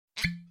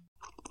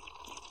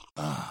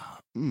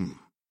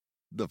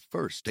The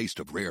first taste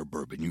of rare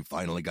bourbon you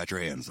finally got your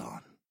hands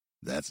on.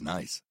 That's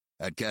nice.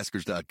 At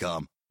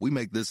Caskers.com, we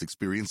make this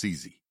experience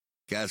easy.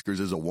 Caskers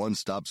is a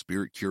one-stop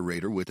spirit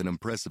curator with an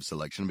impressive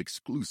selection of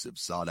exclusive,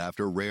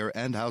 sought-after, rare,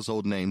 and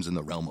household names in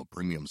the realm of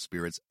premium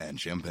spirits and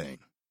champagne.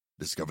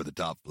 Discover the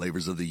top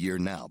flavors of the year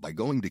now by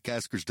going to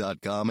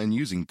Caskers.com and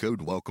using code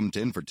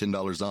WELCOME10 for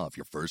 $10 off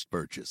your first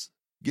purchase.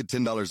 Get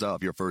 $10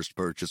 off your first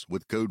purchase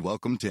with code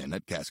WELCOME10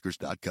 at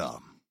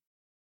Caskers.com.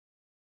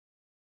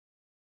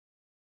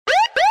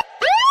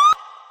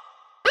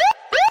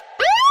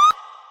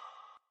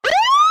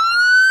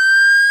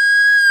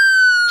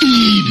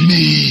 Feed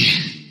me.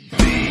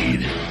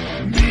 Feed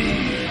me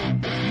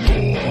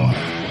more.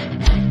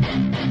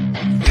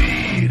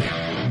 Feed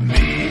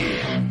me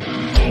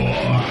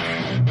more.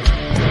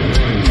 Feed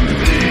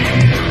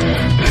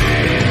me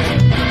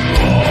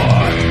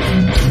more.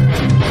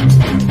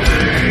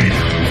 Feed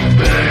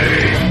me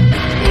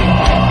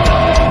more.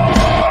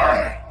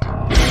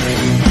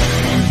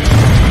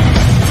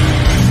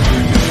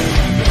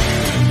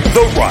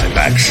 The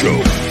Ryback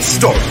Show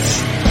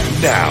starts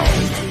now.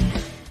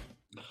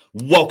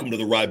 Welcome to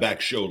the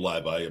Ryback Show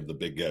live. I am the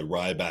big guy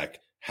Ryback.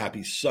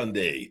 Happy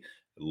Sunday,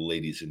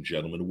 ladies and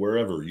gentlemen,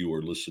 wherever you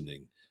are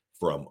listening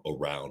from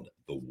around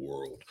the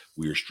world.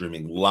 We are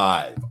streaming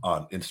live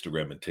on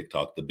Instagram and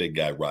TikTok, the big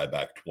guy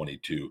Ryback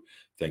 22.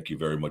 Thank you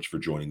very much for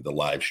joining the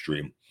live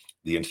stream.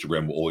 The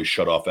Instagram will always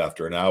shut off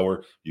after an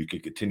hour. You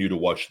can continue to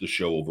watch the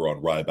show over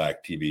on Ryback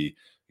TV.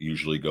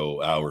 Usually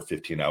go hour,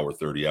 15 hour,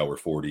 30 hour,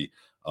 40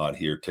 on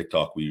here.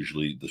 TikTok,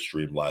 the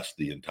stream lasts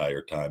the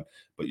entire time,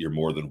 but you're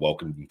more than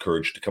welcome and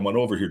encouraged to come on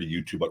over here to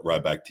YouTube at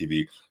Ryback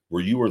TV,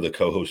 where you are the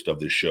co-host of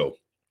this show.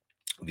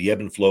 The ebb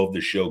and flow of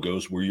this show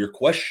goes where your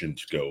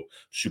questions go.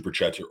 Super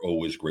chats are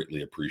always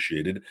greatly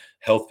appreciated.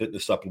 Health,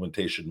 fitness,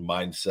 supplementation,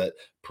 mindset,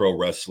 pro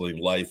wrestling,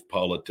 life,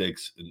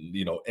 politics, and,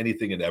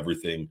 anything and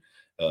everything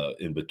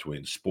in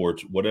between.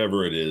 Sports,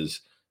 whatever it is,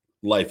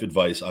 life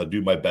advice. I'll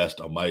do my best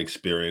on my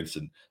experience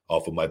and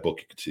off of my book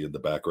you can see in the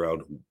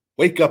background.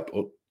 Wake up.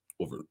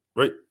 Over,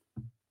 right?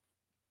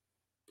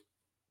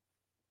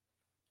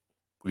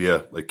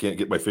 Yeah, I can't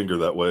get my finger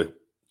that way.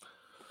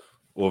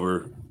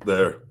 Over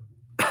there.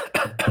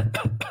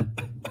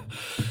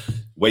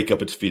 Wake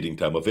Up, It's Feeding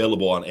Time.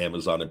 Available on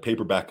Amazon in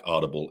paperback,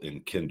 Audible,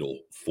 and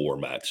Kindle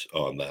formats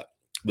on that.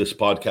 This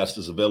podcast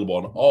is available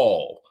on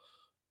all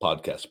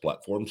podcast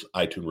platforms.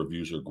 iTunes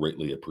reviews are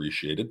greatly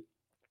appreciated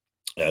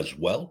as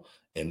well.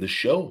 And the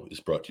show is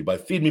brought to you by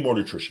Feed Me More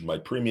Nutrition, my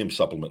premium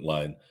supplement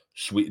line,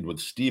 sweetened with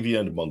stevia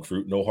and monk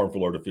fruit, no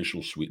harmful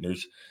artificial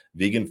sweeteners,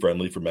 vegan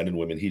friendly for men and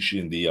women, he, she,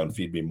 and thee on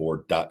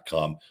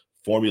feedmemore.com.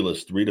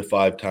 Formulas 3 to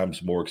 5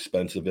 times more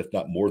expensive, if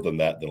not more than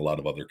that, than a lot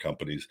of other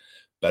companies.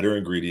 Better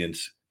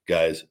ingredients,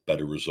 guys,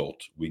 better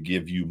results. We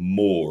give you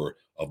more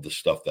of the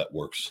stuff that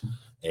works.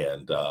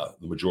 And the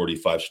majority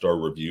 5-star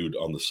reviewed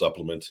on the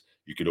supplements.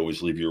 You could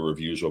always leave your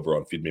reviews over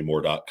on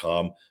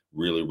feedmemore.com.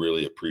 Really,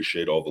 really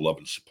appreciate all the love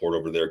and support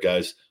over there,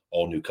 guys.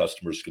 All new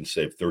customers can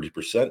save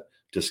 30%.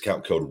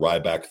 Discount code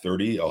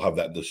Ryback30. I'll have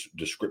that in the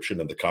description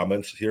in the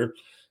comments here.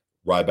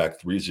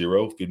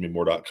 Ryback30,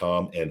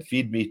 feedmemore.com, and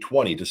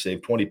feedme20 to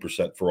save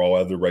 20% for all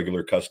other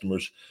regular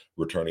customers,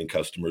 returning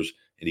customers.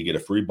 And you get a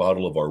free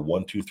bottle of our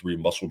 123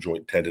 muscle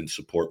joint tendon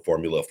support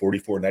formula,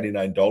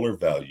 $44.99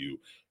 value.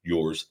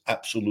 Yours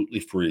absolutely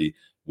free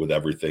with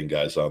everything,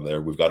 guys, on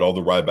there. We've got all the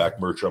Ryback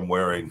merch. I'm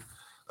wearing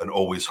an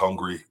Always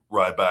Hungry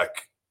Ryback.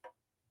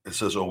 It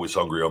says Always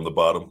Hungry on the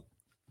bottom.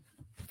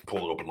 Pull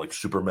it open like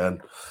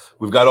Superman.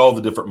 We've got all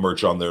the different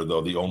merch on there,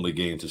 though. The Only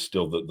Gains is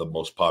still the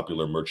most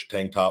popular merch.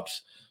 Tank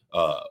tops,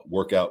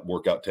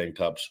 workout tank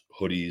tops,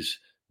 hoodies,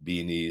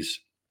 beanies,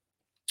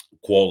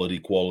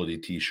 quality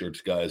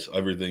t-shirts, guys.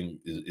 Everything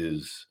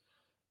is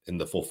in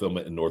the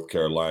fulfillment in North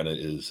Carolina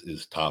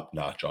is top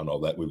notch on all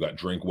that. We've got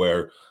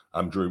drinkware.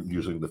 I'm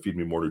using the Feed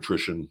Me More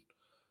Nutrition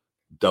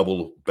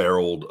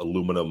double-barreled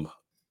aluminum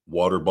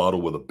water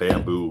bottle with a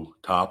bamboo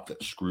top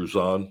that screws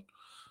on.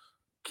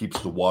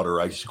 Keeps the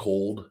water ice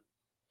cold.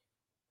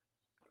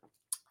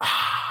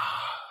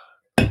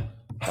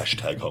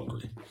 Hashtag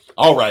hungry.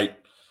 All right.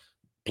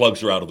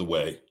 Plugs are out of the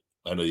way.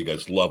 I know you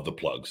guys love the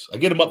plugs. I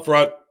get them up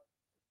front,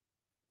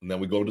 and then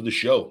we go to the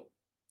show.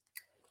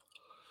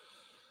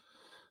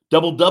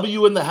 Double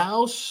W in the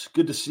house.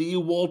 Good to see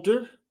you,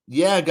 Walter.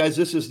 Yeah, guys,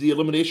 this is the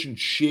Elimination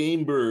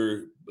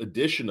Chamber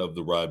edition of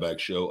the Ryback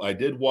Show. I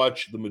did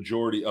watch the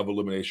majority of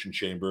Elimination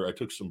Chamber. I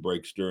took some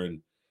breaks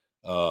during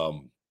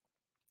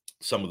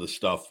some of the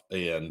stuff,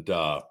 and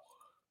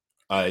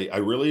I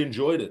really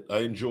enjoyed it. I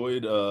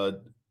enjoyed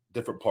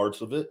different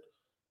parts of it,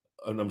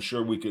 and I'm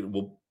sure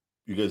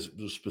you guys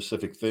do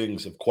specific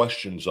things, have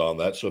questions on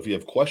that. So if you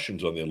have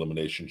questions on the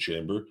Elimination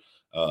Chamber,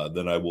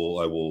 then I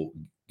will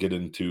get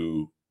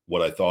into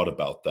what I thought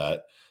about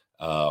that.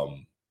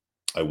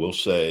 I will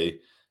say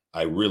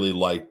I really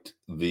liked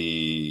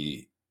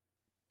the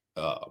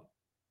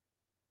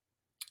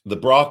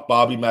Brock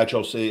Bobby match.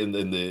 I'll say in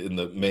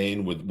the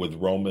main with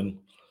Roman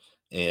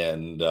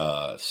and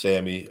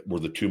Sammy were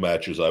the two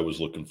matches I was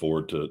looking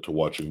forward to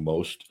watching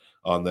most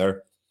on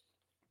there.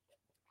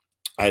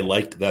 I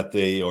liked that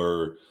they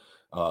are.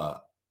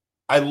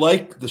 I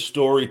like the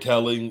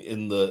storytelling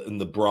in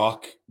the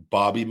Brock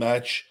Bobby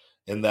match,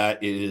 and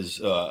that it is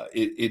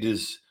it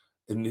is,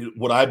 and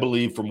what I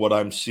believe from what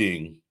I'm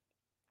seeing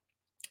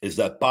is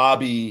that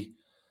Bobby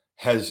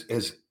has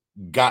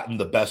gotten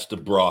the best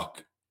of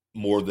Brock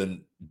more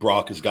than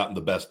Brock has gotten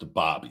the best of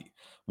Bobby,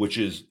 which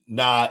is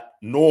not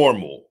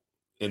normal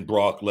in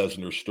Brock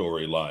Lesnar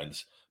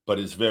storylines, but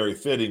is very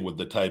fitting with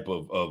the type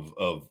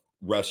of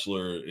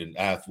wrestler and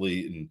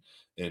athlete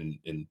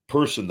and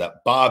person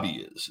that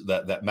Bobby is.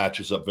 That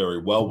matches up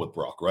very well with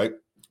Brock, right?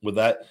 With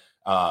that,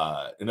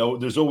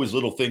 there's always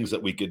little things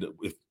that we could,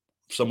 if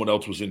someone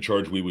else was in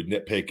charge, we would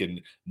nitpick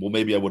and, well,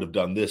 maybe I would have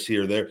done this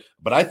here or there.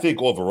 But I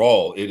think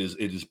overall it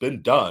has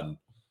been done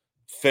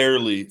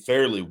fairly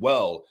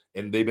well,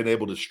 and they've been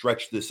able to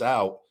stretch this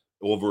out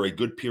over a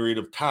good period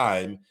of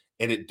time,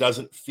 and it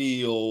doesn't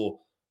feel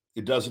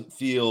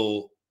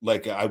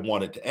like I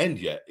want it to end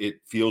yet. It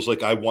feels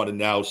like I want to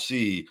now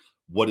see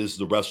what is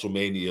the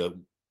WrestleMania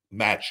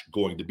match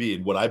going to be,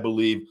 and what I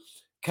believe,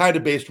 kind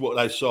of based on what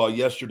I saw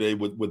yesterday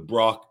with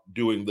Brock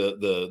doing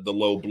the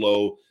low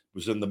blow,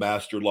 was in the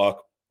master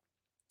lock.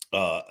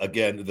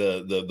 Again,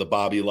 the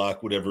Bobby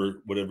lock,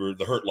 whatever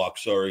the hurt lock,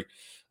 sorry,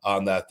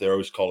 on that there. I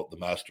always call it the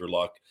master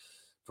lock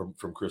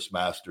from Chris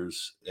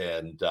Masters.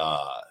 And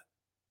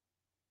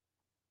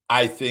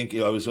I think,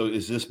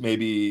 is this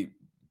maybe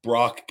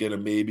Brock gonna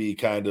maybe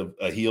kind of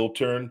a heel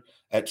turn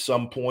at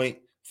some point,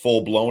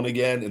 full blown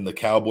again, and the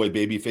cowboy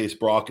babyface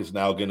Brock is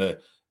now gonna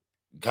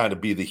kind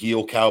of be the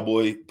heel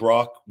cowboy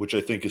Brock, which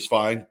I think is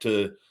fine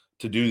to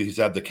do. He's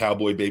had the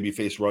cowboy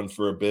babyface run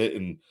for a bit,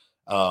 and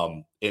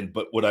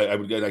but what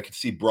I could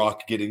see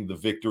Brock getting a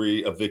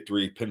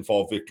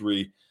pinfall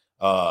victory,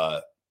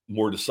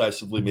 more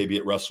decisively maybe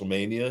at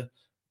WrestleMania,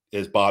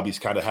 as Bobby's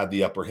kind of had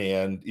the upper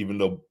hand. Even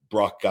though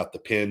Brock got the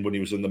pin when he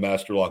was in the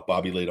master lock,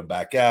 Bobby laid him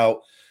back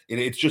out, and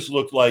it's just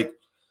looked like,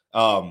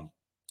 and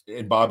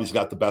Bobby's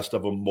got the best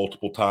of him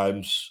multiple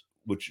times,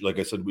 which, like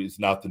I said, is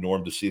not the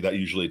norm to see that.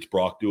 Usually it's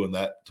Brock doing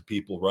that to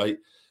people, right?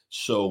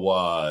 So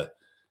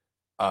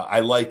I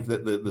like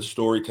the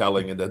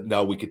storytelling, and that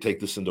now we could take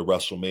this into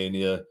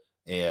WrestleMania.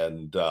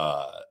 And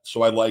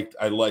so I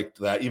liked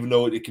that, even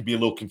though it could be a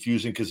little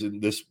confusing because in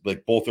this,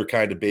 like, both are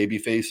kind of baby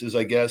faces,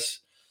 I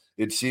guess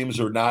it seems,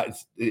 or not.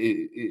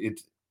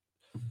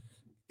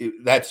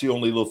 That's the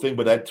only little thing,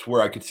 but that's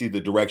where I could see the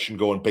direction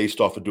going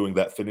based off of doing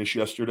that finish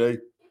yesterday,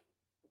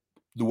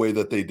 the way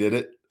that they did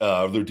it,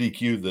 their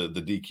DQ,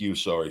 the DQ,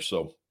 sorry.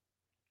 So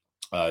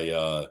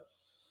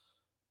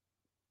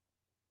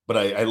but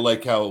I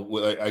like how,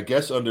 I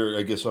guess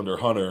under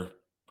Hunter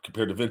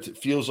compared to Vince, it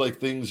feels like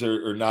things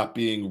are not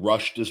being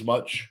rushed as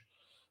much.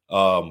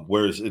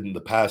 Whereas in the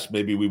past,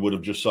 maybe we would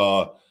have just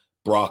saw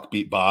Brock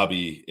beat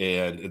Bobby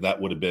and that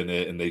would have been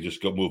it, and they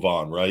just move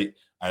on, right?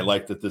 I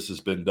like that this has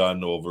been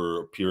done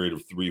over a period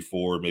of 3,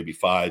 4, maybe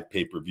 5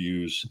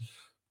 pay-per-views.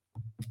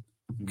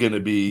 Going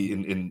to be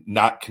in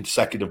not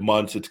consecutive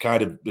months. It's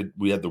kind of,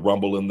 we had the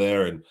Rumble in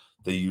there, and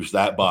they used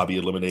that. Bobby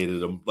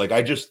eliminated him. Like,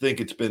 I just think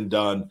it's been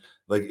done.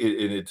 Like, and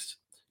it's,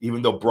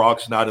 even though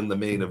Brock's not in the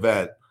main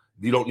event,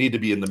 you don't need to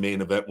be in the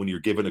main event when you're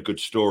given a good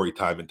story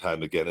time and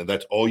time again, and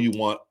that's all you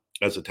want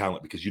as a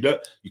talent, because you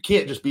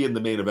can't just be in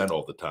the main event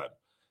all the time.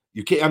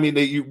 You can't. I mean,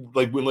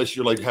 unless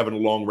you're like having a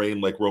long reign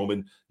like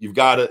Roman, you've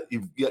got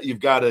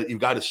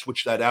to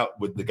switch that out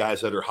with the guys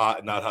that are hot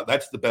and not hot.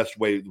 That's the best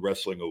way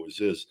wrestling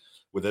always is.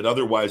 With it,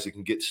 otherwise it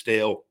can get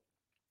stale.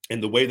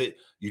 And the way that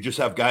you just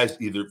have guys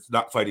either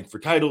not fighting for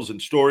titles and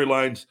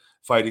storylines,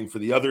 fighting for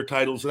the other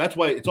titles, and that's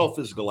why it's all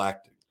physical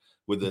acting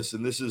with this.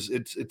 And this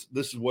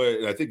is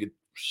where I think it's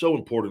so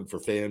important for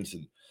fans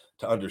and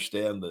to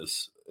understand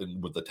this,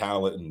 and with the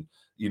talent. And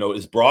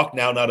is Brock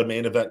now not a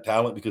main event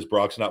talent because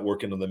Brock's not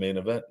working in the main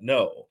event?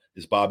 No.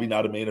 Is Bobby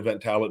not a main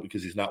event talent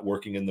because he's not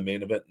working in the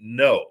main event?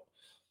 No.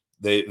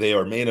 They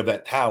are main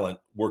event talent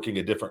working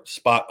a different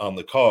spot on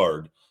the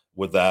card,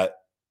 with that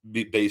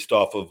based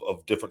off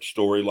of different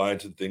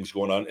storylines and things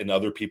going on, and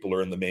other people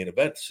are in the main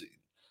event scene,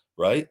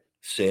 right?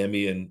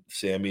 Sammy and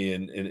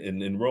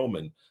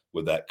Roman,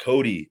 with that.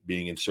 Cody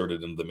being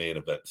inserted in the main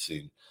event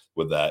scene,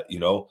 with that.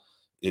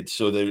 It's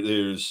so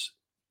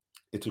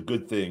it's a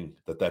good thing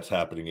that that's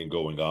happening and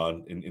going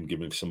on, and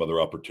giving some other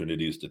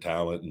opportunities to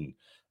talent. And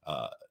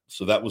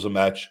so that was a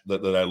match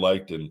that I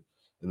liked. And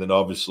then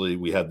obviously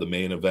we had the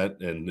main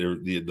event and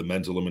the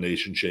men's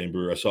elimination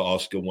chamber. I saw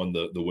Asuka won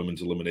the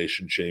women's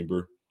elimination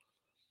chamber.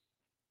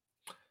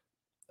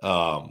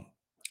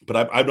 But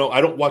I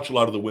don't watch a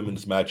lot of the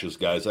women's matches,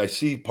 guys. I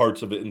see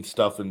parts of it and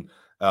stuff, and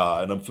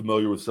I'm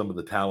familiar with some of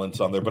the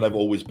talents on there, but I've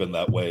always been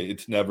that way.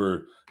 It's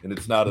never, and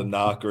it's not a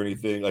knock or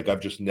anything. Like,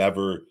 I've just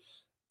never,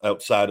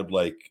 outside of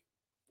like,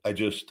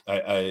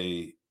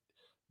 I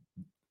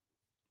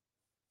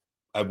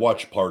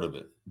watch part of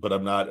it, but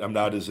I'm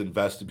not as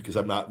invested because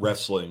I'm not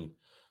wrestling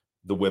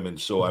the women.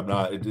 So I'm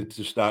not, it's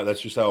just not,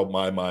 that's just how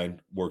my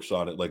mind works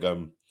on it. Like, I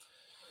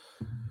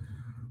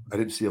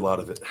didn't see a lot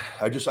of it.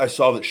 I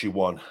saw that she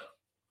won.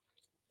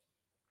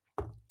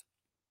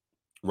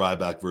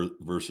 Ryback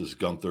versus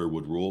Gunther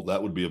would rule.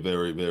 That would be a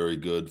very, very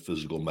good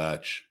physical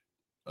match.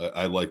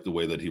 I like the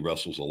way that he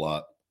wrestles a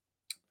lot.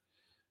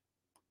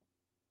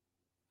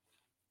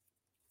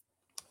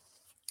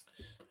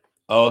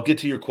 I'll get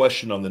to your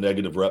question on the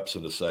negative reps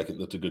in a second.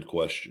 That's a good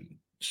question.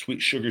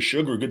 Sweet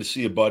Sugar, good to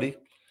see you, buddy.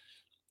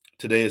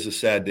 Today is a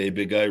sad day,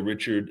 big guy.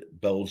 Richard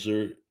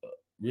Belzer.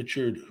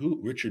 Richard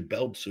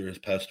Belzer has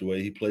passed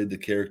away. He played the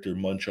character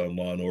Munch on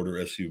Law and Order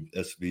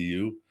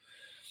SVU.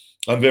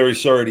 I'm very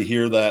sorry to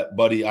hear that,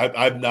 buddy.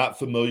 I'm not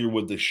familiar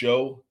with the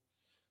show.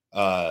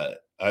 I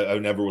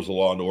never was a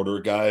Law and Order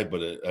guy,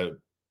 but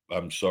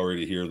I'm sorry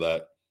to hear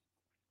that.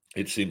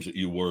 It seems that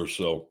you were.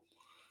 So,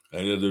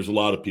 and there's a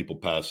lot of people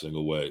passing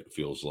away. It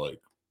feels like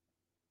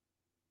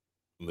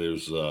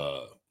there's.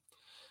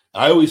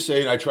 I always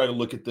say, and I try to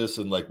look at this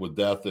and like with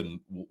death, and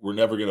we're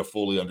never going to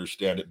fully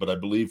understand it. But I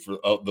believe for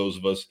those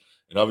of us,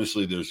 and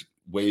obviously there's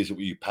ways that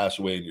you pass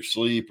away in your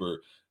sleep,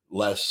 or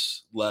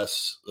less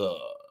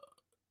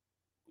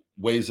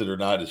ways that are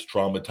not as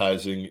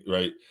traumatizing,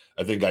 right?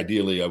 I think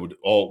ideally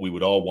we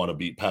would all want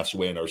to pass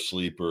away in our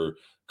sleep or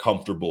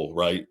comfortable,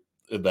 right?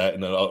 That,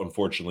 and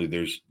unfortunately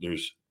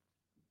there's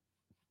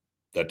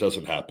that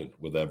doesn't happen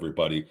with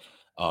everybody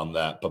on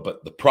that.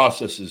 But the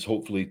process is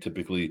hopefully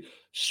typically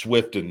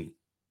swift and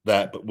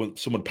that. But when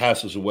someone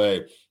passes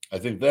away, I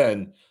think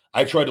then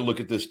I try to look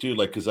at this too,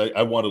 like, because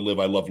I want to live,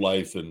 I love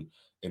life and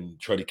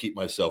try to keep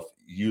myself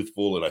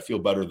youthful, and I feel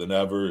better than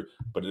ever.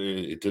 But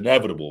it's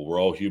inevitable.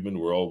 We're all human.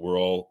 We're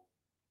all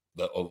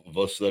of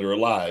us that are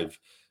alive.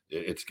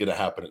 It's going to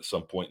happen at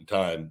some point in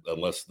time,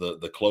 unless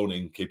the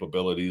cloning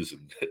capabilities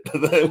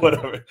and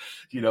whatever,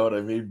 you know what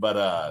I mean? But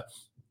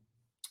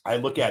I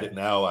look at it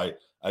now. I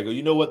go,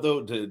 you know what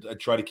though? I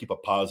try to keep a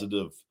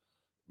positive,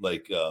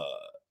 like,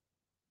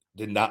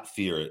 to not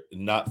fear it,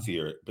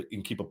 but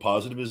and keep a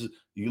positive. Is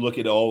you look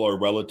at all our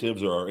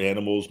relatives or our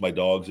animals, my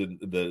dogs and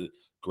the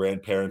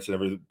grandparents and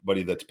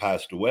everybody that's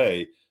passed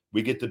away,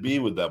 we get to be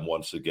with them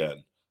once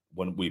again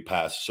when we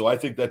pass. So I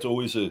think that's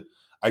always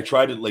I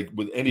try to, like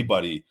with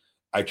anybody,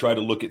 I try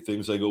to look at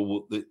things. I go,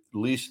 well, at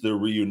least they're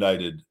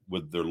reunited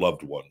with their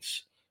loved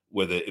ones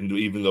with it. And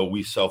even though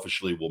we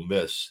selfishly will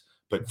miss,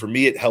 but for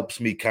me, it helps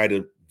me kind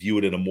of view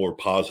it in a more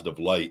positive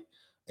light.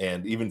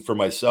 And even for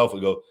myself, I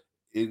go,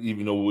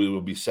 even though we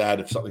would be sad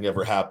if something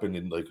ever happened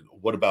and like,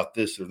 what about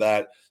this or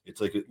that?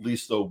 It's like, at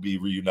least they'll be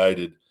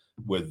reunited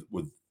with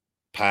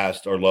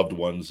past our loved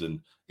ones. And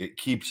it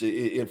keeps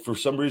it for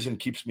some reason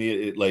keeps me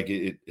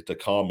it's a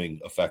calming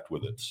effect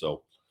with it.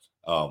 So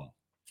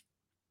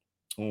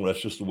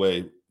that's just the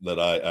way that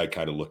I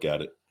kind of look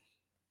at it.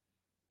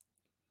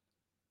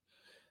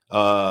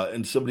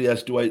 And somebody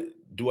asked, do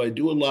I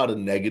do a lot of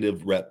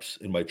negative reps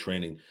in my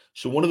training?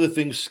 So one of the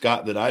things,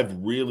 Scott, that I've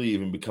really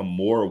even become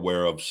more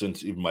aware of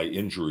since even my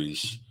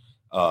injuries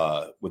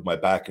with my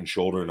back and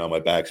shoulder, now my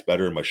back's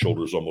better and my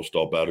shoulder's almost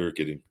all better,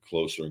 getting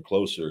closer and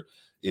closer,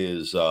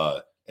 is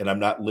and I'm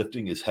not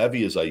lifting as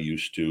heavy as I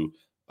used to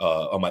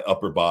on my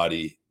upper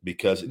body,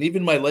 because, and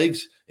even my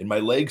legs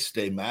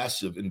stay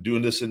massive, and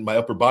doing this in my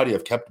upper body,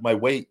 I've kept my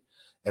weight.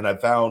 And I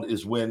found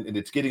is when, and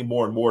it's getting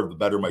more and more, the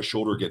better my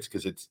shoulder gets,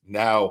 because it's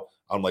now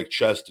on like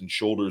chest and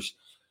shoulders.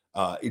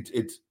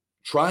 It's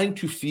trying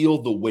to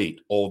feel the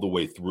weight all the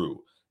way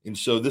through. And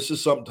so this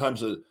is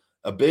sometimes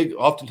a big,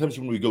 oftentimes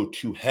when we go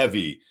too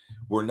heavy,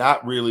 we're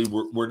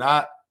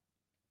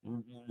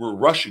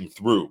rushing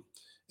through.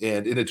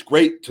 And it's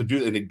great to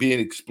do, and it being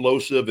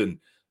explosive.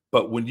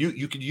 But when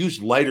you can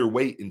use lighter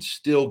weight and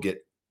still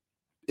get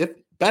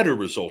better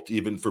result,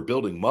 even for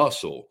building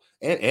muscle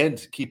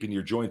and keeping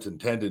your joints and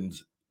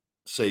tendons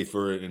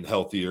safer and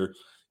healthier,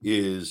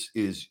 is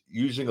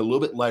using a little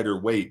bit lighter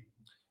weight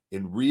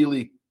and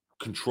really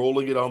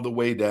controlling it on the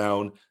way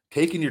down,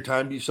 taking your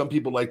time. Some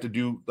people like to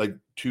do like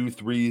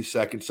 2-3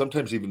 seconds,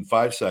 sometimes even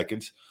 5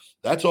 seconds.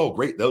 That's all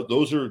great.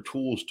 Those are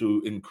tools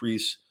to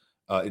increase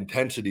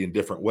intensity in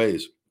different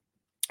ways.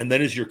 And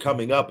then as you're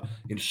coming up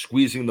and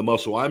squeezing the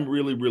muscle, I'm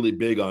really, really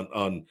big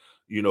on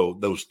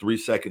those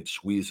 3-second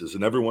squeezes,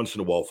 and every once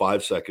in a while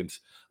 5 seconds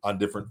on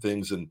different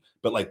things.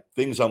 But like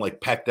things on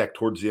like pec deck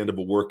towards the end of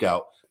a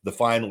workout, the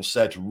final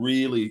sets,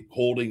 really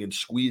holding and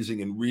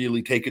squeezing and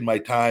really taking my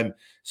time,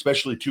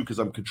 especially too, because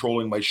I'm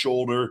controlling my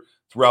shoulder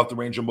throughout the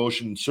range of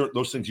motion.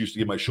 Those things used to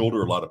give my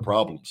shoulder a lot of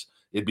problems.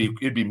 It'd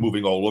be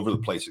moving all over the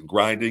place and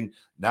grinding.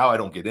 Now I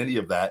don't get any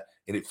of that.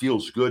 And it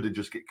feels good to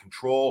just get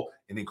control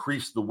and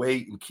increase the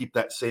weight and keep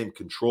that same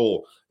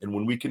control. And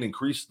when we can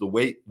increase the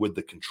weight with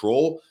the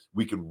control,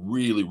 we can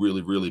really,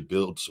 really, really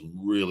build some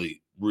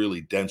really,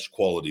 really dense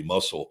quality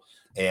muscle.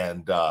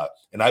 And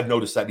I've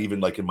noticed that even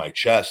like in my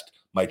chest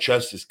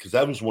is, because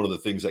that was one of the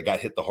things that got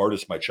hit the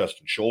hardest, my chest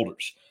and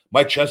shoulders.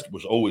 My chest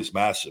was always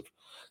massive.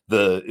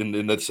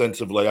 In that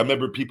sense of like, I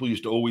remember people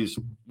used to always,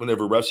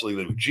 whenever wrestling,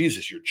 they would,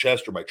 Jesus, your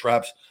chest or my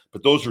traps.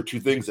 But those are two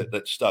things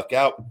that stuck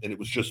out. And it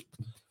was just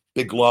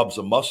big globs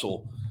of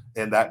muscle,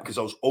 and that because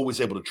I was always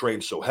able to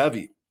train so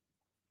heavy.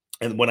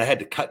 And when I had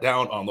to cut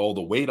down on all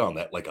the weight on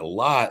that, like a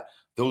lot,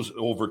 those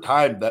over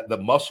time, that the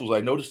muscles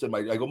I noticed in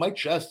my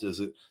chest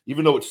isn't,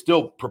 even though it's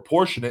still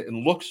proportionate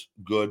and looks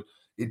good,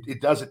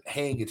 it doesn't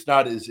hang. It's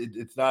not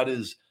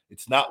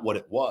what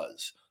it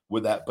was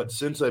with that. But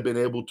since I've been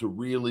able to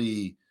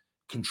really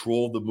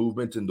control the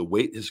movement and the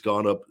weight has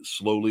gone up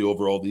slowly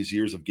over all these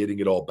years of getting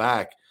it all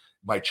back,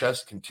 my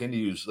chest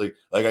continues. Like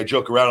I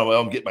joke around,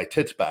 I'm getting my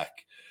tits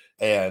back.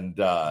 And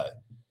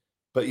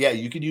but yeah,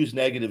 you can use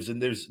negatives,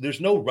 and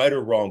there's no right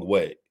or wrong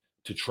way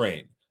to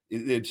train.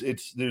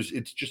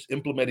 It's just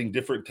implementing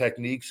different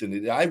techniques,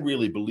 and I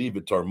really believe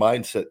it's our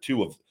mindset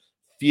too of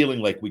feeling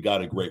like we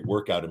got a great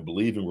workout and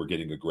believing we're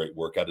getting a great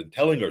workout and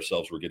telling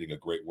ourselves we're getting a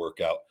great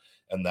workout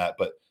and that.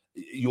 But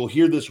you'll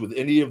hear this with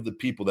any of the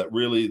people that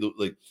really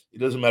like. It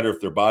doesn't matter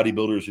if they're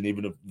bodybuilders, and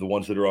even if the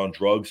ones that are on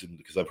drugs, and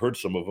because I've heard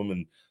some of them,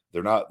 and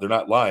they're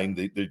not lying.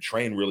 They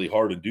train really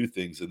hard and do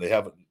things, and they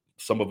have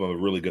some of them have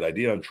a really good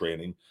idea on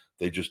training.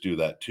 They just do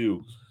that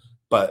too.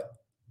 But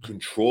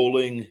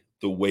controlling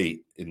the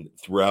weight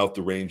throughout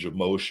the range of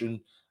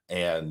motion,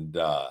 and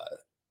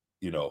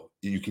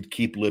you could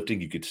keep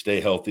lifting, you could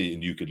stay healthy,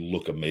 and you could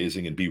look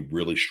amazing and be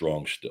really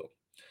strong still.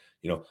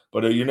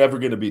 But you're never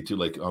going to be too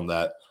like on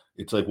that.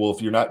 It's like, well,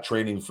 if you're not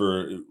training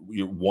for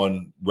your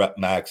 1 rep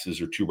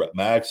maxes or 2 rep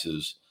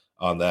maxes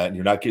on that, and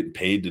you're not getting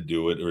paid to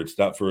do it, or it's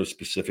not for a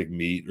specific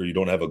meet, or you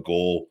don't have a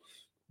goal,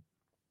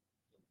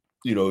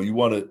 you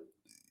want to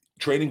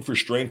training for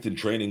strength and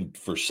training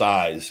for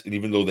size. And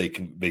even though they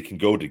can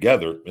go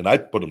together, and I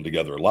put them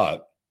together a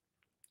lot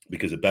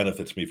because it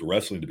benefits me for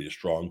wrestling to be as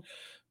strong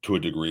to a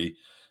degree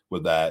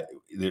with that.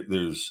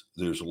 There's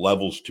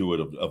levels to it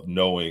of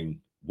knowing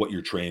what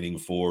you're training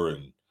for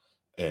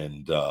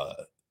and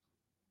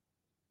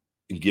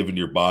giving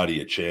your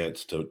body a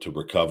chance to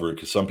recover,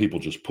 because some people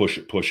just push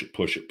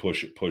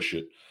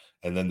it,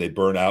 and then they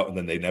burn out, and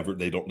then they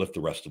don't lift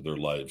the rest of their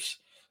lives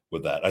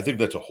with that. I think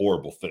that's a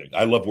horrible thing.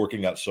 I love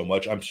working out so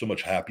much. I'm so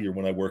much happier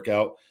when I work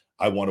out.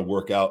 I want to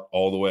work out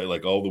all the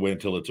way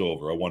until it's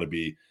over. I want to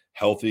be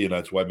healthy, and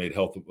that's why I made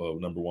health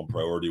number 1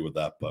 priority with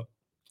that. But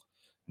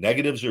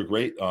negatives are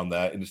great on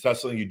that, and it's not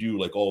something you do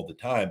like all the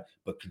time,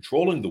 but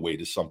controlling the weight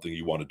is something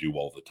you want to do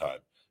all the time.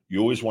 You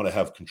always want to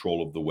have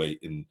control of the weight,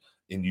 and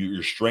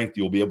your strength,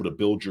 you'll be able to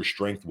build your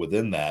strength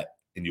within that,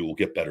 and you will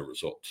get better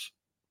results.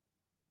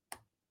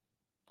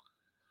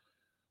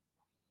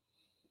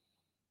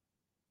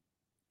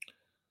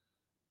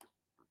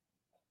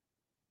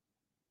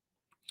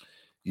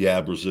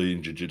 Yeah,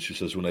 Brazilian Jiu-Jitsu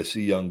says, when I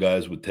see young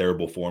guys with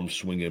terrible form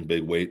swinging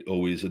big weight,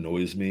 always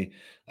annoys me.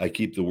 I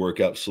keep the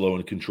workout slow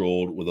and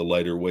controlled with a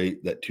lighter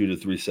weight. That 2 to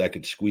 3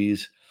 second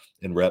squeeze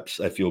and reps,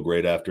 I feel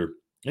great after.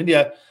 And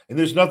yeah, and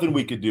there's nothing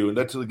we could do. And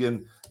that's,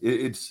 again,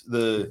 it's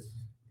the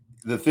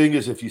thing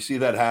is, if you see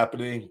that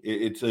happening,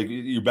 it's like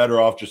you're better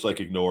off just like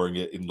ignoring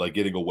it and like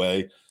getting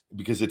away,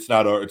 because they're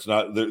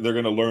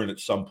going to learn at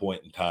some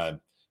point in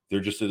time. They're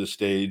just at a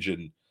stage,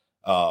 and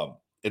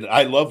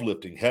I love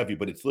lifting heavy,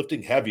 but it's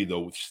lifting heavy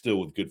though, still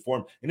with good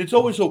form. And it's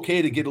always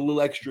okay to get a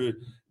little extra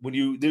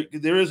when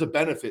there is a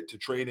benefit to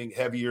training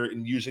heavier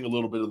and using a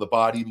little bit of the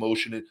body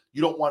motion. And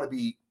you don't want to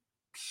be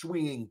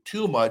swinging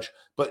too much,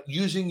 but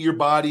using your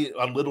body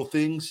on little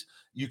things,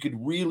 you could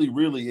really,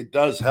 really, it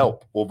does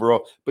help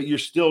overall. But you're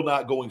still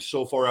not going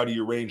so far out of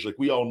your range. Like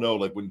we all know,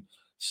 like when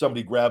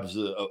somebody grabs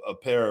a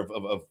pair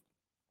of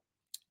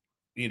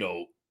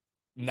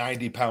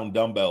 90-pound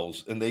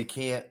dumbbells and they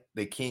can't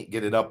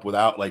get it up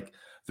without, like,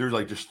 they're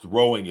like just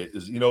throwing it,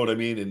 you know what I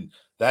mean? And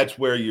that's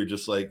where you're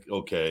just like,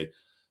 okay,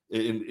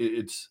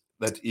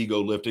 that's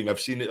ego lifting.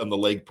 I've seen it on the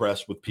leg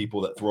press with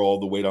people that throw all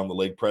the weight on the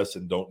leg press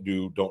and don't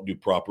do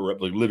proper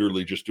rep, like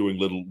literally just doing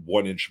little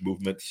 1-inch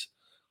movements.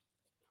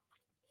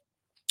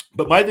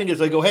 But my thing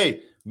is, I go,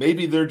 hey,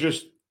 maybe they're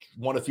just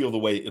want to feel the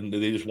weight and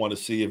they just want to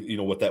see if,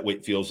 what that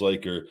weight feels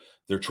like, or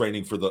they're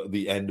training for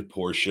the end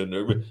portion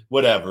or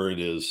whatever it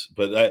is.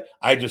 But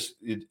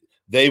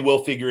they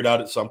will figure it out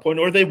at some point,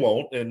 or they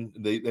won't, and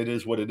it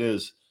is what it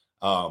is.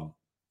 So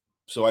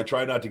I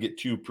try not to get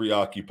too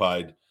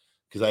preoccupied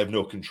because I have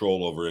no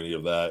control over any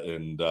of that.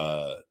 And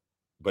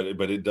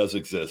but it does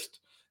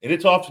exist, and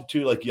it's often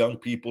too like young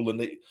people,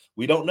 and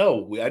we don't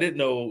know. I didn't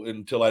know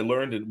until I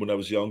learned it when I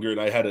was younger, and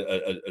I had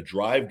a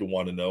drive to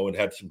want to know, and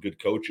had some good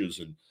coaches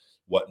and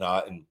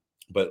whatnot.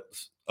 But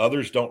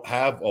others don't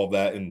have all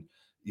that, and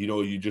you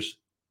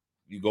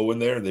go in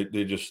there and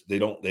they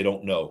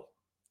don't know,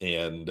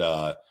 and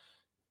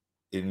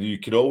you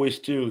could always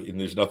too, and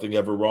there's nothing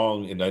ever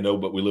wrong. And I know,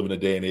 but we live in a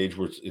day and age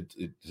where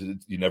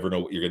you never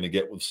know what you're going to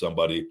get with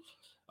somebody.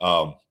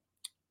 But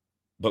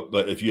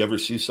if you ever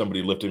see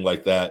somebody lifting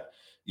like that,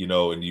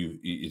 and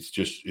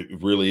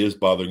it really is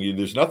bothering you,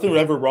 there's nothing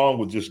ever wrong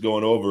with just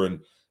going over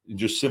and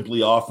just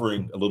simply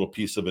offering a little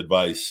piece of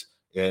advice.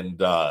 And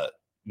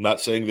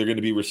not saying they're going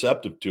to be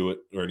receptive to it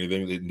or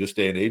anything. In this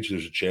day and age,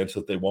 there's a chance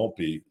that they won't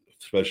be,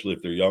 especially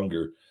if they're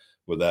younger.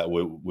 With that,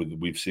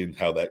 we've seen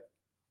how that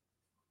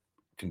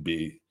can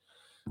be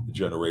a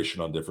generation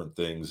on different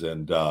things.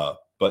 And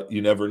but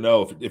you never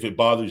know if it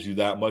bothers you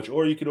that much.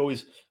 Or you could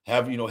always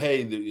have,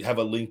 hey, have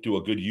a link to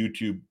a good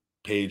YouTube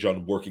page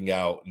on working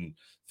out and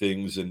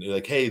things, and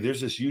like, hey,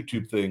 there's this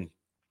YouTube thing,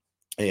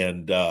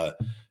 and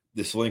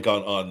this link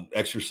on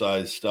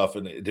exercise stuff,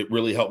 and it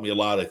really helped me a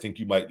lot. I think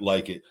you might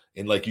like it.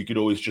 And like, you could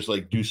always just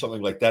like do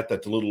something like that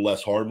that's a little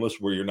less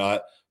harmless, where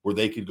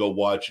they could go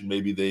watch and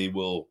maybe they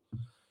will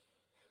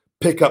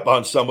pick up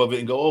on some of it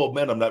and go, oh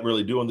man, I'm not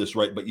really doing this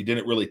right. But you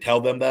didn't really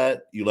tell them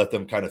that. You let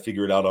them kind of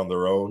figure it out on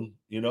their own.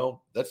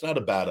 That's not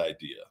a bad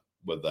idea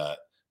with that.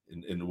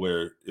 And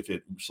where if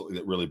it's something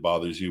that really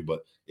bothers you,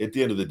 but at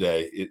the end of the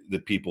day,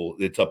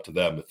 it's up to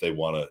them if they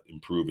want to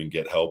improve and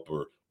get help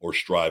or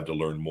strive to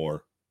learn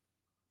more.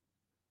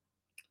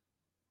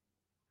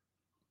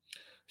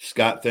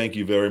 Scott, thank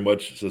you very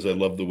much. Says, I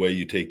love the way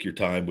you take your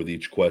time with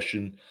each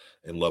question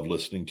and love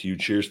listening to you.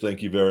 Cheers.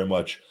 Thank you very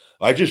much.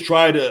 I just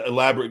try to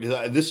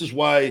elaborate. This is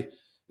why,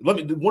 one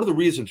of the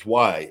reasons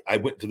why I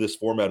went to this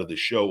format of the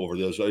show over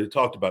those I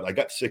talked about. I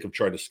got sick of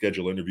trying to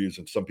schedule interviews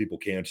and some people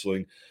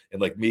canceling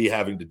and like me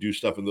having to do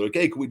stuff. And they're like,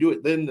 hey, can we do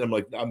it then? And I'm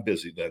like, I'm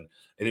busy then.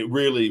 And it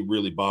really,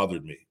 really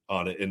bothered me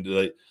on it. And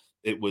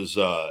it was,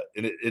 and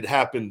it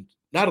happened,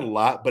 not a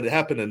lot, but it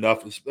happened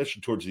enough,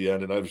 especially towards the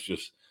end. And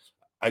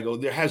I go,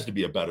 there has to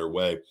be a better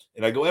way.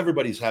 And I go,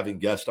 everybody's having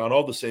guests on.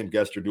 All the same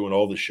guests are doing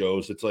all the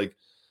shows. It's like,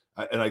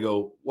 and I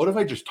go, what if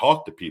I just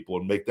talk to people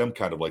and make them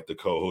kind of like the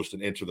co-host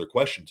and answer their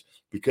questions?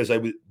 Because I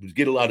would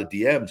get a lot of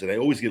DMs, and I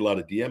always get a lot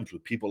of DMs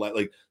with people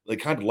like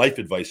kind of life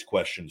advice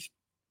questions.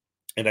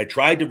 And I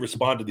tried to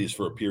respond to these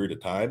for a period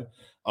of time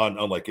on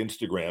like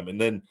Instagram. And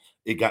then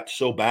it got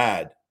so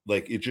bad.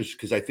 Like it just,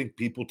 because I think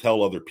people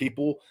tell other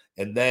people,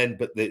 and then,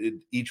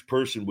 each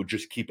person would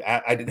just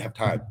I didn't have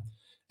time.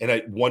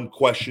 And one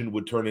question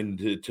would turn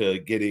into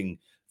getting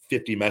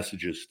 50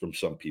 messages from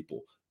some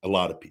people, a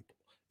lot of people.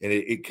 And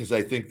because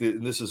I think that,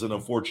 and this is an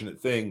unfortunate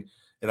thing,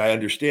 and I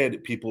understand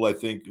it, people, I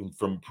think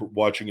from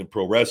watching in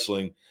pro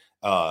wrestling,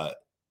 that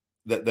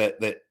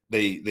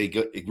they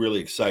get really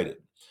excited.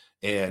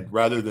 And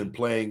rather than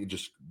playing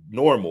just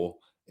normal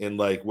and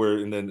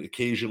and then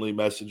occasionally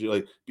messaging,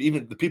 like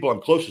even the people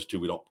I'm closest to,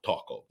 we don't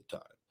talk all the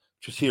time.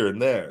 Just here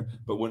and there.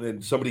 But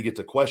when somebody gets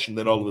a question,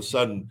 then all of a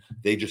sudden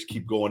they just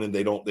keep going, and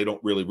they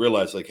don't really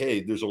realize like,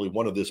 hey, there's only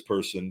one of this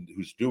person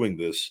who's doing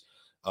this.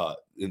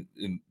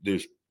 And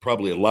there's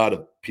probably a lot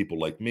of people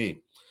like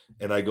me.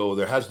 And I go,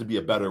 there has to be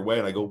a better way.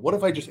 And I go, what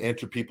if I just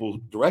answer people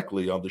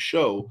directly on the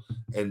show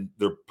and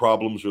their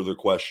problems or their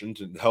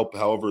questions and help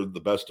however the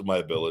best of my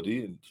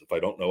ability. And if I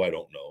don't know, I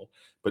don't know.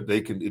 But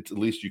it's at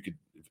least you could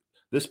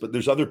this, but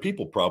there's other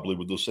people probably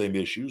with those same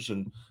issues,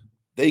 and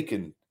they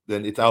can,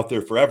 then it's out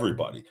there for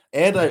everybody.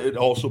 And it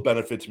also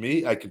benefits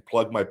me. I can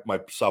plug my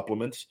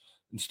supplements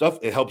and stuff.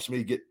 It helps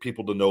me get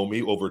people to know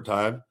me over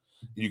time.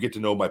 You get to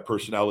know my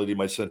personality,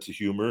 my sense of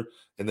humor.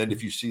 And then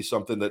if you see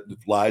something that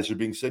lies are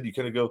being said, you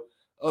kind of go,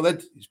 oh,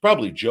 he's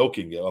probably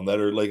joking on that.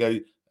 Or like,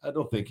 I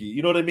don't think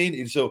you know what I mean?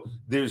 And so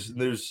there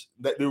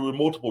were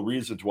multiple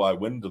reasons why I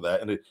went into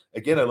that. And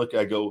again,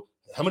 I go,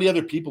 how many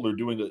other people are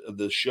doing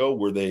the show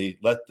where they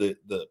let the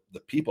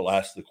people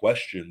ask the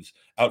questions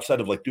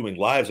outside of like doing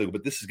lives? I go,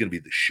 but this is going to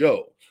be the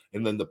show.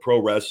 And then the pro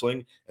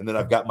wrestling. And then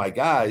I've got my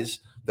guys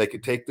that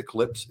could take the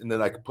clips, and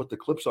then I could put the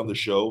clips on the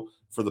show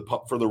for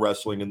the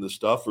wrestling and the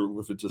stuff, or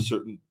if it's a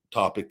certain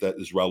topic that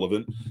is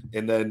relevant.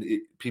 And then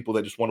people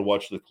that just want to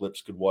watch the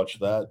clips could watch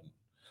that.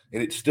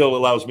 And it still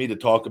allows me to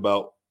talk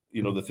about,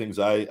 the things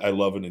I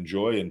love and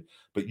enjoy.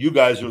 But you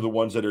guys are the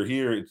ones that are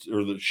here,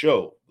 or the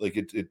show. Like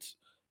it's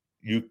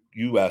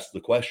you ask the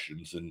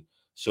questions. And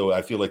so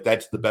I feel like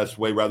that's the best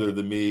way, rather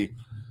than me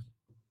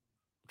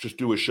just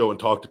do a show and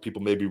talk to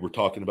people. Maybe we're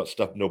talking about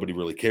stuff nobody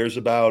really cares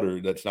about,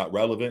 or that's not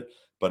relevant.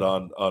 But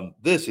on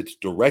this, it's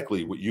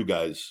directly what you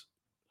guys,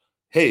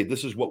 hey,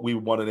 this is what we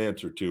want an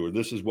answer to, or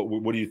this is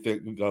what do you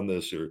think on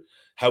this, or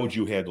how would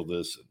you handle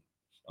this? And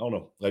I don't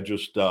know. I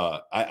just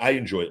I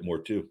enjoy it more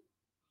too.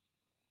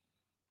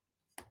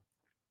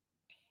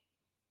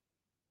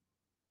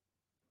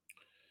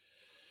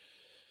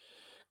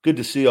 Good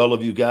to see all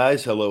of you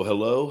guys. Hello,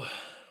 hello.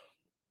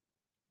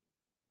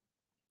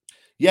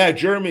 Yeah,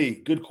 Jeremy,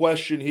 good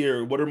question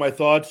here. What are my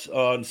thoughts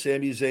on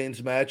Sami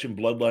Zayn's match and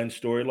Bloodline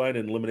storyline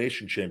and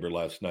Elimination Chamber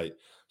last night?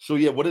 So,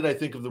 yeah, what did I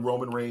think of the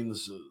Roman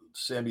Reigns,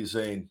 Sami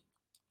Zayn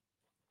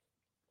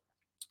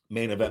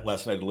main event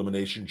last night,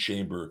 Elimination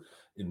Chamber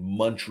in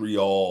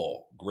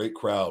Montreal? Great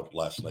crowd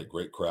last night,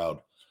 great crowd.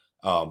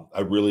 I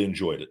really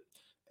enjoyed it.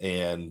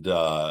 And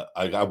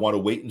I want to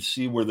wait and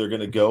see where they're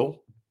going to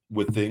go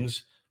with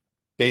things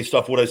based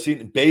off what I've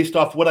seen, based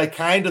off what I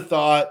kind of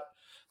thought,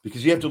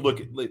 because you have to look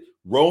at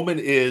Roman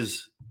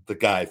is the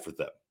guy for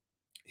them.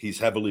 He's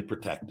heavily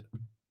protected.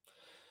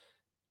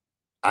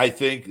 I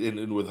think,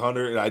 and with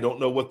Hunter, and I don't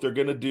know what they're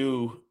going to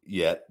do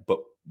yet,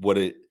 but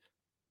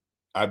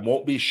I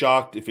won't be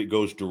shocked if it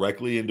goes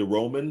directly into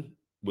Roman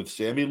with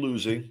Sami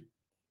losing.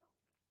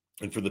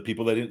 And for the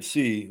people that didn't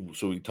see,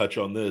 so we touch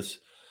on this,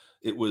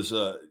 it was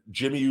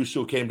Jimmy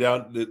Uso came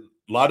down, a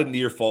lot of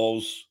near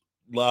falls,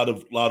 a lot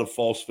of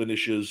false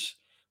finishes,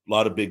 a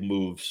lot of big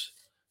moves.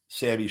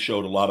 Sami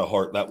showed a lot of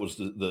heart. That was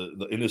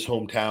the in his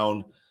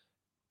hometown,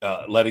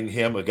 letting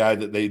him, a guy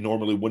that they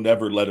normally would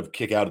never let him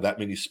kick out of that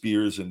many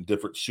spears and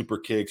different super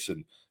kicks,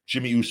 and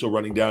Jimmy Uso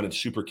running down and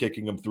super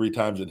kicking him 3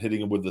 times and hitting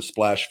him with the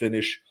splash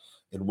finish.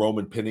 and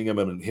Roman pinning him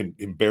and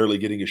him barely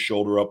getting his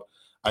shoulder up.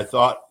 I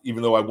thought,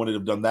 even though I wouldn't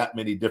have done that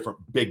many different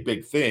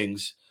big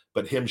things,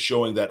 but him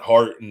showing that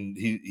heart and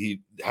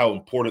he how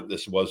important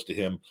this was to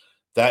him,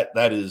 that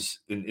is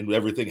in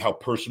everything, how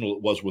personal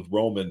it was with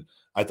Roman.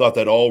 I thought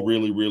that all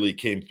really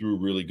came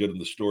through really good in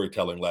the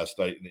storytelling last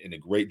night, and a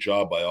great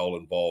job by all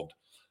involved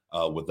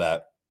with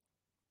that.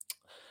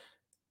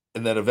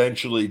 And then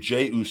eventually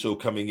Jey Uso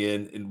coming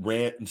in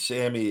and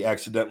Sammy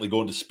accidentally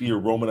going to spear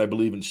Roman, I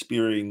believe, and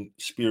spearing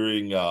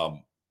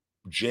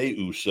Jey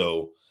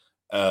Uso,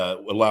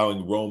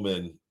 allowing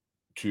Roman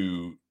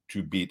to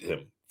beat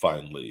him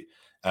finally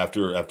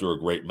after a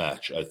great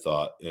match, I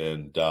thought.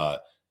 And I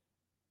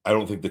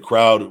don't think the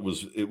crowd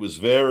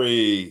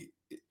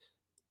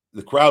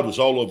the crowd was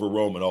all over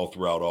Roman all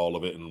throughout all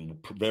of it, and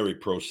very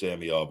pro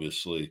Sammy,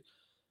 obviously.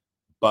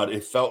 But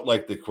it felt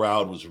like the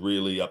crowd was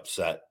really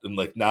upset, and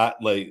like not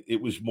like it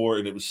was more,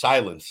 and it was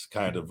silence,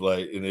 kind of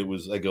like, and it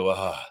was, I go,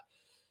 I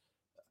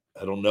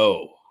don't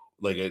know,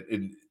 like,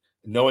 and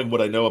knowing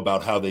what I know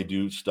about how they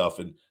do stuff,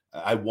 and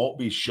I won't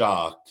be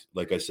shocked,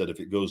 like I said, if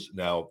it goes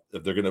now,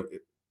 if they're gonna,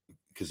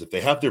 because if they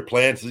have their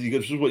plans, this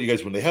is what you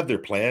guys, when they have their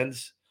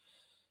plans,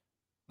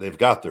 they've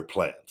got their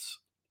plans.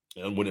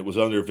 And when it was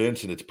under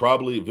Vince, and it's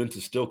probably Vince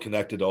is still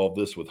connected to all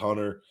this with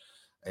Hunter.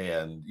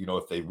 And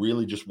if they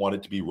really just want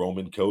it to be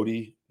Roman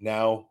Cody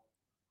now,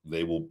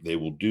 they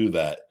will do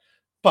that.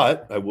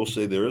 But I will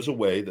say there is a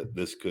way that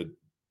this could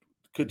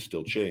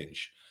still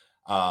change.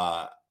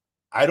 I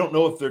don't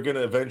know if they're going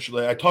to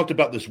eventually. I talked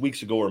about this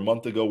weeks ago or a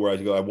month ago, where I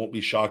go, I won't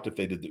be shocked if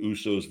they did the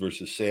Usos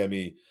versus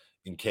Sammy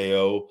and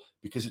KO,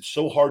 because it's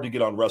so hard to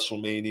get on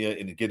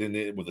WrestleMania and get in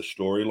it with a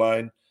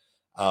storyline.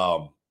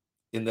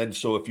 And then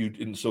so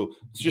let's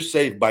just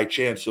say by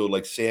chance, so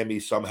like Sammy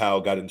somehow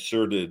got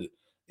inserted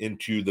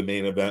into the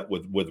main event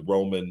with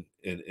Roman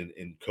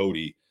and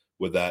Cody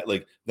with that.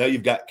 Like, now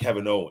you've got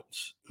Kevin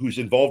Owens, who's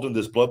involved in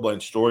this bloodline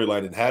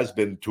storyline and has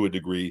been to a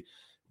degree,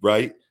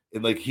 right?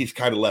 And like, he's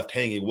kind of left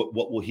hanging. What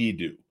will he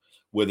do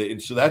with it?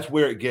 And so that's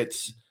where it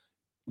gets,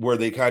 where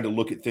they kind of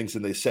look at things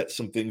and they set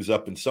some things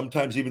up. And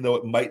sometimes, even though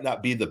it might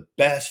not be the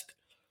best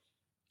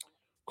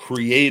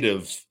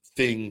creative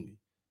thing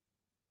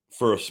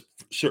for a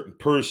certain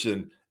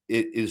person,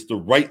 it is the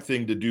right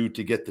thing to do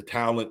to get the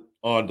talent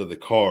onto the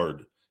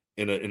card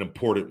in an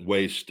important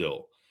way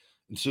still.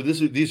 And so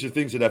these are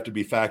things that have to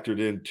be factored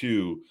in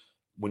too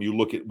when you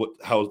look at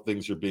how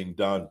things are being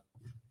done.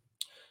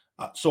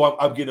 So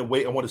I'm going to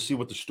wait. I want to see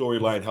what the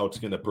storyline, how it's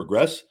going to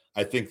progress.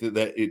 I think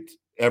that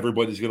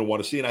everybody's going to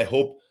want to see, and I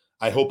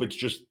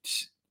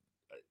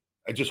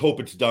just hope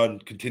it's done,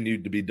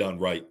 continued to be done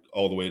right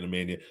all the way to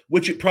Mania,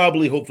 which it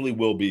probably, hopefully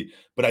will be.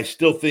 But I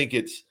still think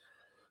it's,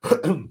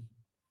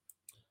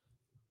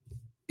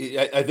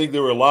 I think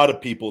there were a lot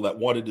of people that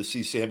wanted to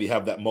see Sammy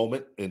have that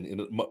moment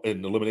in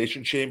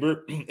Elimination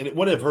Chamber, and it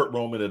wouldn't have hurt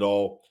Roman at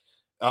all.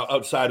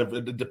 Outside of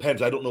it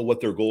depends. I don't know what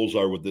their goals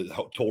are with the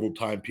total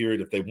time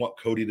period. If they want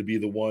Cody to be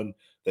the one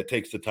that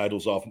takes the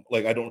titles off,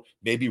 like,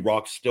 maybe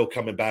Rock's still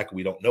coming back,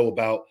 we don't know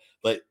about.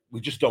 Like,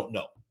 we just don't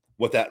know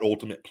what that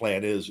ultimate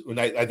plan is, and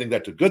I think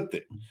that's a good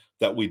thing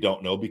that we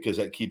don't know, because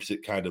that keeps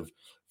it kind of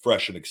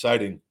fresh and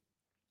exciting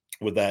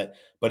with that.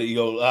 But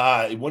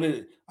I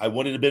wouldn't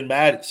have been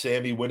mad at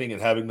Sammy winning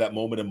and having that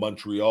moment in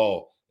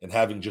Montreal and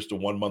having just a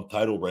 1 month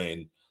title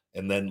reign,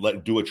 and then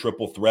do a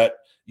triple threat.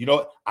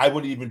 I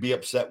wouldn't even be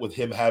upset with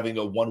him having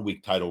a 1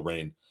 week title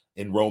reign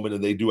in Roman,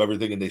 and they do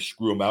everything and they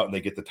screw him out and they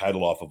get the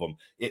title off of him.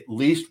 At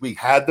least we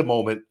had the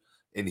moment,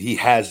 and he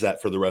has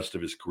that for the rest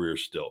of his career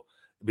still,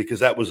 because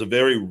that was a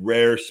very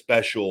rare,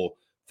 special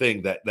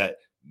thing that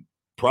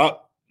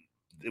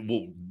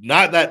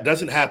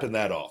doesn't happen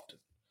that often,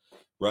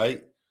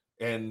 right?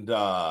 And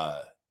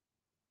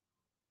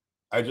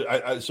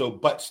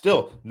but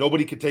still,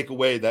 nobody could take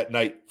away that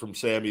night from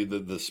Sammy, the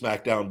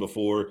SmackDown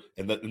before,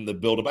 and the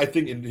build-up. I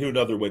think, and here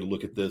another way to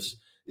look at this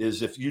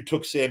is, if you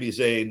took Sami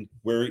Zayn,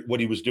 what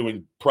he was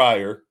doing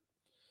prior,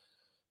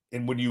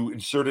 and when you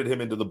inserted him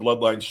into the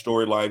Bloodline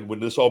storyline, when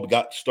this all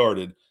got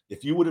started,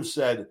 if you would have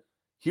said,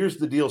 "Here's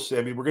the deal,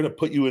 Sammy, we're going to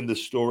put you in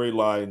this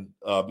storyline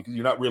because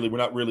we're not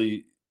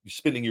really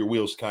spinning your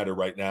wheels kind of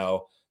right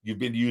now. You've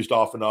been used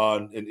off and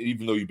on, and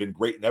even though you've been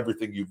great in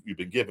everything you've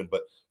been given,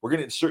 but we're going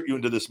to insert you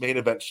into this main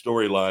event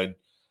storyline.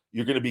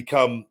 You're going to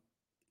become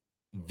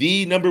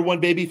the number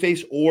one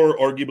babyface, or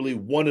arguably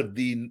one of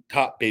the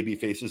top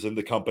babyfaces in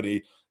the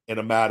company, in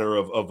a matter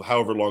of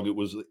however long it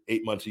was,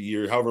 8 months, a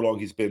year, however long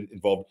he's been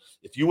involved."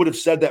 If you would have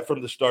said that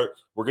from the start,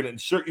 we're going to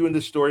insert you in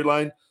this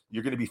storyline.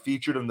 You're going to be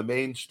featured in the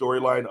main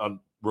storyline on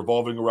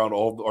revolving around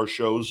all of our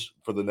shows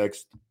for the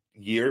next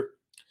year.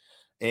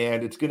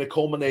 And it's going to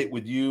culminate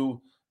with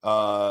you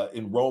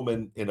in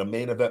Roman in a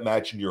main event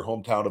match in your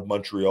hometown of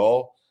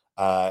Montreal.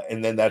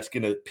 And then that's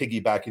going to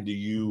piggyback into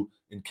you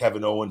and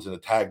Kevin Owens in a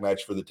tag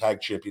match for the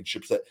tag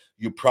championships that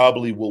you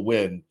probably will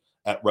win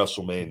at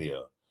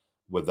WrestleMania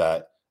with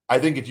that. I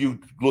think if you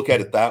look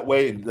at it that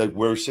way, and like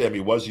where Sammy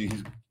was,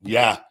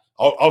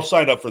 I'll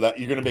sign up for that.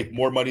 You're going to make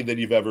more money than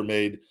you've ever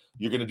made.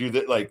 You're going to do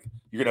that. Like,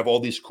 you're going to have all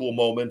these cool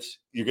moments.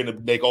 You're going to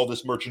make all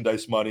this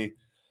merchandise money.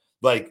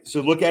 Like,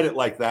 so look at it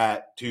like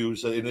that too.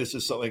 So, and this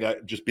is something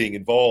just being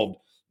involved.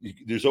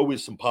 There's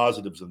always some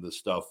positives in this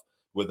stuff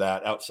with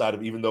that outside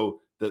of, even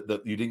though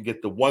you didn't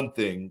get the one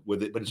thing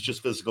with it, but it's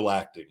just physical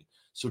acting.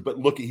 So, but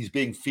look, he's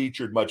being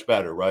featured much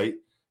better, right?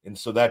 And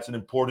so that's an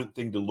important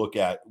thing to look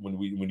at when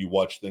you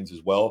watch things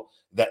as well.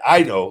 That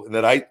I know, and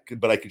that I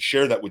could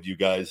share that with you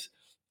guys,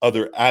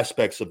 other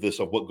aspects of this,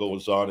 of what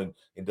goes on,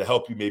 and to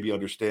help you maybe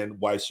understand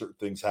why certain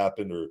things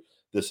happen or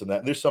this and that.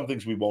 And there's some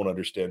things we won't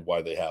understand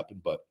why they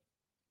happen, but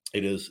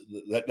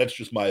that's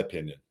just my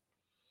opinion.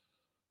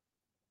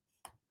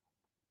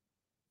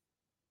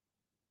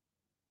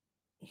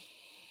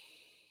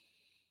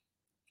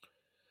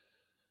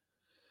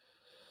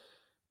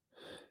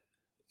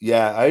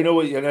 Yeah, I know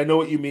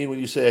what you mean when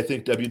you say I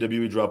think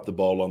WWE dropped the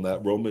ball on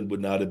that. Roman would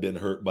not have been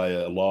hurt by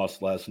a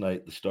loss last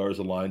night. The stars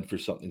aligned for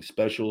something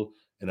special,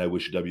 and I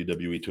wish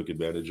WWE took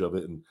advantage of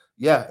it. And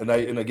yeah,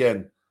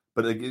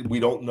 but again,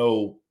 we don't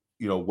know,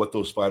 what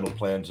those final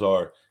plans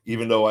are.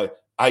 Even though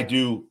I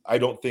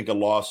don't think a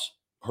loss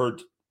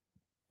hurt.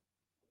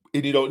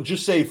 And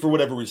just say, for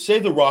whatever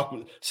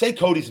reason, say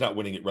Cody's not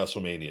winning at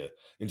WrestleMania,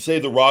 and say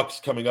The Rock's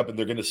coming up and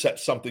they're going to set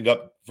something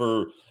up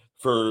for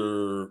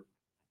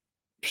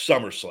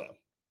SummerSlam,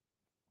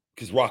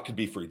 because Rock could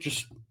be free.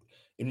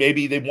 And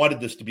maybe they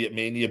wanted this to be at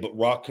Mania, but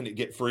Rock couldn't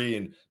get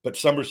free, but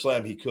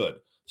SummerSlam he could.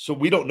 So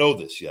we don't know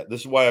this yet. This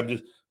is why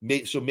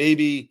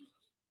maybe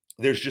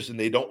and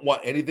they don't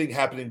want anything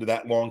happening to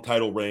that long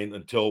title reign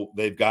until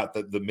they've got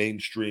the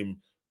mainstream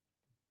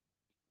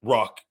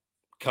Rock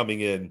coming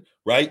in,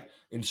 right?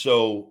 And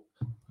so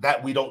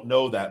that we don't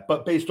know that,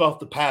 but based off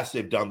the past,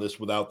 they've done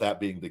this without that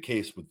being the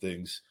case with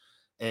things.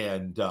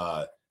 And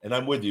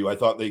I'm with you. I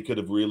thought they could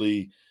have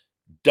really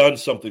done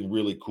something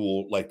really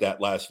cool like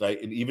that last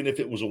night. And even if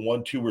it was a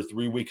 1, 2, or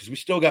 3 week, because we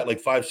still got like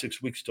 5,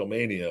 6 weeks till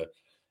Mania,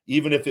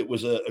 even if it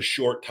was a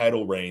short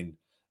title reign,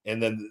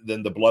 and then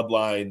the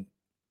bloodline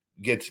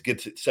gets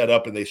it set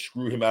up and they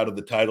screw him out of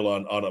the title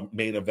on a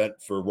main event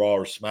for Raw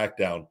or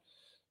SmackDown,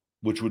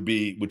 which would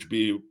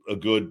be a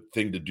good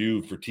thing to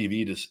do for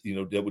TV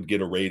to, that would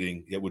get a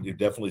rating. It would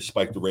definitely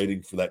spike the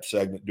rating for that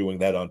segment, doing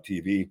that on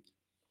TV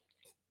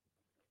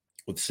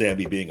with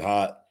Sammy being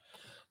hot.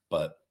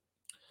 But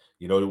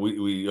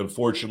we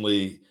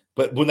unfortunately,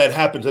 but when that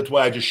happens, that's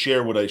why I just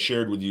share what I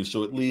shared with you.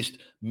 So at least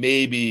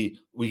maybe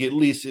we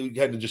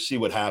kind of just see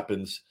what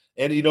happens.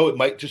 And, it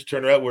might just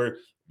turn around where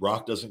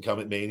Rock doesn't come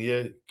at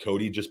Mania.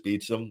 Cody just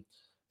beats him.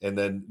 And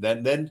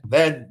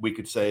then we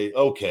could say,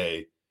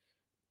 okay,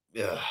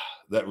 yeah,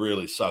 that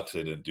really sucks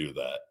they didn't do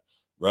that.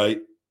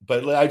 Right.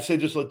 But I'd say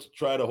just let's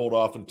try to hold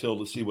off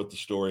to see what the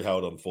story, how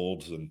it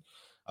unfolds. And,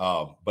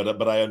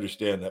 but I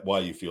understand why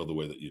you feel the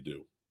way that you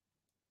do.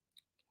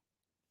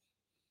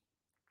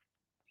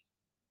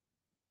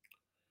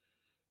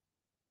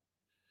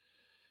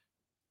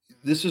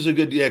 This is a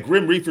good,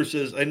 Grim Reaper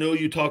says, I know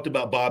you talked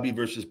about Bobby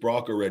versus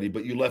Brock already,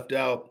 but you left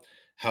out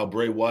how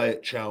Bray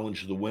Wyatt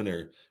challenged the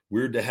winner.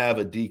 Weird to have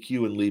a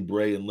DQ and leave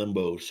Bray in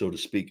limbo, so to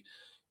speak.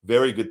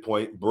 Very good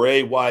point.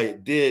 Bray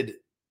Wyatt did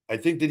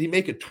he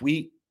make a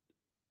tweet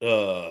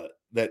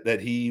that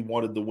he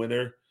wanted the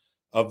winner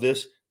of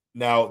this?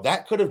 Now,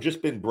 that could have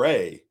just been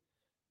Bray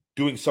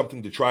doing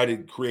something to try to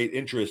create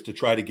interest, to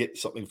try to get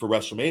something for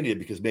WrestleMania,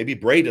 because maybe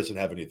Bray doesn't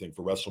have anything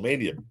for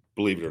WrestleMania,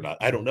 believe it or not.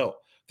 I don't know.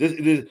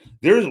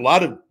 There's a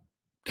lot of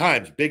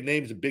times, big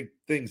names and big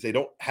things, they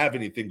don't have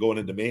anything going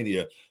into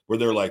Mania where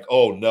they're like,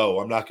 oh no,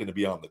 I'm not going to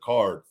be on the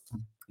card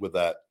with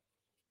that.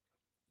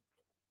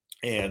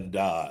 And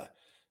because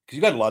you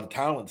got a lot of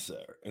talents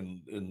there.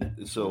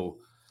 And so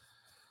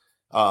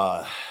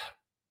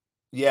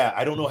yeah,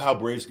 I don't know how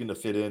Bray's going to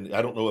fit in.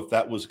 I don't know if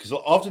that was, because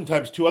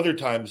oftentimes, 2 other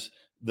times,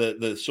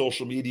 the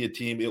social media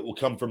team, it will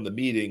come from the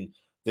meeting.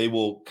 They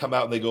will come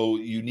out and they go,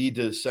 you need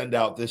to send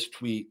out this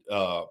tweet,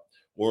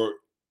 or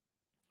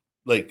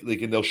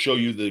and they'll show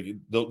you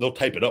they'll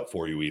type it up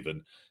for you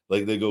even.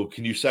 Like they go,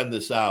 can you send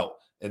this out?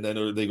 And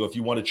then they go, if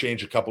you want to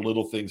change a couple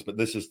little things, but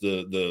this is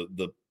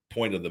the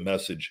point of the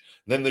message.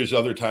 And then there's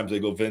other times they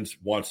go, Vince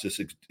wants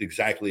this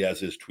exactly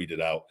as is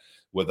tweeted out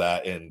with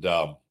that.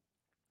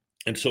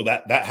 And so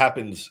that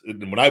happens.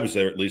 And when I was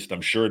there, at least,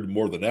 I'm sure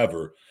more than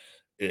ever,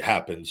 it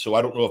happened. So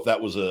I don't know if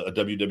that was a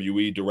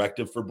WWE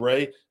directive for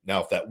Bray.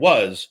 Now, if that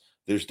was,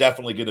 there's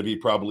definitely going to be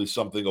probably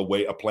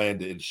a plan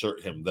to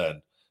insert him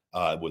then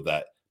with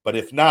that. But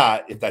if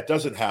not, if that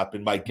doesn't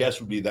happen, my guess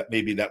would be that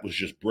maybe that was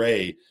just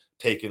Bray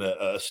taking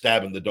a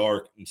stab in the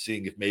dark and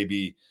seeing if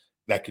maybe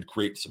that could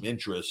create some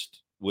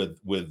interest with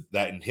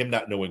that, and him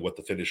not knowing what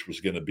the finish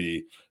was going to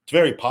be. It's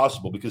very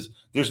possible, because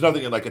there's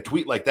nothing in, like, a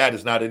tweet like that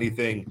is not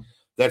anything.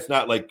 That's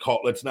not like,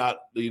 that's not,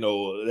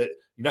 you're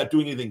not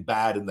doing anything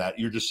bad in that.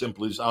 You're just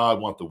simply, I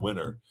want the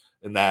winner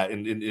in that.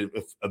 And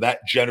if that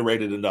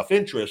generated enough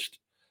interest,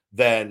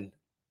 then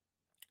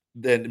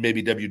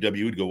maybe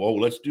WWE would go, oh,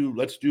 let's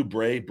do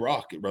Bray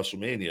Brock at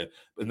WrestleMania.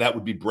 And that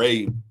would be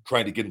Bray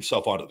trying to get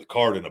himself onto the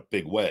card in a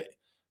big way,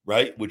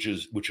 right? Which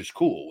is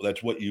cool.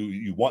 That's what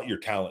you want your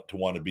talent to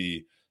want to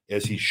be,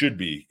 as he should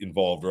be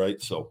involved,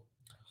 right? So,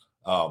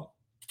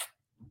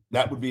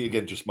 that would be,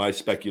 again, just my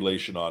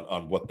speculation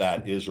on what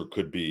that is or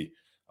could be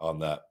on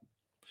that.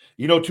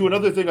 To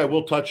another thing I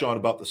will touch on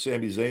about the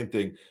Sami Zayn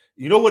thing.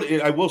 You know what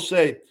I will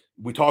say?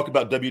 We talk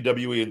about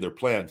WWE and their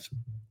plans.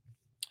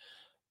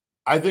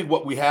 I think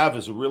what we have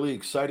is a really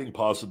exciting,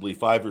 possibly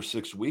 5 or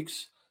 6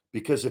 weeks,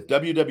 because if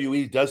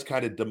WWE does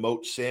kind of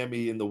demote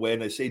Sammy in the way,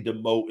 and I say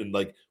demote in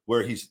like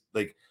where he's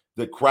like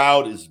the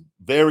crowd is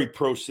very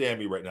pro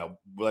Sammy right now.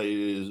 But it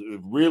is a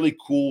really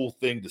cool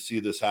thing to see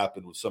this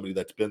happen with somebody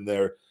that's been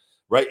there,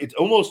 right? It's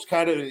almost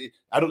kind of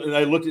and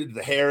I looked at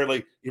the hair,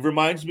 like it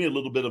reminds me a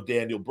little bit of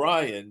Daniel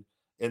Bryan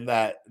in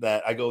that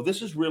I go,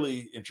 this is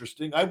really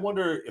interesting. I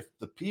wonder if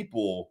the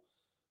people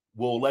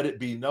will let it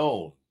be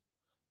known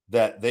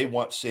that they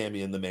want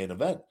Sammy in the main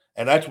event.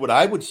 And that's what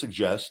I would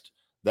suggest,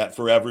 that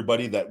for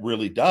everybody that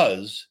really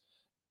does,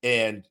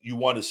 and you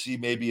want to see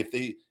maybe if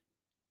they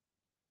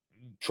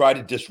try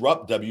to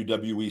disrupt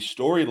WWE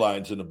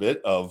storylines in a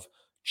bit of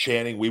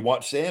chanting, "We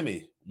want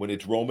Sammy." When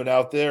it's Roman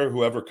out there,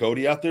 whoever,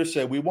 Cody out there,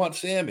 say, "We want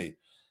Sammy."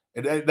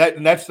 And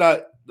that's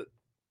not,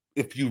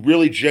 if you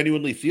really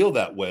genuinely feel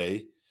that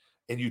way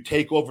and you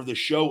take over the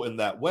show in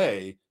that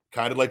way,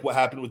 kind of like what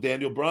happened with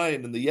Daniel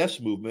Bryan and the Yes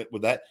Movement,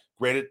 with that,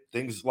 granted,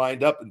 things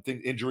lined up and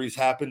injuries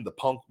happened. The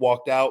Punk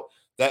walked out,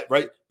 that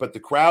right, but the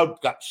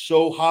crowd got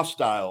so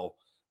hostile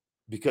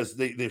because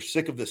they're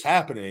sick of this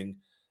happening.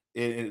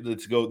 And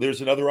let's go.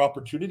 There's another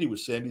opportunity with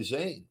Sami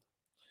Zayn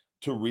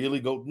to really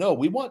go, no,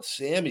 we want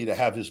Sammy to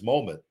have his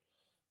moment.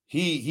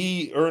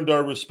 He earned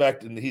our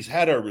respect, and he's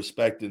had our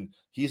respect, and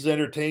he's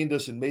entertained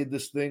us and made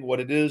this thing what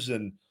it is.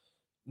 And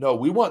no,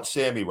 we want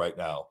Sammy right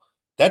now.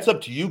 That's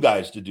up to you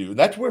guys to do. And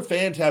that's where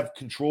fans have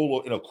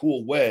control in a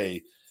cool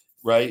way,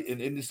 right?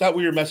 And it's not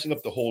where you're messing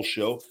up the whole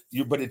show,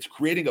 but it's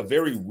creating a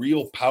very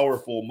real,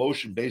 powerful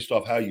emotion based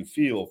off how you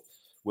feel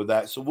with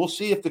that. So we'll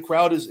see if the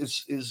crowd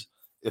is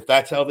if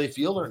that's how they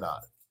feel or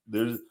not.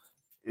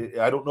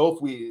 I don't know if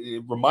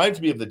it reminds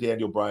me of the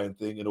Daniel Bryan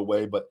thing in a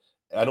way, but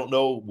I don't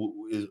know.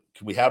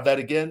 Can we have that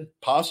again?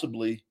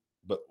 Possibly,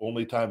 but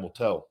only time will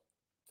tell.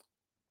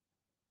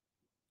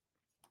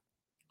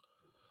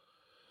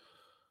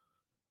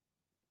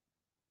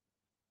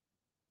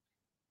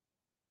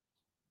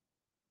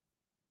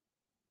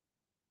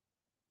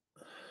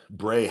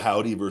 Bray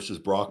Howdy versus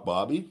Brock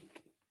Bobby.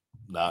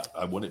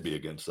 I wouldn't be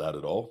against that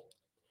at all.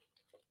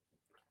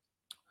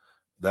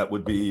 That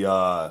would be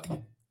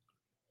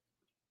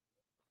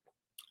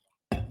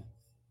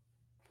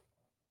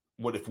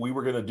what if we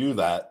were going to do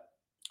that,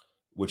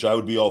 which I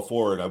would be all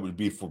for, and I would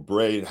be for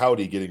Bray and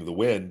Howdy getting the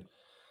win.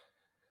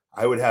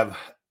 I would have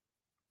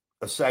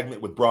a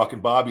segment with Brock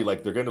and Bobby,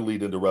 like they're going to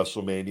lead into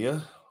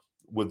WrestleMania,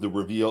 with the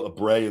reveal of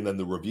Bray and then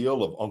the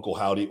reveal of Uncle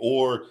Howdy,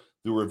 or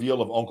the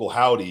reveal of Uncle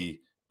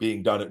Howdy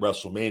being done at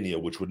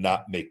WrestleMania, which would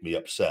not make me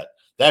upset.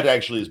 That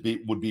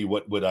actually would be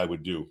what I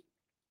would do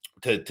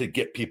to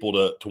get people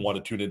to want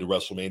to tune into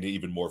WrestleMania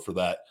even more for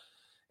that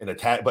and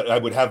attack. But I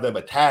would have them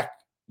attack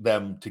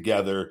them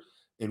together,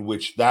 in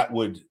which that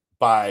would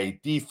by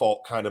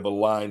default kind of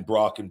align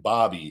Brock and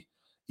Bobby,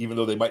 even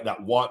though they might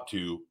not want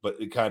to, but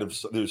it kind of,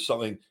 there's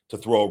something to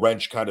throw a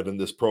wrench kind of in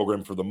this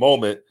program for the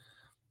moment.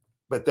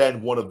 But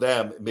then one of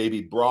them,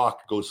 maybe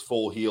Brock, goes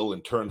full heel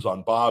and turns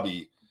on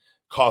Bobby,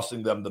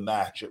 costing them the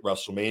match at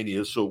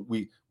WrestleMania. So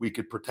we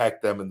could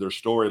protect them in their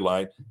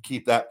storyline,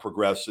 keep that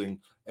progressing,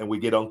 and we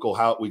get Uncle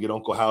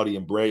Howdy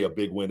and Bray a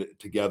big win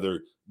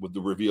together with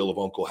the reveal of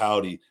Uncle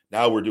Howdy.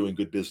 Now we're doing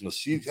good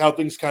business. See how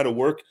things kind of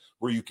work,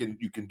 where you can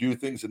do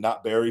things and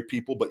not bury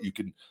people, but you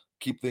can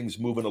keep things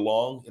moving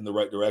along in the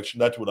right direction.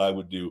 That's what I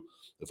would do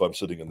if I'm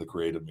sitting in the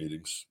creative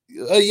meetings.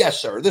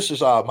 Yes, sir. This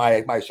is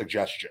my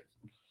suggestion.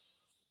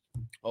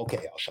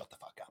 Okay, I'll shut the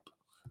fuck up.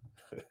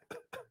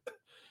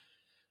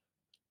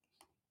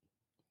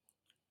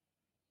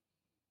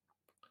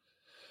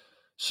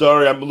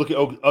 Sorry, I'm looking.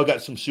 Oh, I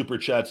got some super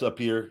chats up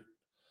here.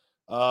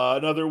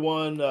 Another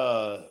one.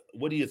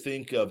 What do you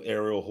think of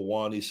Ariel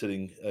Helwani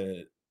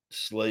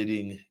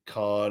slating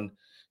Khan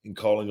and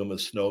calling him a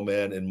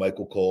snowman, and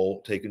Michael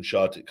Cole taking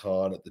shots at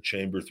Khan at the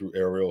Chamber through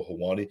Ariel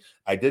Helwani?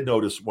 I did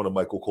notice one of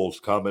Michael Cole's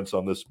comments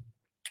on this,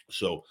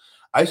 so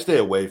I stay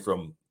away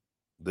from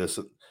this.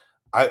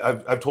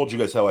 I've told you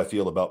guys how I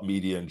feel about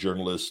media and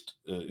journalists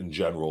in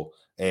general,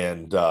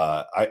 and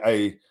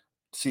I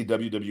see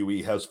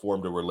WWE has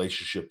formed a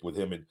relationship with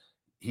him, and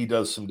he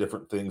does some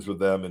different things with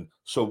them. And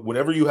so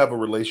whenever you have a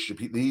relationship,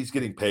 he's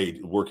getting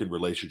paid, working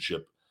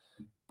relationship.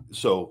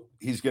 So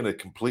he's going to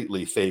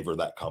completely favor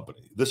that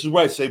company. This is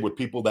why I say with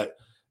people that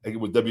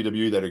with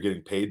WWE that are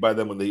getting paid by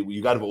them,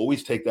 you got to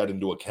always take that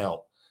into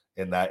account,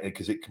 and that,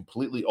 because it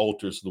completely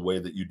alters the way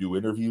that you do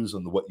interviews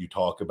and what you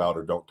talk about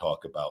or don't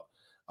talk about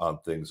on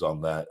things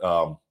on that.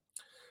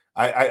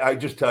 I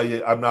just tell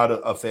you, I'm not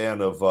a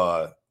fan of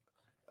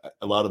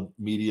a lot of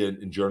media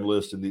and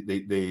journalists, and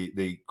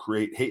they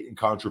create hate and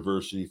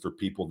controversy for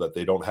people that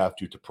they don't have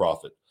to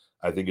profit.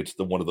 I think it's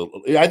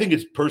I think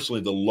it's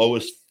personally the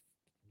lowest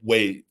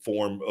way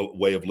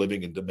of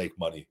living and to make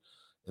money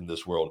in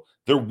this world.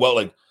 They're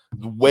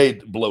way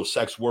below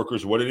sex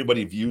workers, what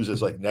anybody views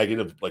as like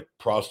negative, like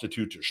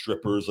prostitutes or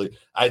strippers. Like,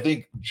 I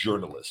think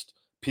journalists,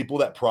 people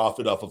that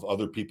profit off of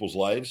other people's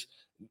lives,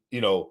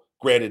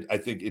 granted, I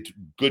think it's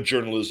good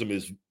journalism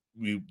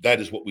that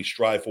is what we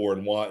strive for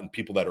and want, and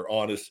people that are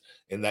honest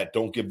and that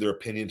don't give their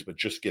opinions but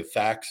just give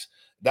facts.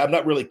 I'm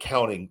not really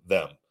counting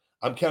them.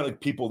 I'm counting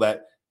people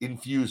that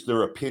infuse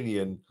their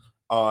opinion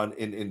on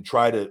and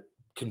try to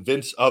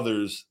convince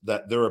others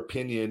that their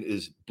opinion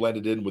is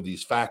blended in with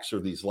these facts or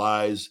these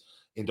lies,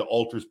 and to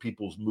alters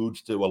people's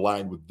moods to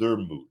align with their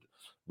mood,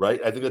 right?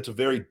 I think that's a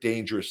very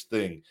dangerous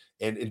thing,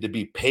 and to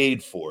be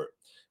paid for it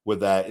with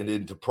that,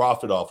 and to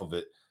profit off of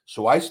it.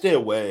 So I stay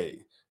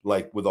away,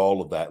 like, with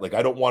all of that. Like,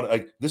 I don't want to,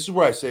 like, this is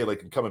where I say,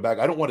 like, in coming back,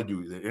 I don't want to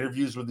do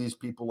interviews with these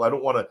people.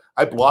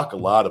 I block a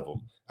lot of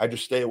them. I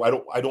just stay away.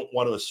 I don't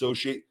want to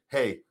associate.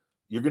 Hey,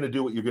 you're going to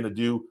do what you're going to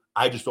do.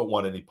 I just don't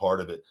want any part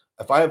of it.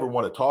 If I ever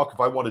want to talk, if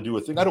I want to do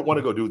a thing, I don't want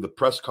to go do the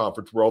press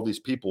conference where all these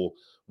people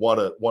want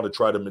to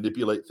try to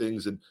manipulate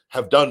things and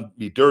have done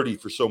me dirty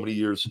for so many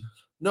years.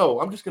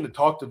 No, I'm just going to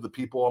talk to the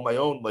people on my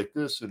own like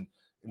this, and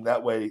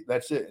that way,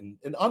 that's it. And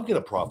I'm going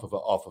to profit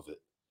off of it.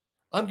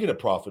 I'm going to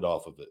profit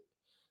off of it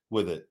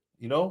with it,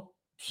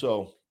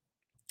 So,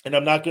 and I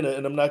don't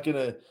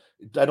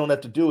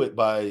have to do it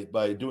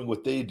by doing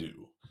what they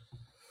do.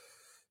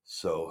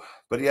 So,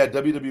 but yeah,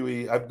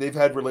 WWE, they've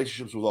had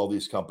relationships with all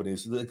these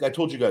companies. I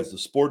told you guys, the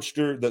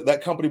Sportster,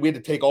 that company, we had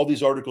to take all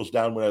these articles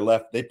down when I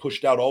left. They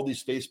pushed out all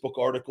these Facebook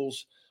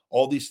articles,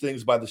 all these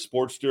things by the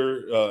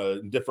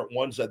Sportster, different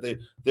ones that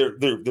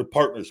they're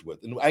partners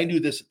with. And I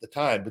knew this at the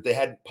time, but they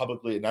hadn't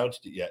publicly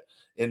announced it yet.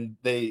 And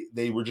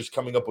they were just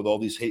coming up with all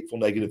these hateful,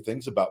 negative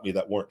things about me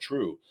that weren't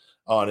true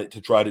on it,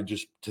 to try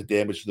to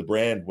damage the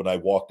brand when I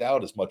walked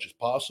out as much as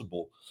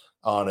possible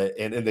on it.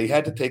 And they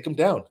had to take them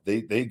down.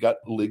 They got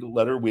a legal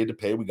letter. We had to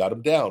pay. We got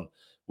them down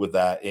with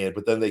that.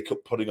 But then they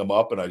kept putting them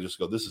up, and I just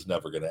go, this is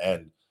never going to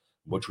end,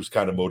 which was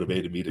kind of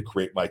motivated me to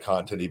create my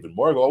content even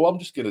more. I go, well, I'm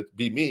just going to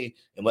be me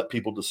and let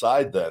people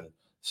decide then.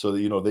 So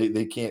that,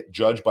 they can't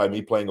judge by me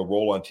playing a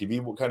role on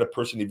TV what kind of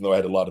person, even though I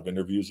had a lot of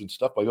interviews and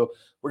stuff. I go,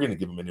 we're going to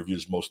give them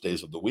interviews most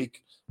days of the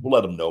week. We'll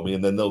let them know me,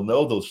 and then they'll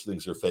know those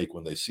things are fake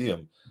when they see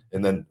them.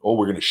 And then,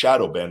 we're going to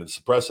shadow ban and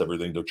suppress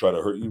everything to try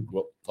to hurt you.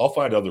 Well, I'll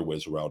find other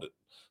ways around it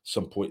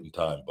some point in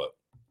time. But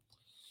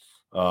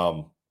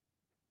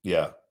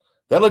yeah,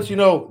 that lets you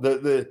know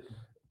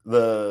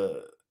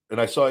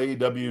and I saw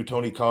AEW,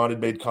 Tony Khan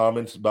had made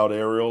comments about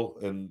Ariel,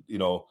 and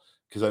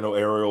because I know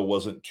Ariel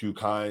wasn't too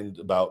kind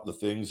about the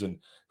things. And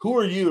who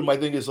are you? And my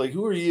thing is, like,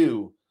 who are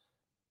you?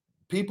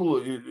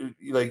 People,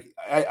 like,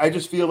 I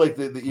just feel like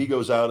the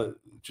ego's out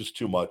just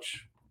too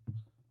much.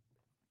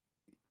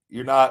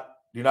 You're not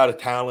a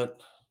talent.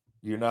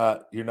 You're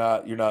not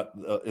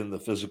in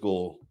the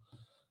physical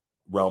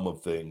realm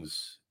of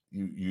things.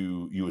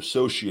 You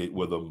associate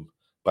with them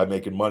by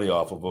making money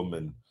off of them,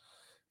 and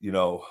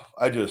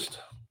I just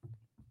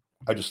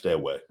stay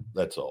away.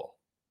 That's all.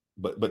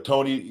 But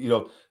Tony,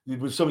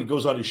 when somebody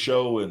goes on your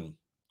show and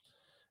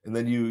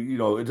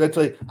then that's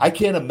like, I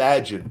can't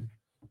imagine.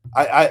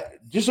 I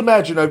just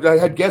imagine, I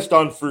had guests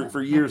on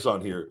for years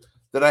on here,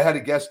 that I had a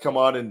guest come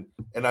on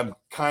and I'm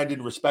kind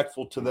and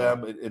respectful to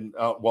them and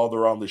while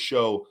they're on the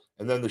show,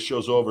 and then the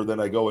show's over, then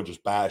I go and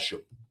just bash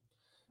them.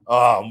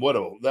 What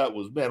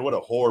a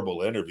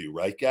horrible interview,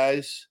 right,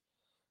 guys?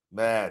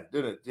 Man,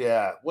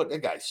 that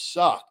guy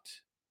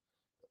sucked.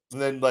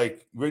 And then,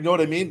 like, you know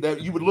what I mean?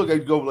 That you would look,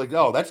 I'd go like,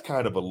 oh, that's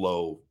kind of a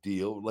low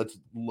deal. That's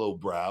low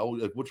brow.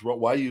 Like, what's wrong?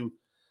 Why you?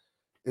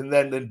 And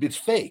then it's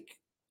fake,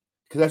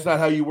 because that's not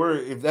how you were.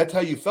 If that's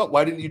how you felt,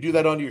 why didn't you do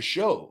that on your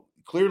show?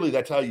 Clearly,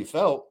 that's how you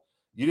felt.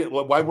 You didn't.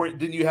 Why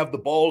didn't you have the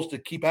balls to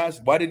keep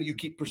asking? Why didn't you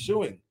keep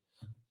pursuing?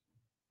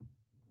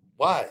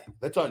 Why?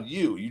 That's on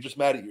you. You're just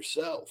mad at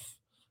yourself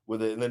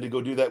with it. And then to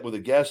go do that with a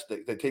guest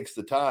that takes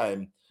the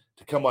time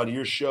to come on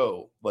your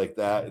show like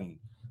that.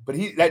 But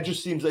that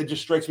just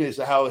strikes me as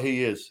how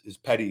he is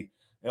petty,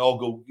 and all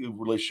go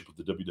relationship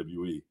with the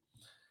WWE.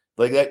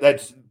 Like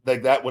that's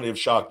like that wouldn't have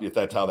shocked me if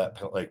that's how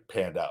that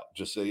panned out.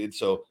 Just say it.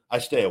 So I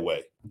stay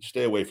away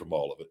from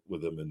all of it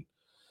with him. And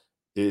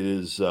it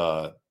is,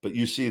 but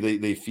you see,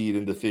 they feed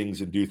into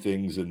things and do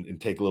things and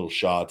take little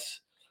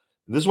shots.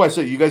 And this is why I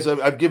say, you guys,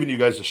 I've given you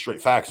guys the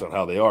straight facts on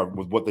how they are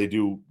with what they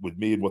do with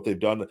me and what they've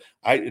done.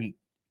 It's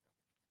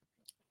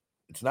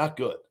not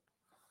good.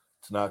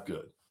 It's not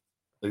good.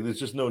 Like, there's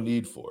just no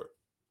need for it.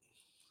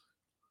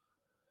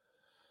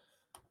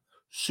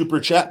 Super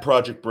chat,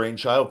 Project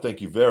Brainchild.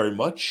 Thank you very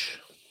much.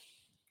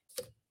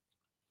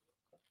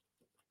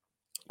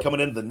 Coming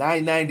into the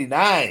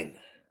 $9.99.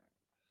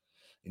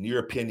 In your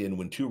opinion,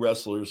 when two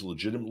wrestlers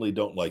legitimately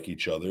don't like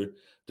each other,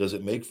 does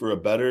it make for a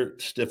better,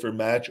 stiffer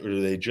match, or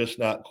do they just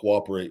not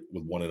cooperate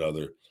with one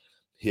another?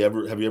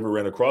 Have you ever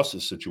ran across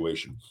this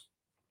situation?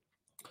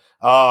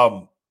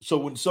 So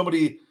when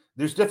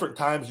there's different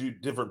times,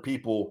 different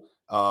people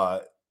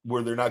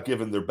where they're not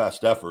giving their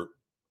best effort,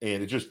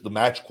 and it's just the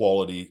match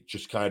quality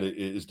just kind of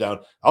is down.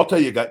 I'll tell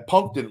you,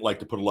 Punk didn't like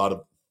to put a lot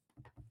of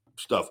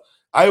stuff.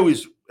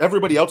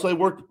 Everybody else I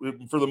worked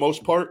with, for the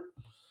most part,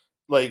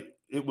 like,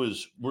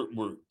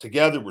 we're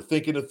together, we're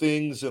thinking of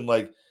things, and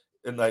I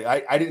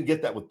didn't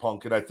get that with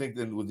Punk, and I think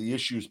then with the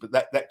issues, but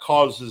that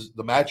causes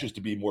the matches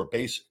to be more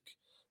basic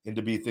and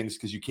to be things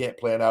because you can't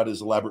plan out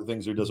his elaborate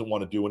things or doesn't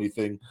want to do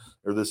anything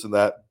or this and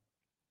that.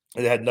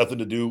 It had nothing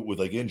to do with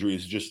like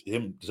injuries, just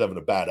him just having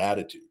a bad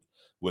attitude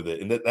with it.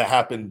 And that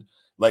happened.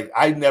 Like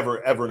I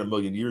never ever in a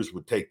million years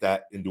would take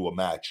that into a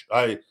match.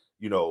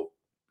 No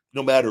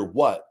matter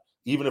what,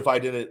 even if I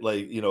didn't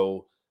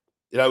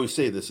and I always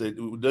say this, it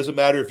doesn't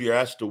matter if you're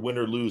asked to win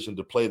or lose and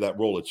to play that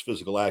role, it's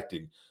physical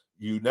acting.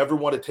 You never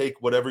want to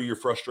take whatever your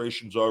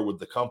frustrations are with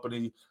the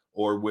company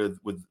or with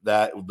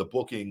the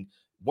booking.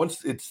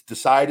 Once it's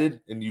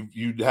decided and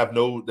you have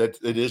that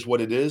it is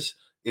what it is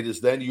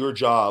then your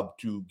job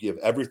to give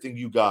everything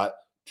you got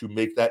to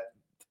make that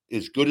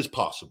as good as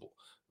possible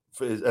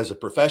as a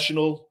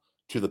professional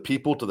to the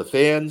people, to the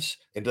fans,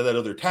 and to that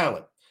other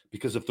talent.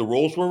 Because if the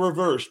roles were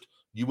reversed,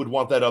 you would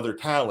want that other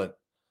talent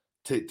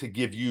to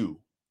give you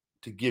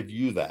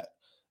that.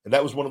 And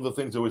that was one of the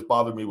things that always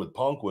bothered me with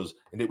Punk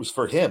and it was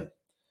for him.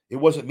 It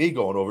wasn't me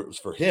going over, it was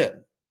for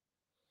him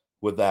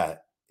with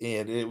that.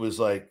 And it was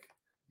like,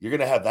 you're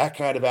going to have that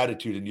kind of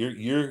attitude and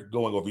you're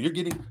going over. You're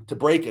getting to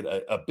break it,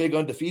 a big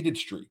undefeated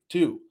streak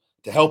too,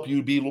 to help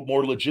you be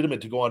more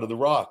legitimate to go onto the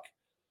Rock,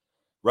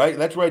 right?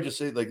 And that's where I just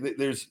say, like,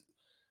 there's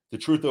the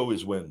truth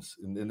always wins,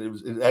 and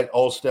that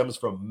all stems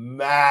from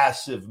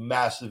massive,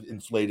 massive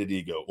inflated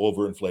ego,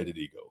 overinflated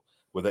ego.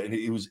 With that, and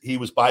he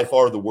was by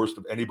far the worst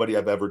of anybody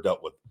I've ever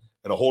dealt with,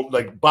 and a whole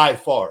by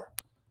far,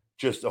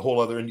 just a whole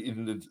other.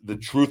 And the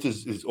truth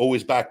is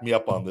always backed me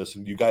up on this,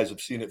 and you guys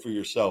have seen it for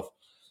yourself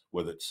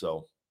with it.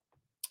 So.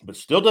 But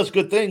still does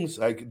good things.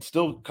 I can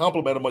still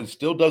compliment him. He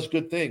still does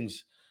good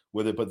things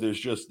with it. But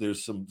there's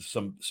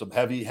some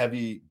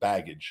heavy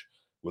baggage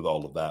with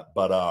all of that.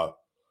 But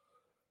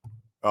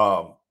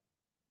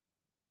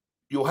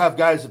you'll have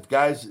guys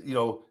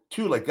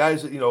too, like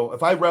guys that,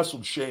 if I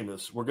wrestled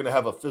Sheamus, we're gonna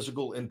have a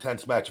physical,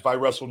 intense match. If I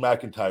wrestled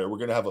McIntyre, we're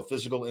gonna have a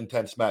physical,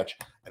 intense match.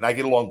 And I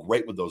get along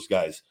great with those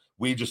guys.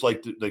 We just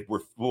we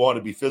want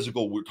to be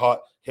physical. We're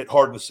taught hit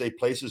hard in the safe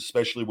places,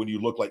 especially when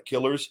you look like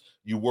killers.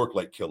 You work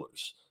like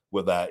killers.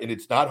 With that, and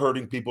it's not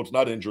hurting people, it's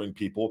not injuring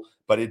people,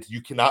 but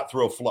you cannot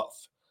throw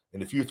fluff.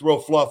 And if you throw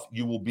fluff,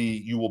 you will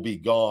be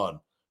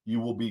gone. You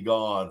will be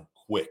gone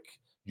quick.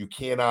 You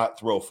cannot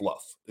throw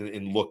fluff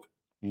and look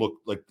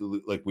like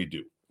we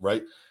do,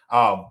 right?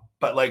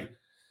 But like,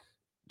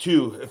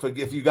 too,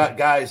 if you got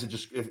guys that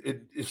just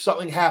if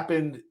something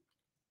happened,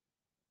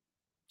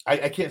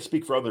 I can't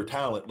speak for other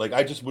talent. Like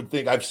I just would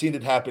think I've seen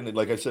it happen, and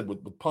like I said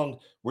with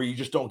Punk, where you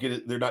just don't get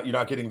it. You're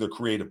not getting their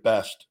creative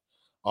best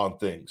on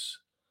things.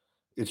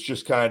 It's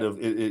just kind of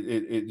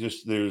it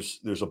just there's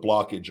a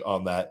blockage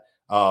on that.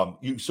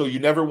 You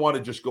never want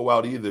to just go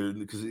out either,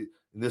 because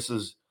this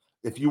is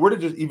if you were to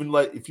just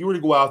if you were to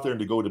go out there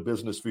and to go to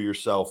business for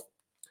yourself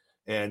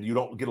and you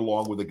don't get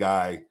along with a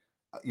guy,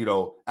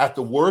 at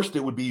the worst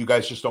it would be you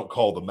guys just don't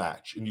call the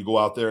match and you go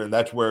out there, and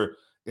that's where.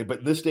 But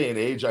in this day and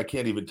age, I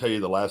can't even tell you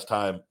the last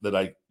time that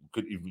I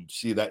could even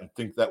see that and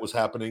think that was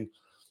happening.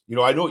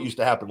 I know it used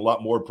to happen a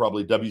lot more,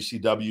 probably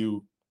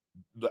WCW,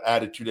 the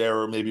Attitude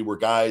Era, maybe where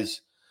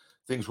guys.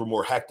 Things were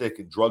more hectic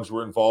and drugs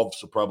were involved.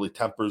 So probably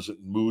tempers and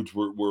moods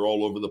were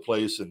all over the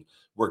place, and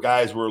where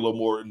guys were a little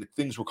more, and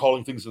things were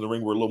calling things in the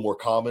ring were a little more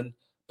common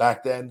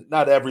back then.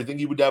 Not everything.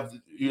 You'd have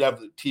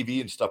the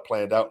TV and stuff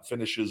planned out and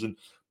finishes,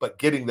 but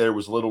getting there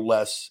was a little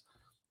less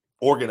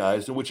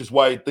organized, and which is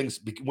why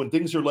when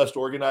things are less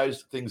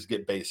organized, things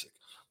get basic.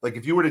 Like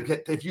if you were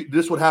to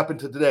this would happen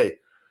to today.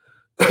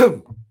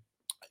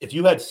 If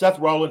you had Seth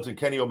Rollins and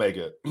Kenny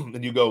Omega,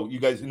 and you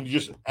guys, and you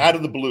just out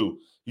of the blue,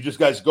 you just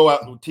guys go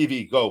out on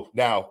TV, go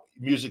now,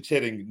 music's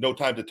hitting, no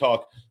time to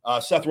talk.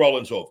 Seth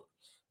Rollins over.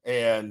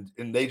 And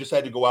they just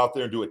had to go out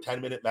there and do a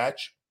 10-minute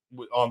match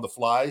on the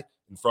fly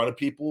in front of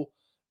people.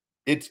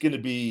 It's going to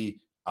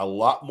be a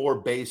lot more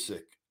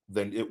basic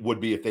than it would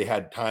be if they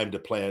had time to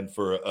plan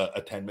for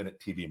a 10-minute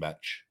TV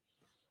match,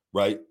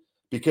 right?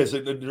 Because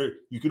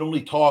you can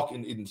only talk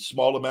in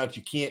small amounts.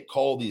 You can't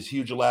call these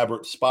huge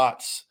elaborate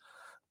spots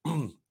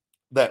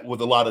that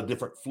with a lot of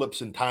different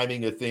flips and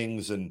timing of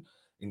things and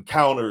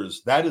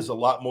encounters. That is a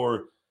lot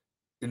more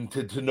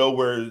to know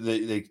where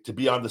they to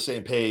be on the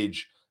same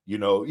page.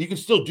 You can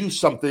still do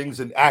some things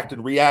and act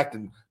and react,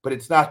 but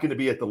it's not going to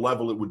be at the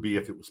level it would be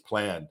if it was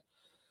planned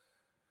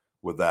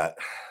with that.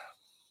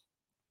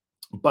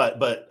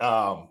 But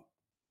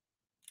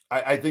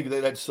I think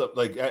that's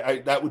like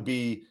that would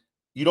be,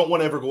 you don't want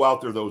to ever go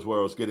out there, those where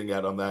I was getting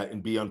at on that,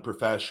 and be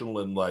unprofessional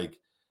and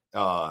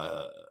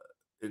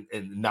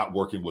and not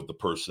working with the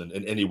person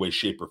in any way,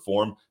 shape, or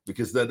form,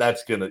 because then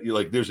that's gonna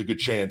there's a good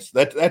chance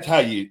that's how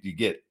you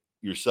get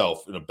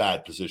yourself in a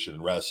bad position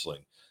in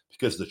wrestling,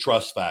 because the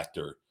trust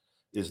factor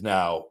is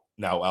now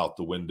out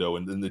the window,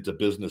 and then it's a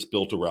business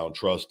built around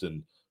trust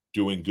and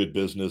doing good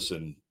business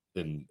and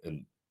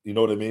you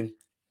know what I mean?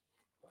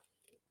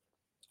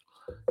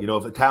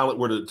 If a talent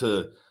were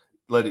to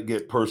let it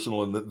get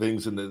personal and the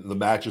things and the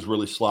match is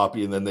really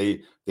sloppy, and then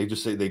they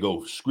just say they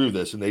go screw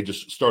this, and they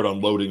just start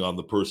unloading on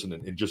the person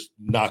and just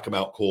knock them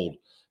out cold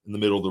in the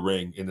middle of the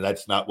ring, and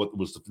that's not what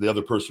was the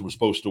other person was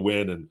supposed to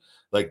win, and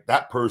like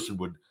that person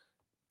would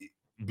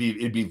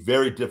it'd be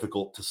very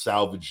difficult to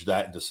salvage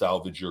that and to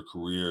salvage your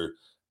career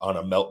on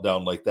a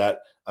meltdown like that,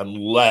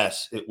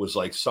 unless it was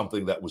like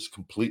something that was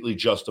completely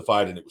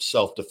justified and it was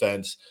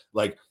self-defense.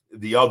 Like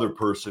the other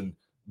person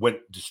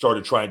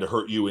started trying to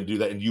hurt you and do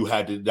that, and you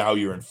had to, now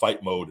you're in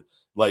fight mode,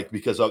 like,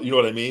 because of, you know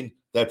what I mean?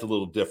 That's a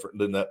little different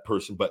than that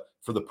person. But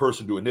for the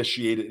person to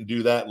initiate it and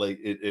do that, like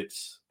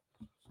it's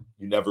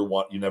you never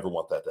want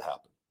that to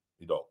happen.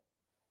 You don't.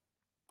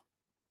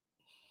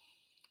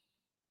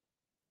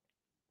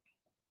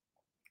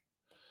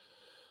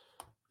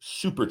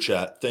 Super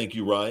chat. Thank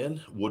you,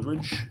 Ryan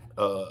Woodridge.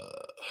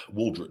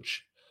 Wooldridge.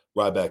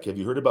 Ryback, have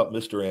you heard about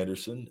Mr.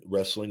 Anderson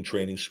wrestling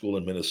training school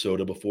in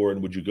Minnesota before?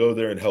 And would you go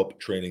there and help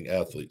training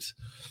athletes?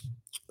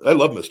 I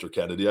love Mr.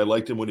 Kennedy. I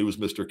liked him when he was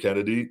Mr.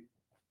 Kennedy.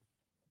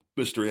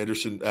 Mr.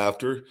 Anderson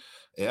after.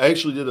 And I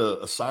actually did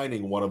a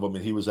signing, one of them,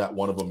 and he was at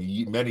one of them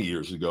many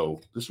years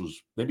ago. This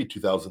was maybe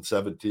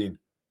 2017.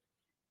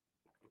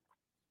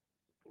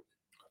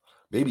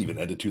 Maybe even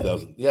end of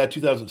 2000. Yeah,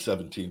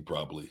 2017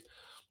 probably.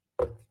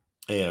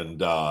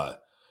 And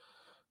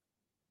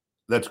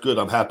that's good.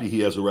 I'm happy he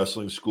has a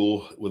wrestling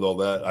school with all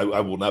that. I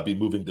will not be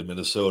moving to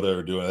Minnesota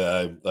or doing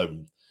that.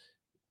 I'm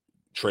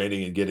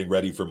training and getting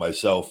ready for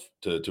myself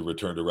to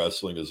return to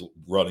wrestling, is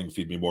running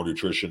Feed Me More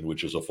Nutrition,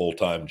 which is a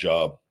full-time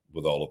job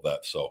with all of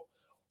that. So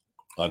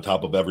on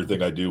top of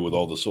everything I do with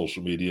all the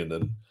social media and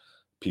then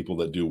people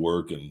that do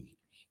work, and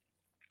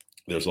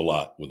there's a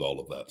lot with all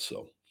of that.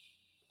 So,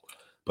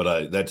 but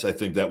I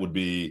think that would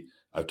be,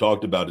 I've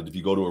talked about it. If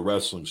you go to a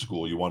wrestling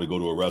school, you want to go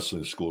to a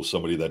wrestling school,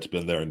 somebody that's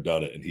been there and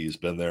done it. And he's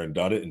been there and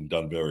done it and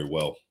done very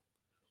well.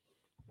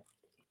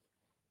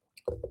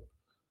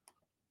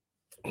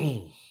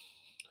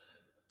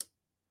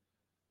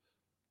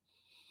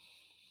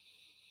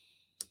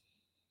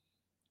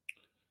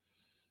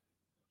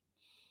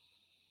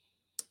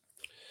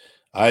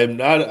 I'm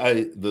not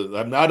a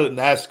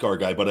NASCAR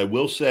guy, but I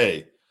will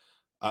say,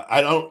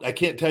 I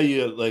can't tell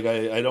you, like,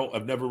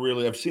 I've never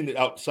really, I've seen it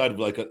outside of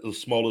like a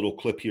small little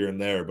clip here and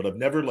there, but I've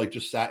never like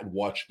just sat and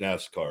watched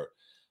NASCAR.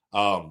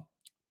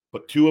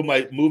 But two of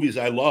my movies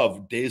I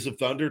love, Days of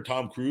Thunder,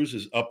 Tom Cruise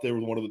is up there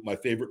with one of my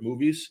favorite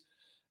movies,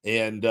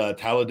 and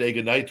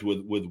Talladega Nights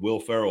with Will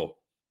Ferrell.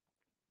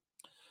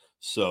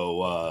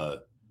 So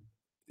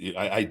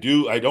I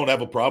don't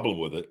have a problem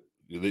with it.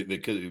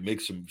 It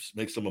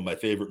makes some of my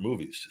favorite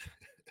movies.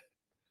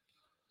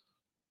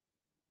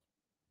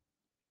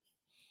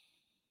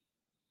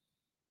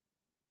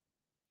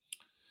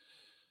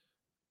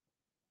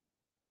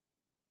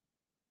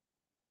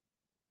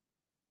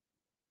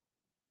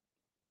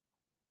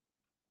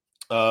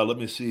 Let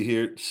me see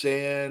here.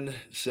 San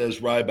says,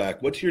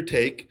 Ryback, what's your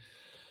take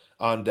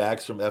on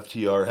Dax from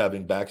FTR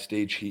having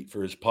backstage heat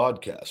for his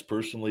podcast?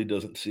 Personally,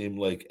 doesn't seem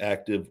like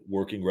active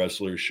working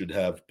wrestlers should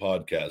have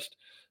podcast.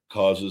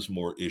 Causes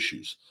more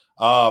issues.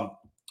 So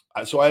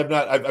I have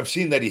not. I've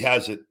seen that he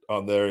has it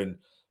on there, and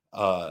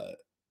I've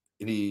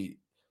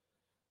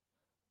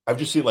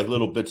just seen like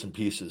little bits and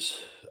pieces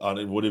on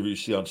it, whatever you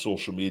see on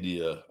social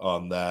media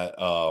on that.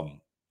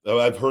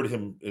 I've heard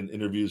him in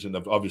interviews, and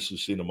I've obviously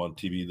seen him on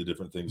TV, the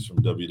different things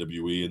from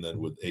WWE and then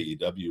with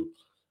AEW.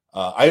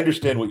 I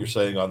understand what you're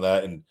saying on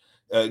that. And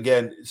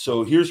again,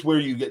 so here's where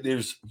you get,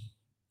 it's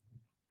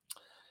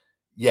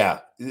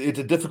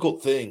a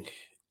difficult thing.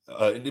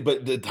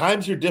 But the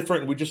times are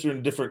different. We just are in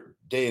a different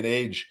day and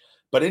age.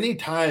 But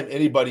anytime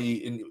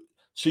anybody,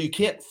 so you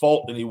can't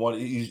fault anyone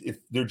if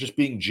they're just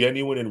being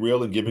genuine and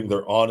real and giving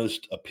their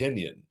honest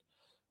opinion,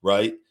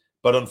 right?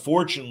 But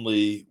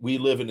unfortunately, we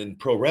live in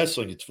pro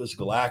wrestling. It's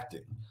physical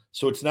acting,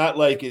 so it's not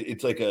like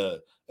it's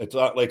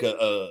not like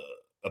a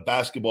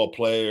basketball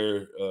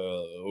player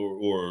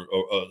or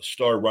a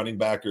star running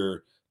back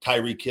or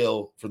Tyreek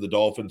Hill for the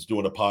Dolphins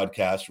doing a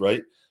podcast,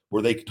 right?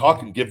 Where they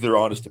talk and give their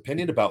honest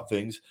opinion about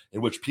things,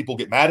 in which people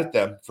get mad at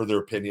them for their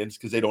opinions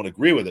because they don't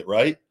agree with it,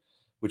 right?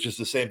 Which is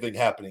the same thing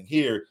happening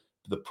here.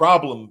 The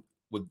problem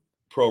with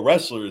pro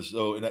wrestlers,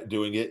 though, in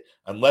doing it,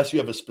 unless you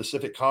have a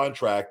specific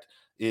contract,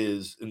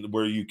 is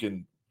where you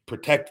can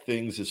protect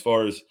things as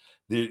far as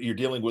you're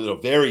dealing with a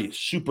very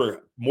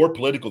more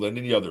political than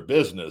any other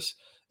business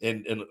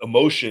and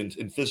emotions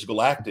and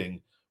physical acting,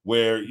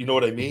 where, you know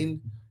what I mean?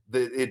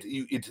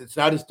 It's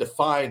not as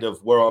defined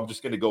of where I'm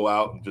just going to go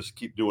out and just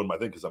keep doing my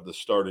thing because I'm the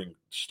starting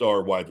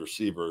star wide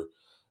receiver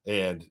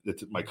and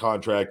it's my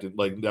contract, and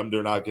like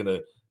they're not going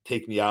to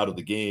take me out of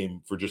the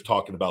game for just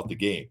talking about the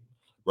game,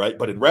 right?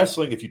 But in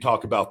wrestling, if you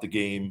talk about the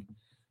game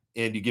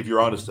and you give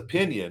your honest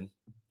opinion,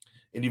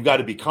 and you've got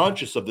to be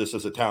conscious of this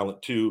as a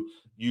talent too,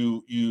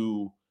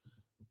 you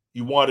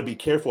want to be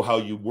careful how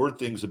you word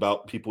things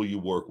about people you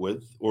work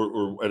with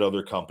or at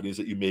other companies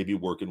that you may be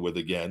working with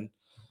again,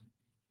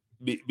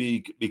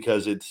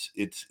 because it's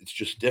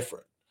just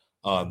different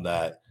on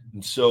that.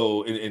 And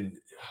so,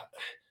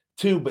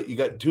 but you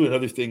got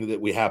another thing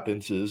that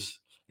happens is,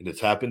 and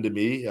it's happened to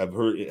me, I've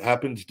heard it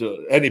happens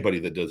to anybody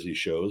that does these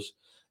shows,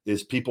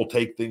 is people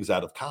take things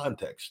out of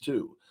context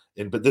too.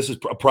 But this is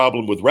a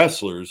problem with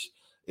wrestlers,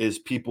 is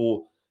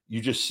people you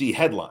just see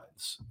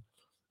headlines.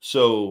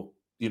 So,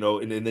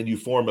 and then you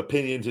form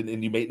opinions,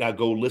 and you may not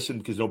go listen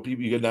because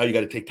people. Now you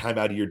got to take time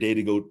out of your day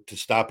to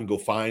stop and go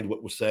find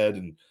what was said,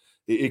 and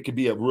it could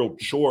be a real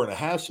chore and a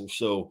hassle.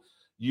 So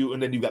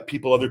and then you got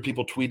other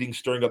people tweeting,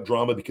 stirring up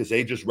drama because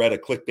they just read a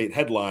clickbait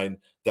headline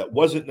that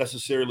wasn't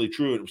necessarily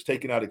true. It was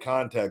taken out of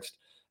context,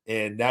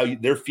 and now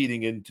they're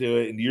feeding into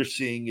it, and you're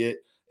seeing it,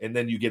 and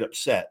then you get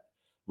upset.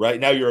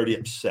 Right now, you're already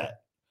upset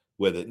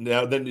with it.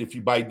 Now, then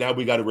now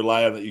we got to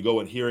rely on that. You go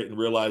and hear it and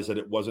realize that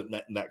it wasn't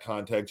meant in that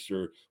context,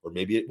 or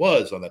maybe it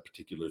was on that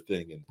particular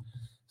thing. And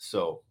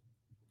so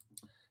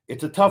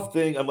it's a tough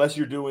thing unless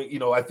you're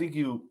doing, I think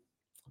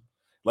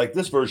like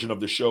this version of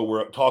the show,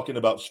 we're talking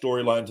about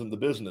storylines in the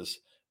business.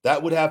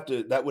 That would have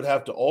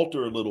to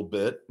alter a little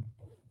bit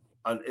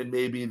and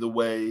maybe the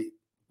way,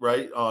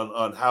 right,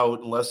 on how,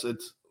 unless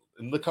it's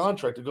in the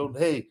contract to go,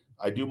 hey,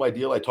 I do my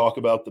deal. I talk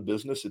about the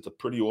business. It's a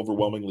pretty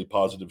overwhelmingly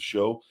positive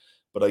show,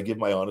 but I give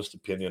my honest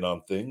opinion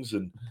on things,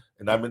 and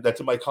that's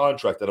in my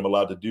contract that I'm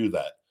allowed to do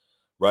that,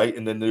 right?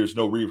 And then there's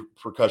no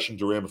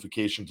repercussions or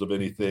ramifications of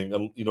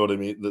anything. You know what I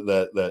mean?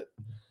 That.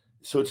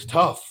 So it's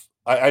tough.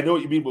 I know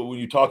what you mean, but when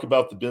you talk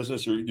about the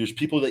business, or there's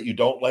people that you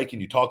don't like,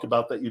 and you talk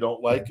about that you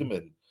don't like them,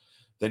 and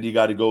then you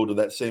got to go to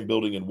that same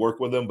building and work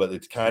with them. But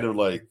it's kind of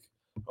like,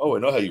 oh, I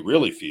know how you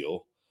really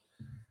feel,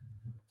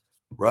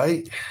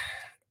 right?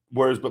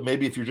 But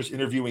maybe if you're just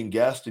interviewing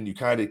guests and you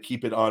kind of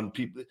keep it on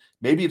people,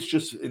 maybe it's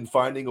just in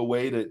finding a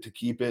way to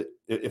keep it.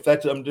 If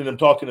that's, I'm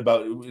talking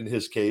about in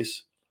his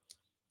case,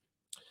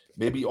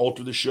 maybe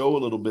alter the show a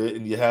little bit,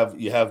 and you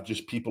have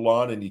just people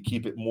on, and you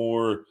keep it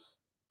more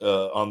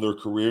on their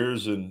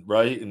careers, and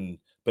right.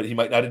 But he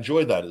might not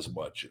enjoy that as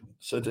much.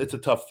 So it's a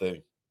tough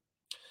thing.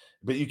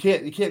 But you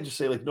can't just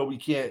say like, no, we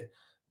can't.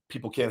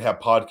 People can't have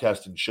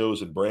podcasts and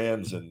shows and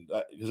brands, and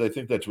because I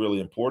think that's really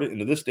important.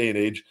 And in this day and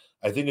age,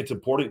 I think it's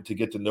important to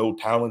get to know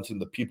talents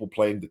and the people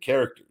playing the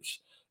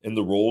characters in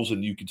the roles,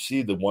 and you can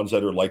see the ones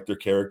that are like their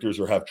characters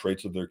or have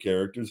traits of their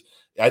characters.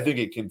 I think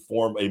it can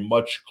form a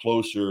much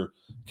closer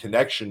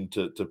connection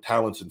to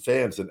talents and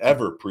fans than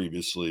ever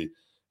previously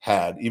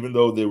had. Even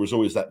though there was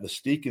always that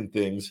mystique in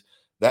things,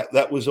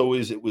 that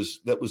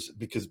was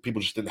because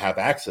people just didn't have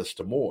access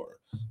to more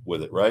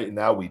with it, right? And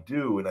now we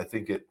do, and I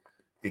think it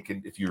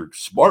can, if you're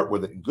smart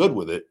with it and good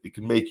with it, it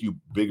can make you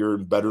bigger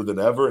and better than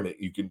ever. And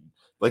you can,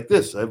 like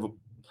this.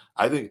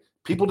 I think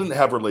people didn't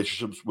have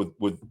relationships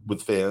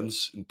with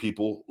fans and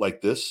people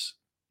like this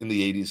in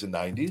the 80s and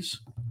 90s,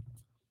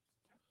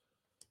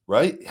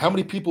 right? How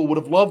many people would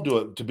have loved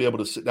to be able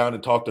to sit down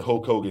and talk to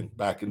Hulk Hogan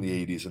back in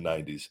the 80s and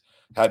 90s,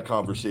 had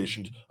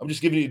conversations? I'm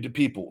just giving you to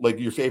people like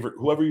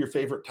whoever your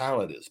favorite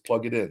talent is,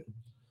 plug it in,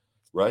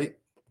 right?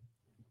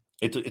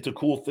 It's a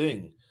cool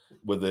thing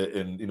with it.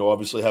 And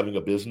obviously having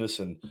a business,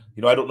 and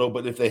I don't know,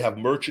 but if they have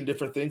merch and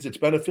different things, it's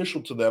beneficial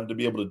to them to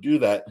be able to do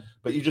that.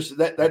 But you just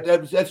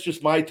that's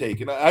just my take,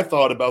 and I've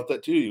thought about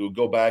that too. You would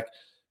go back,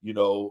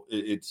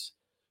 it's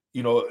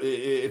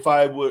if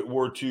I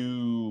were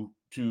to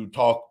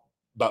talk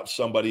about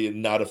somebody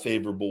in not a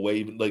favorable way,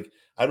 even like,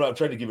 I don't know, I'm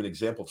trying to give an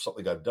example of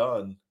something I've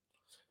done.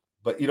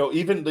 But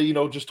even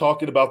just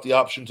talking about the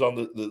options on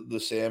the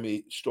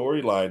Sammy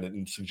storyline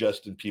and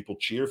suggesting people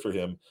cheer for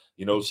him.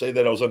 Say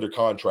that I was under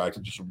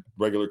contract, just a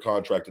regular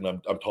contract, and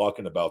I'm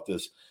talking about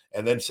this,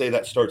 and then say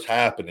that starts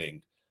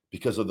happening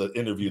because of the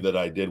interview that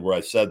I did where I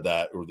said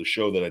that, or the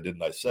show that I did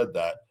and I said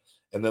that,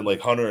 and then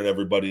like Hunter and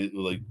everybody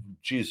like,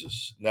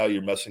 Jesus, now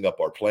you're messing up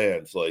our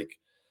plans, like,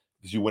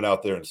 because you went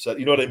out there and said,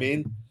 you know what I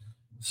mean?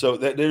 So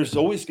that there's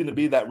always going to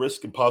be that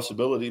risk and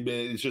possibility. I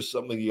mean, it's just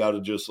something you got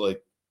to just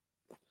like.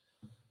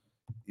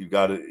 You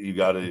got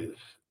to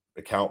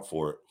account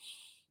for it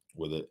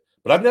with it.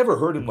 But I've never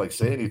heard him like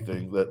say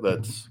anything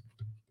that's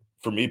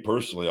for me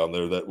personally on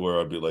there that where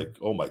I'd be like,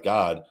 oh my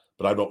God,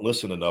 but I don't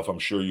listen enough. I'm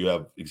sure you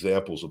have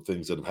examples of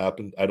things that have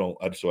happened. I don't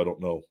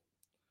know.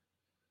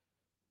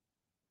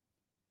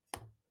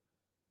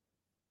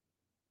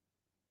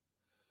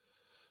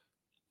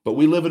 But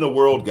we live in a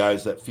world,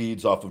 guys, that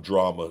feeds off of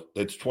drama.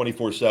 It's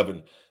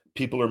 24/7.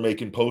 People are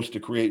making posts to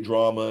create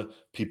drama.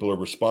 People are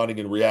responding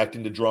and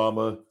reacting to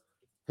drama.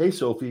 Hey,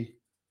 Sophie.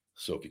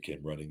 Sophie came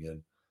running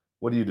in.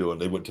 What are you doing?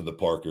 They went to the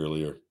park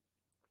earlier.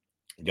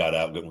 Got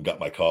out and got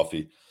my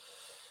coffee.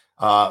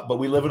 But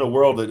we live in a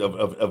world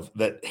of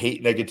that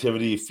hate,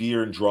 negativity,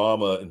 fear, and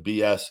drama and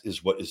BS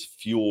is what is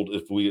fueled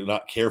if we are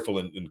not careful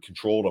and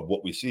controlled of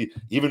what we see.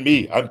 Even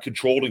me, I'm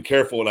controlled and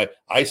careful, and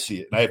I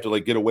see it, and I have to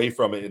like get away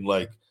from it and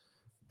like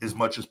as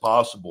much as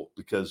possible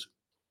because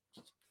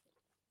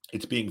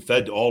it's being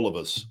fed to all of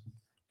us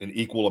in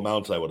equal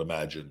amounts, I would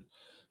imagine,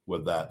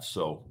 with that.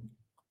 So.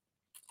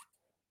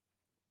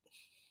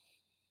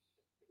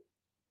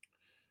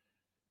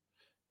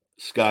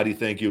 Scotty,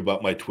 thank you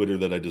about my Twitter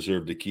that I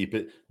deserve to keep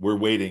it. We're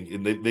waiting.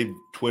 And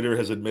Twitter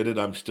has admitted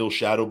I'm still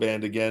shadow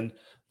banned again.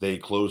 They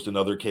closed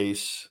another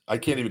case. I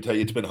can't even tell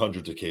you. It's been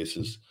hundreds of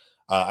cases.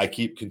 I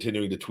keep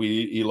continuing to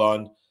tweet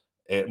Elon.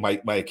 And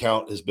my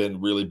account has been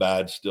really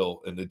bad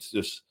still. And it's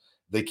just,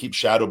 they keep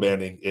shadow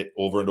banning it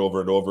over and over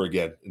and over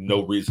again.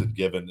 No reason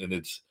given. And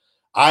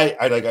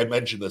I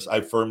mentioned this.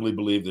 I firmly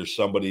believe there's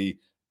somebody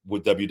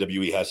with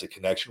WWE has a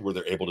connection where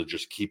they're able to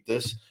just keep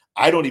this.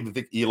 I don't even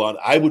think Elon.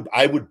 I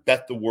would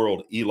bet the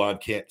world Elon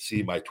can't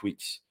see my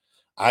tweets.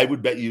 I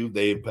would bet you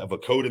they have a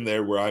code in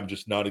there where I'm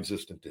just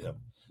non-existent to him.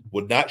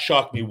 Would not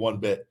shock me one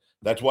bit.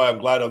 That's why I'm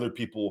glad other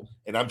people,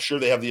 and I'm sure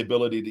they have the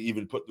ability to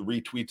even put the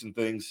retweets and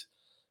things.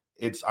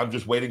 I'm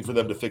just waiting for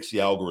them to fix the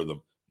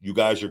algorithm. You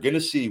guys are going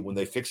to see when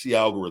they fix the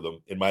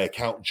algorithm and my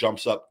account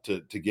jumps up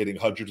to getting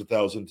hundreds of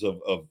thousands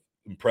of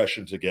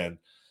impressions again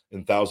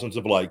and thousands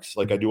of likes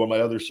like I do on my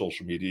other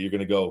social media. You're going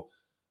to go,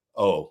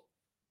 oh,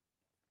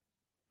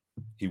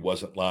 he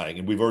wasn't lying.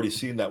 And we've already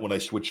seen that when I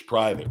switched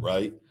private,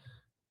 right?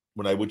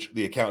 When I switched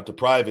the account to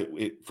private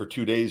for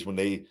 2 days,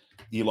 when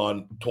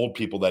Elon told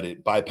people that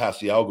it bypassed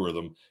the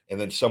algorithm, and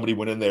then somebody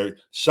went in there.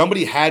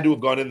 Somebody had to have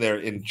gone in there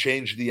and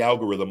changed the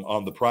algorithm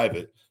on the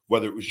private,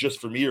 whether it was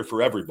just for me or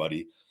for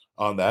everybody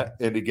on that.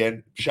 And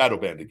again, shadow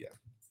banned again.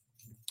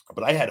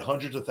 But I had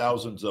hundreds of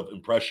thousands of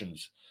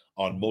impressions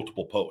on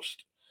multiple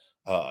posts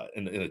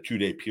in a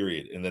 2-day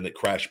period. And then it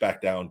crashed back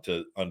down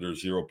to under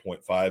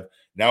 0.5.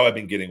 Now I've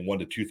been getting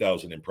 1,000 to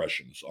 2,000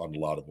 impressions on a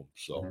lot of them.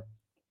 So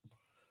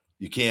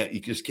you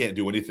just can't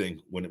do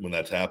anything when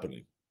that's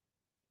happening.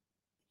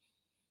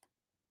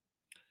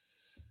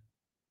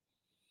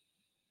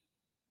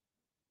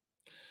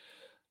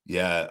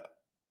 Yeah.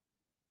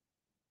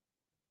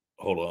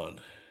 Hold on.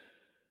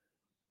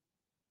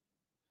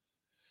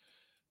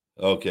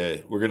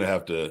 Okay. We're going to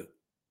have to,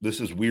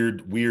 this is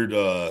weird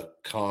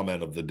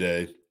comment of the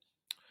day.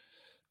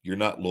 You're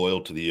not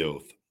loyal to the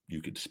oath.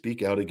 You could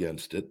speak out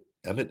against it.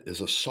 Emmett is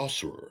a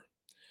sorcerer.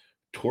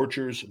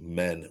 Tortures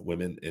men,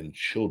 women, and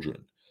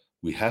children.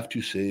 We have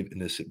to save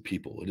innocent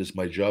people. It is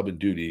my job and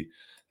duty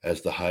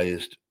as the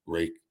highest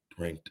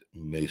ranked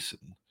Mason.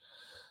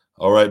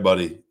 All right,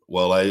 buddy.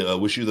 Well, I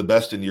wish you the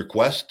best in your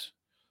quest.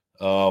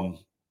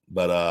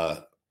 But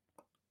I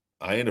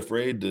ain't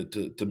afraid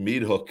to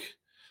meat hook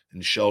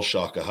and shell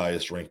shock a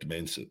highest ranked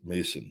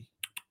Mason.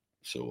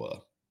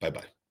 So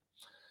bye-bye.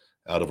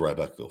 Out of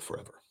Rybackville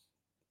forever.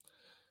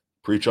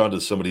 Preach on to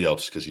somebody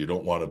else because you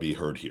don't want to be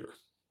heard here.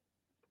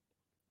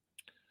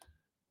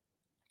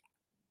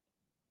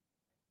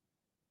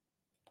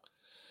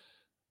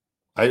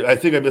 I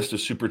think I missed a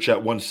super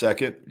chat 1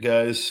 second,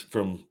 guys,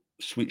 from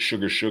Sweet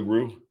Sugar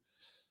Sugaru.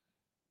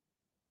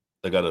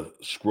 I got to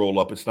scroll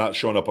up. It's not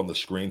showing up on the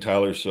screen,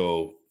 Tyler.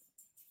 So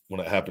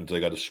when it happens, I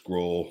got to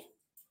scroll.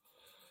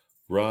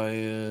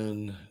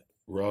 Ryan,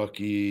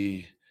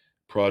 Rocky,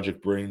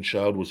 Project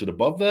Brainchild. Was it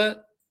above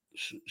that?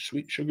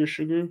 Sweet Sugar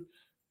Sugar?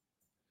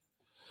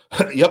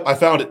 Yep, I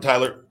found it,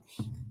 Tyler.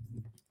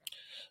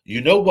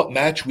 You know what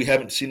match we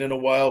haven't seen in a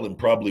while and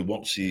probably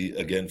won't see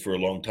again for a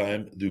long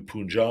time? The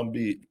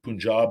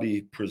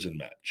Punjabi prison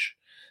match.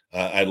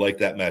 I like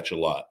that match a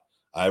lot.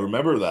 I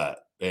remember that.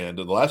 And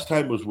the last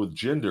time was with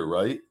Jinder,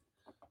 right?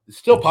 It's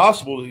still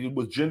possible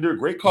with Jinder.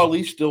 Great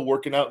Khali still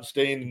working out and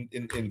staying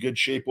in good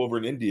shape over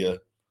in India.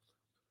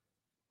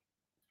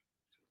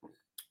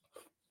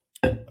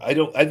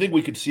 I think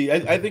we could see.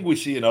 I think we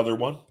see another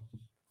one.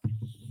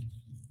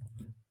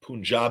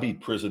 Punjabi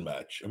prison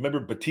match. I remember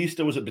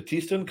Batista. Was it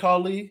Batista and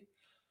Khali?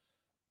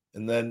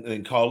 And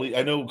then Khali.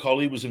 I know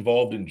Khali was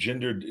involved in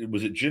Jinder.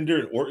 Was it Jinder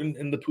and Orton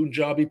in the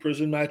Punjabi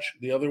prison match?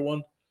 The other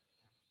one.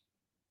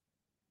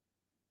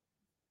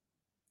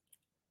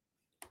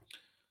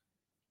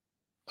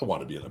 I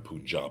want to be in a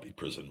Punjabi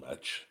prison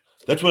match.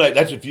 That's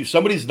if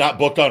somebody's not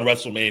booked on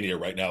WrestleMania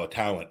right now, a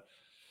talent.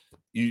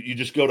 You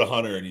just go to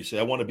Hunter and you say,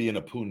 I want to be in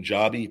a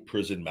Punjabi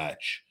prison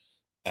match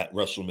at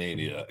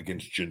WrestleMania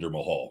against Jinder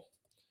Mahal.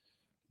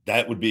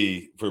 That would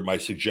be for my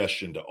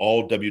suggestion to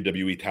all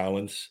WWE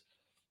talents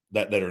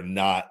that are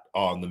not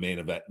on the main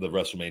event, the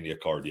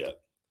WrestleMania card yet.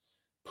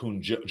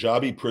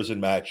 Punjabi prison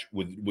match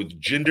with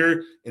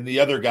Jinder and the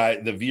other guy,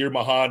 the Veer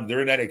Mahan.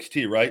 They're in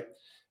NXT, right?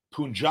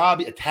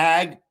 Punjabi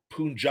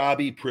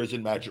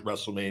prison match at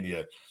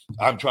WrestleMania.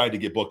 I'm trying to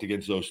get booked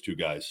against those two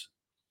guys.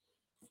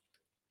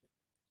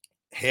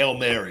 Hail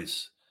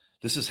Marys.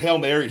 This is Hail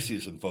Mary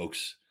season,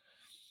 folks.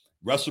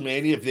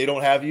 WrestleMania, if they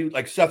don't have you,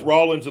 like Seth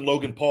Rollins and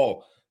Logan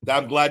Paul,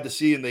 I'm glad to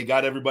see, and they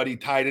got everybody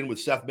tied in with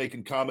Seth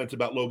making comments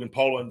about Logan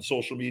Paul on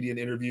social media and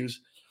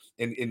interviews,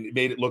 and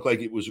made it look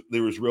like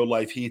there was real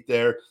life heat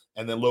there.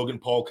 And then Logan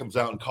Paul comes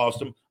out and cost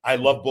him. I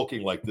love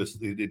booking like this.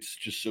 It's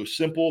just so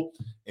simple,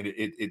 and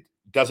it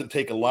doesn't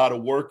take a lot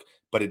of work,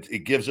 but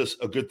it gives us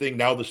a good thing.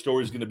 Now the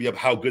story is going to be of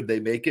how good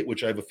they make it,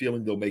 which I have a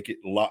feeling they'll make it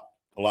a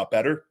lot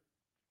better.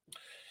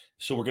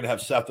 So we're going to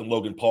have Seth and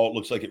Logan Paul, it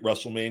looks like, at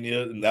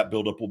WrestleMania, and that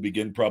buildup will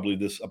begin probably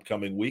this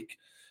upcoming week.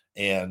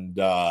 And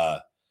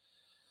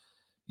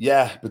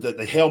yeah, but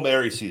the Hail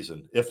Mary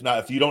season.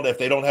 If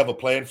they don't have a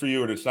plan for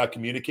you and it's not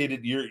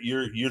communicated,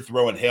 you're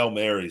throwing Hail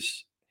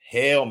Marys.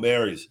 Hail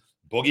Marys.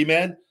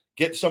 Boogeyman,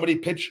 get somebody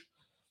pitch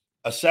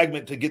a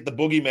segment to get the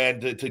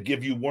Boogeyman to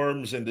give you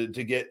worms and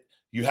to get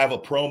you have a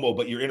promo,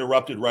 but you're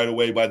interrupted right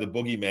away by the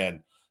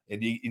Boogeyman.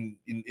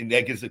 And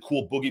that gives a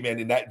cool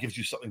Boogeyman, and that gives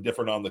you something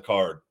different on the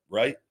card,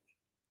 right?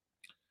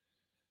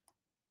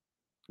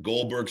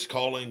 Goldberg's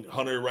calling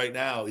Hunter right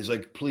now. He's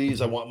like,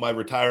 please, I want my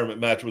retirement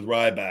match with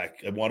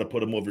Ryback. I want to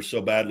put him over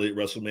so badly at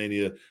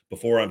WrestleMania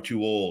before I'm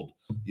too old.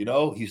 You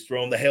know, he's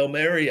throwing the Hail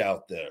Mary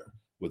out there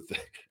with the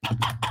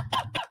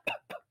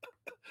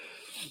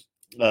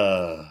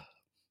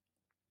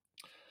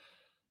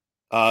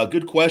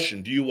good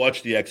question. Do you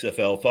watch the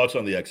XFL? Thoughts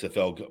on the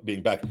XFL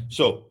being back?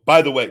 So,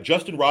 by the way,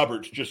 Justin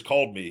Roberts just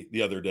called me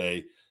the other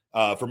day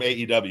from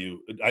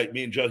AEW.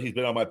 Me and Justin, he's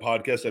been on my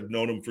podcast. I've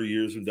known him for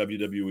years in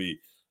WWE.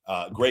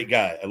 Great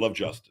guy. I love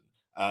Justin.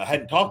 I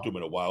hadn't talked to him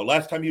in a while.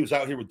 Last time he was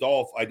out here with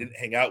Dolph, I didn't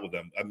hang out with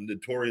him. I'm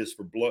notorious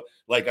for blood.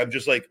 Like, I'm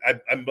just like,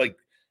 I'm like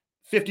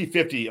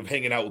 50-50 of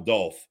hanging out with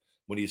Dolph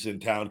when he's in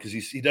town because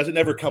he doesn't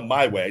ever come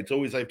my way. It's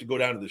always I have to go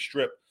down to the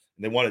strip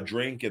and they want to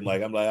drink and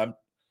I'm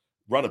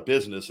run a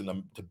business and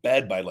I'm to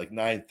bed by like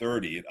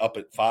 9:30 and up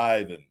at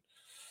 5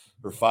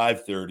 or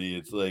 5:30.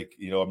 It's like,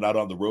 you know, I'm not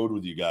on the road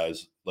with you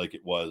guys like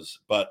it was.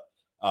 But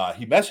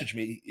he messaged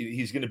me.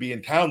 He's going to be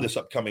in town this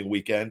upcoming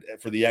weekend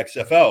for the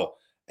XFL.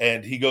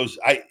 And he goes,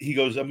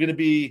 I'm going to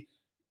be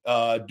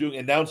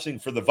announcing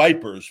for the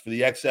Vipers for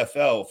the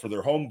XFL for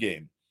their home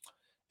game.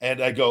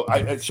 And I go,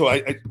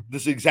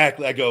 this is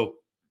exactly, I go,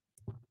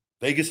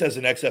 Vegas has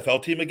an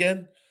XFL team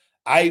again.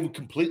 I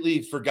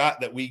completely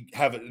forgot that we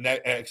have an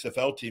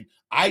XFL team.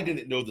 I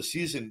didn't know the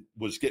season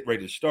was getting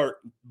ready to start,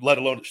 let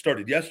alone it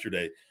started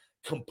yesterday.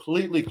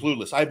 Completely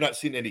clueless. I've not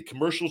seen any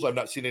commercials. I've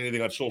not seen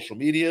anything on social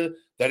media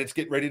that it's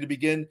getting ready to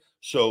begin.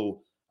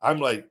 So I'm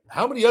like,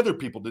 how many other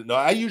people didn't know?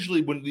 I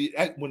usually, when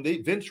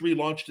Vince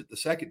relaunched it the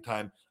second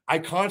time, I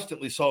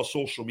constantly saw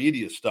social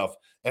media stuff,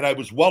 and I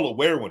was well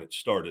aware when it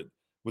started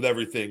with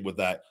everything with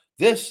that.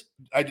 This,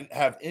 I didn't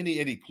have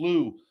any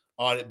clue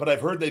on it, but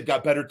I've heard they've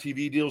got better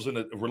TV deals and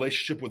a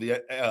relationship with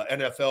the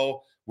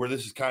NFL where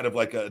this is kind of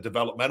like a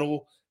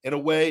developmental in a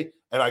way.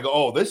 And I go,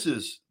 oh,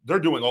 they're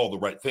doing all the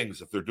right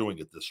things if they're doing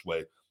it this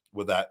way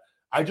with that.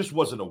 I just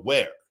wasn't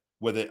aware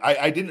with it.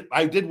 I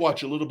did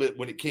watch a little bit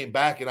when it came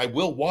back, and I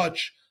will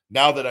watch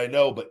now that I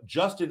know. But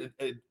Justin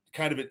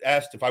kind of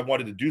asked if I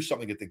wanted to do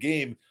something at the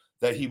game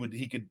that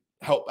he could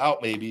help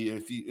out maybe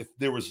if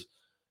there was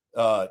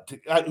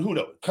who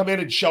knows, come in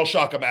and shell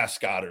shock a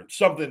mascot or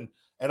something.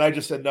 And I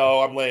just said,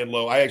 no, I'm laying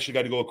low. I actually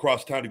got to go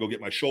across town to go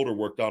get my shoulder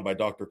worked on by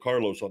Dr.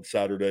 Carlos on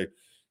Saturday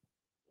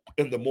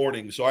in the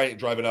morning. So I ain't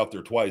driving out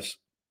there twice.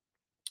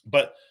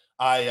 But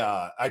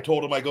I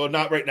told him, I go,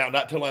 not right now,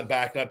 not till I'm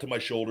back, not to my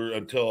shoulder,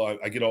 until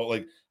I get all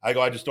like, I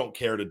go, I just don't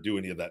care to do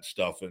any of that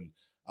stuff. And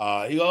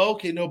he go,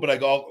 okay, no, but I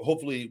go,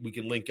 hopefully we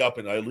can link up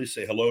and I at least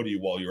say hello to you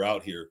while you're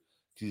out here.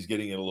 He's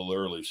getting in a little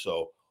early.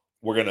 So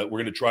we're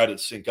gonna try to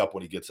sync up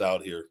when he gets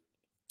out here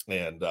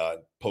and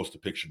post a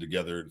picture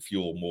together and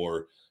fuel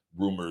more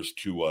rumors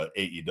to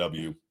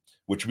AEW,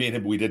 which me and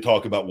him, we did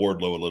talk about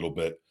Wardlow a little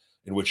bit,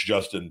 in which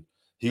Justin,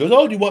 he goes,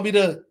 oh, do you want me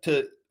to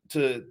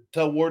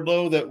tell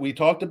Wardlow that we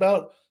talked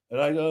about? And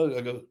I go,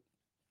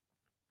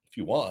 if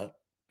you want.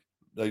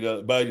 I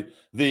go, but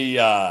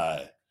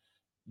the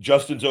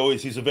Justin's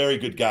always, he's a very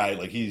good guy.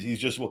 Like he's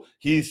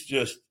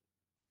just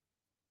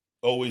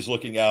always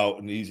looking out,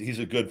 and he's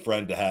a good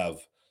friend to have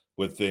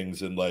with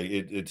things. And like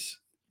it's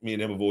me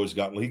and him have always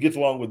gotten, he gets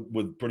along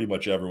with pretty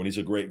much everyone. He's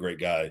a great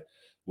guy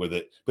with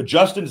it. But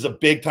Justin's a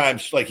big time,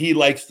 like he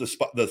likes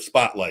the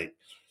spotlight.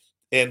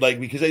 And like,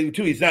 because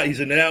he's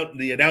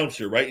the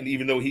announcer, right? And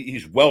even though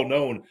he's well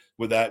known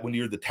with that, when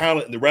you're the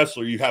talent and the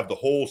wrestler, you have the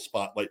whole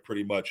spotlight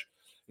pretty much.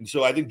 And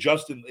so I think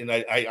Justin, and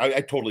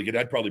I totally get it.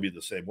 I'd probably be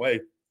the same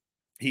way.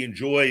 He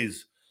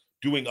enjoys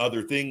doing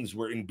other things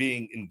and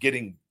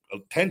getting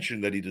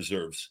attention that he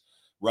deserves,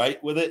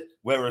 right, with it.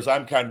 Whereas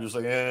I'm kind of just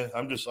like,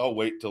 I'll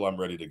wait till I'm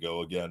ready to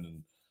go again.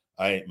 And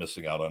I ain't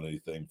missing out on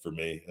anything for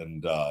me.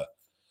 And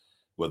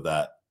with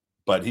that,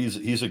 but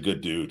he's a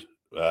good dude.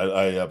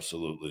 I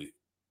absolutely.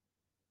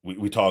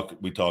 We talk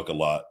a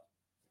lot.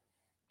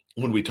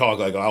 When we talk,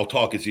 like I'll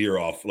talk his ear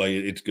off. Like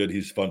it's good.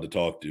 He's fun to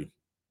talk to.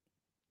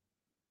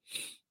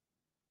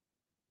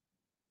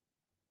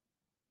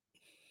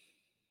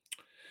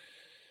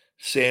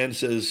 Sand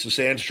says, so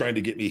Sand's trying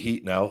to get me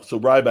heat now. So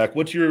Ryback,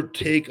 what's your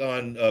take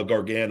on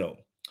Gargano,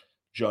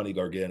 Johnny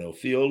Gargano?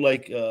 Feel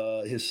like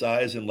his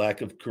size and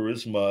lack of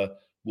charisma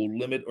will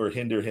limit or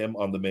hinder him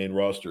on the main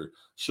roster.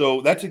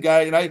 So that's a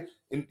guy,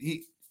 and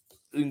he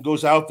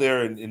goes out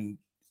there and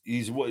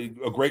he's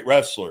a great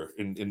wrestler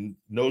and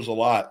knows a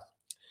lot.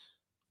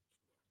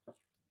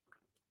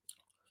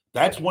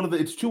 That's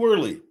it's too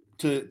early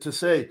to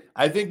say.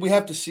 I think we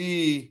have to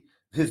see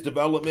his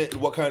development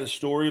and what kind of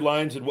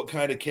storylines and what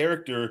kind of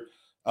character.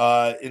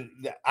 And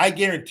I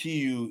guarantee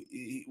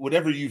you,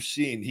 whatever you've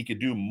seen, he could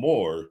do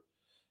more.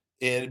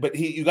 But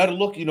you got to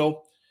look,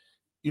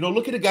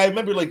 look at a guy.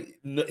 Remember, like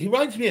he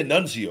reminds me of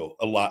Nunzio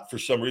a lot for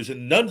some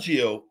reason.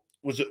 Nunzio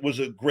was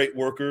a great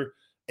worker.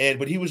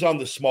 But he was on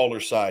the smaller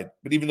side.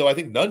 But even though I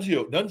think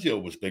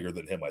Nunzio was bigger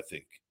than him, I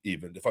think,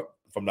 even if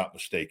I'm not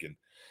mistaken.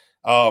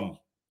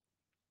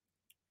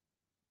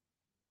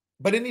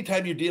 But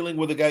anytime you're dealing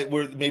with a guy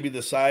where maybe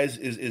the size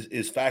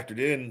is factored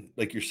in,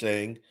 like you're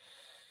saying,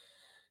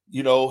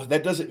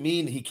 that doesn't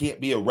mean he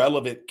can't be a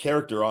relevant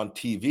character on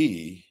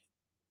TV.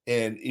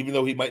 And even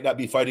though he might not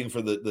be fighting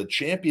for the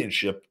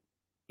championship,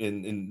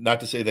 and not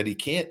to say that he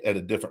can't at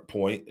a different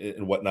point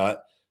and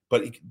whatnot,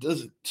 but he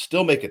does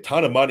still make a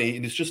ton of money,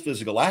 and it's just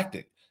physical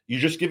acting. You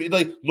just give it,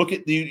 like, look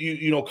at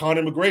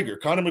Conor McGregor.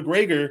 Conor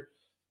McGregor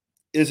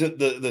isn't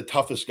the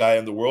toughest guy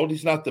in the world.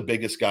 He's not the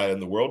biggest guy in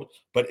the world,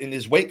 but in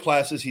his weight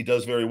classes, he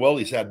does very well.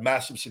 He's had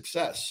massive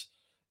success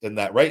in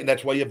that, right? And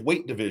that's why you have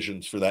weight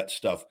divisions for that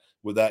stuff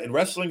with that. And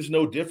wrestling is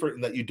no different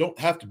in that you don't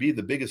have to be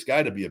the biggest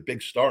guy to be a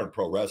big star in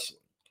pro wrestling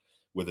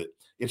with it.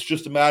 It's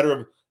just a matter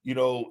of,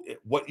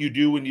 what you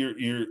do in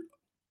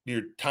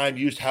your time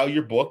used, how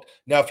you're booked.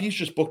 Now, if he's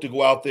just booked to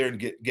go out there and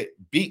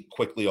get beat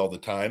quickly all the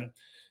time,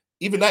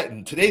 even that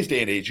in today's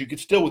day and age, you could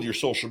still, with your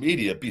social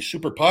media, be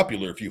super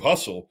popular if you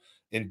hustle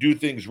and do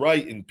things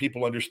right, and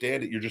people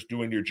understand that you're just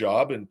doing your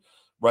job and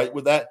right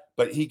with that.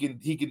 But he can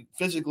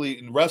physically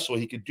in wrestle,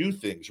 he can do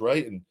things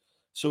right, and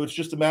so it's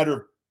just a matter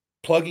of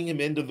plugging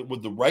him into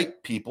with the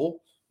right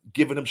people,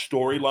 giving him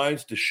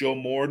storylines to show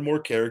more and more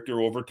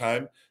character over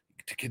time,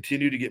 to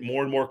continue to get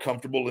more and more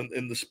comfortable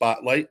in the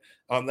spotlight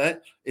on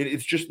that.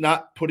 It's just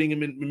not putting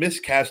him in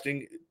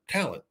miscasting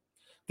talent.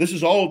 This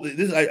is all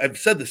this. I've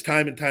said this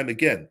time and time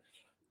again.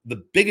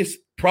 The biggest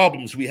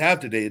problems we have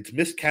today, it's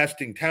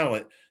miscasting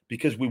talent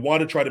because we want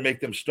to try to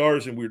make them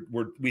stars, and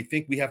we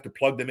think we have to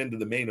plug them into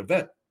the main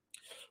event.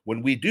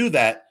 When we do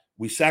that,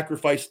 we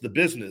sacrifice the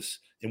business,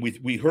 and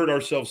we hurt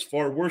ourselves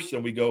far worse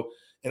than we go.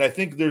 And I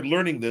think they're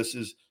learning this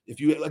is if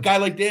you a guy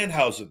like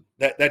Danhausen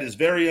that is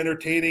very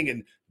entertaining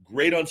and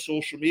great on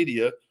social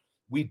media,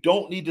 we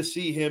don't need to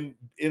see him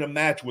in a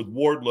match with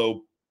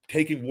Wardlow,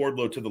 taking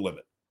Wardlow to the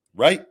limit,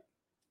 right?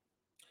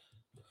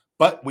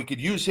 But we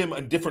could use him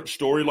on different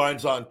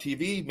storylines on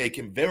TV, make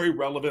him very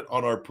relevant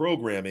on our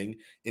programming,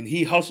 and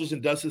he hustles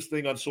and does his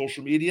thing on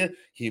social media.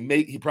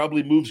 He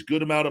probably moves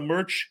good amount of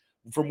merch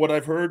from what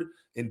I've heard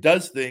and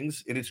does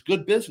things, and it's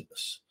good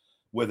business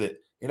with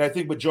it. And I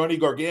think with Johnny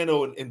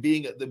Gargano and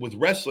being with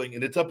wrestling,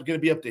 and it's going to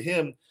be up to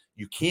him,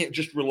 you can't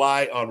just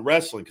rely on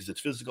wrestling because it's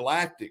physical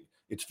acting.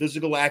 It's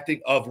physical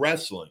acting of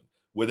wrestling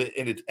with it,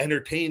 and it's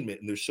entertainment,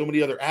 and there's so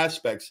many other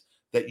aspects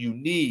that you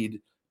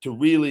need to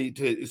really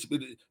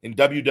in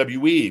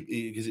WWE,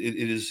 because it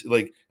is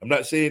like, I'm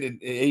not saying in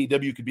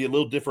AEW could be a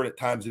little different at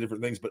times and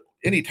different things, but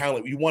any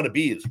talent you want to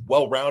be is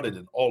well-rounded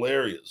in all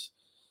areas.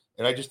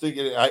 And I just think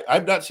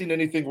I've not seen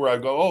anything where I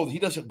go, oh, he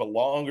doesn't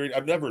belong, or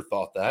I've never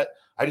thought that.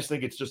 I just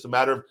think it's just a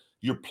matter of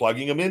you're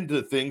plugging him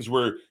into things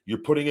where you're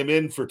putting him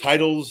in for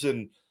titles.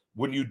 And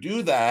when you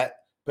do that,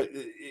 but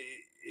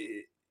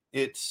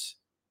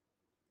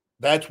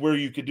that's where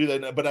you could do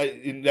that. But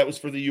that was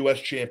for the U.S.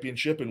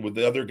 Championship, and with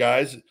the other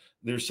guys,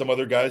 there's some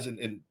other guys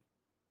in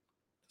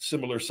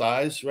similar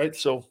size, right?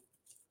 So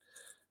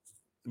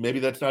maybe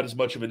that's not as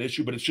much of an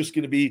issue, but it's just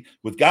going to be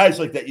with guys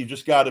like that. You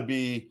just got to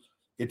be.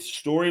 It's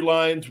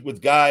storylines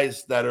with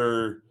guys that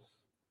are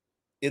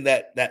in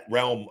that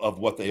realm of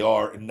what they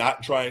are, and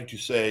not trying to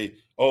say,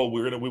 oh,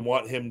 we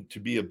want him to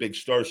be a big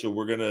star, so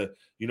we're gonna,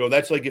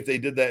 that's like if they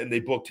did that and they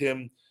booked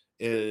him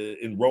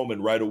in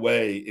Roman right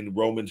away, and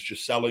Roman's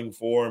just selling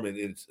for him, and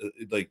it's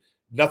like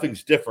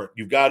nothing's different.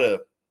 You've got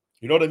to,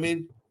 you know what I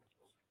mean?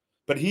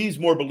 But he's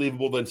more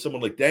believable than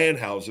someone like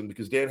Danhausen,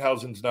 because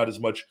Danhausen's not as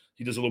much.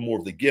 He does a little more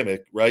of the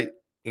gimmick, right?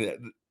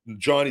 And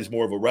Johnny's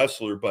more of a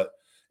wrestler, but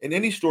and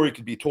any story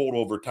could be told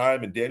over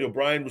time. And Daniel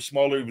Bryan was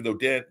smaller, even though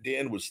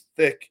Dan was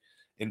thick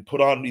and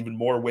put on even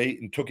more weight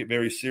and took it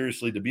very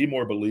seriously to be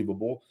more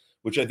believable,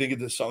 which I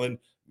think is something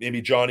maybe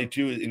Johnny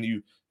too.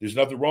 And there's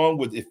nothing wrong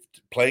with if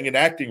playing an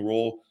acting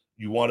role.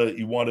 You want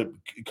to.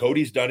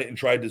 Cody's done it and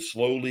tried to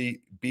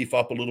slowly beef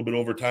up a little bit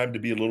over time to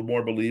be a little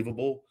more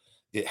believable.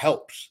 It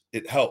helps.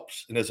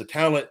 And as a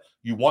talent,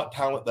 you want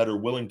talent that are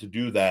willing to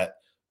do that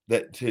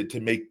to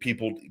make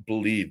people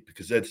believe,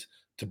 because that's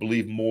to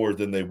believe more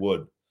than they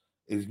would.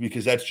 Is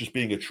because that's just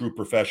being a true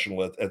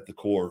professional at the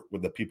core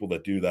with the people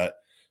that do that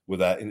with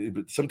that.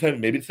 And sometimes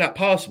maybe it's not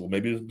possible.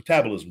 Maybe the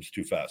metabolism's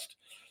too fast.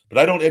 But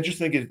I just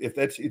think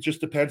it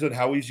just depends on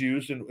how he's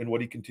used and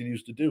what he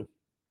continues to do.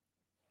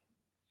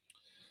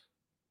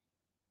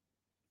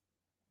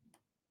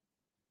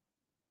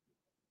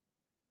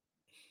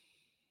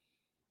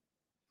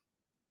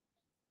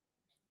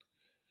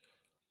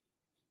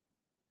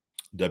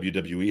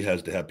 WWE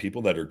has to have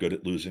people that are good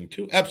at losing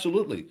too.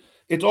 Absolutely.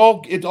 It's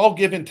all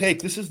give and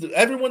take. This is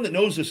everyone that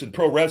knows this in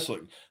pro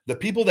wrestling. The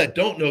people that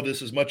don't know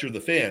this as much are the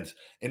fans.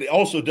 And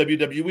also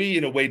WWE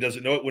in a way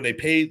doesn't know it. When they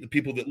pay the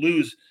people that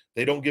lose,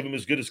 they don't give them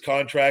as good as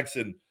contracts.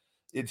 And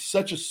it's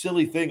such a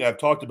silly thing I've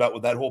talked about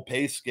with that whole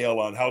pay scale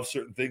on how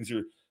certain things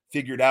are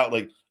figured out.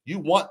 Like, you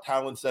want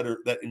talents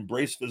that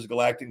embrace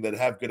physical acting, that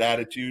have good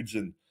attitudes,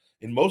 and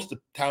most of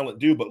the talent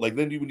do. But like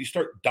then when you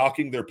start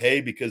docking their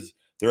pay because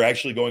they're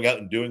actually going out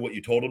and doing what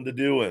you told them to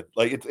do, and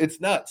like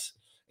it's nuts.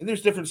 And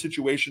there's different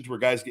situations where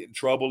guys get in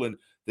trouble and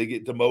they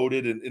get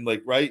demoted and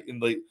like, right, and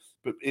like,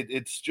 but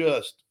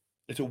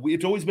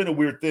it's always been a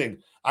weird thing.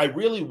 I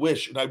really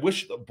wish, and I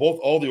wish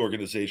all the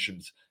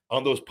organizations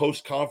on those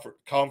post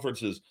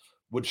conferences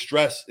would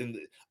stress, and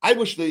I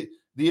wish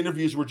the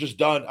interviews were just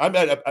done. I'm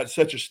at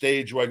such a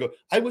stage where I go,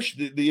 I wish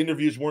the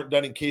interviews weren't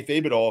done in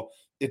kayfabe at all.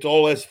 It's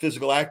all as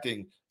physical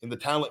acting, and the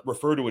talent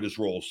refer to it as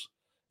roles.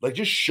 Like,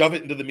 just shove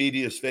it into the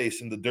media's face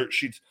and the dirt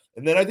sheets.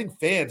 And then I think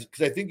fans,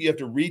 because I think you have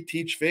to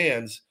reteach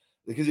fans,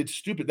 because it's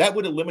stupid. That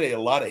would eliminate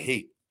a lot of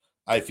hate.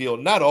 I feel,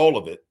 not all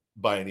of it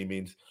by any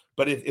means,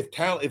 but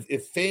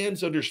if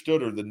fans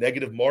understood, or the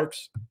negative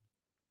marks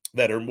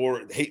that are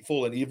more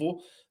hateful and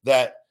evil,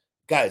 that,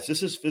 guys,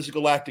 this is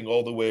physical acting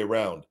all the way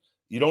around.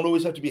 You don't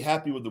always have to be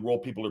happy with the role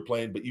people are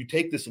playing, but you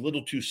take this a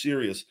little too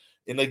serious.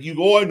 And like, you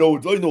go, I know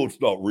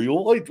it's not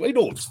real. I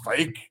know it's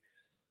fake.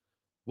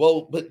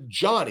 Well, but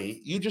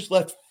Johnny, you just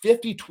left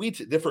 50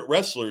 tweets at different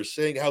wrestlers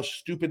saying how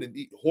stupid and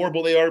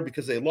horrible they are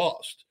because they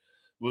lost.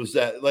 Was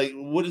that, like,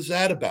 what is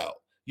that about?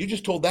 You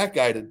just told that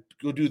guy to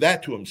go do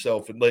that to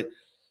himself. And, like,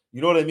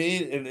 you know what I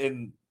mean?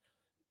 And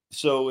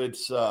so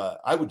it's,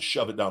 I would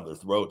shove it down their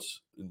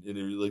throats.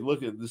 And like, look,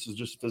 this is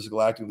just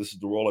physical acting. This is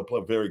the role I play.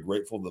 I'm very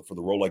grateful for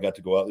the role I got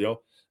to go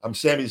out. I'm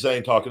Sami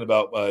Zayn talking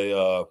about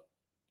my,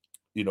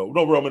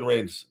 no, Roman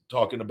Reigns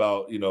talking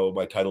about,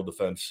 my title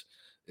defense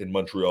in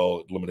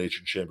Montreal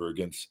Elimination Chamber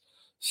against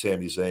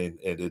Sami Zayn.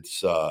 And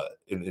it's, what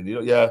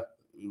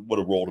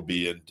a role to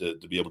be in,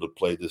 to be able to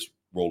play this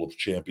role of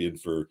champion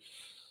for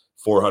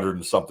 400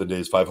 and something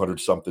days, 500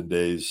 something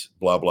days,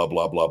 blah, blah,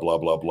 blah, blah, blah,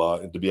 blah, blah.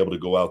 And to be able to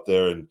go out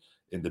there and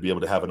to be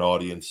able to have an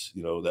audience,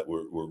 that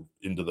were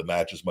into the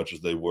match as much as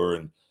they were.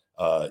 And,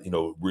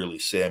 really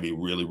Sammy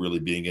really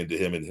being into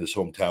him in his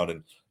hometown.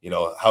 And,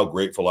 how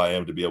grateful I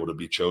am to be able to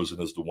be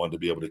chosen as the one to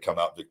be able to come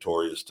out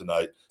victorious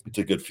tonight. It's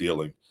a good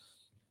feeling.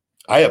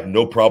 I have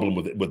no problem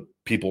with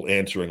people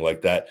answering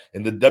like that.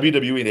 And the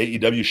WWE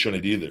and AEW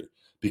shouldn't either,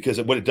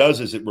 because what it does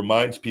is it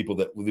reminds people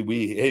that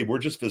we're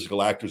just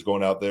physical actors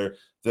going out there.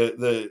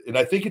 And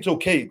I think it's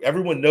okay.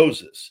 Everyone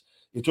knows this.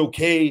 It's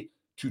okay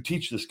to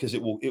teach this, because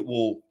it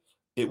will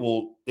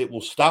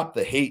stop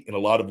the hate in a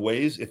lot of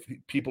ways if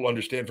people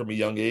understand from a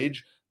young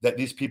age that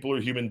these people are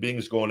human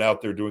beings going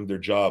out there doing their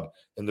job,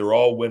 and they're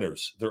all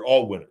winners. They're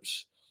all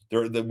winners.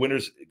 They're the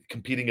winners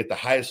competing at the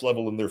highest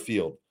level in their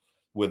field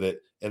with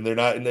it, and they're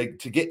not. And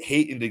to get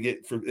hate and to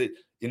get for it,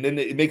 and then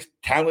it makes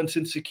talents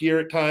insecure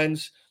at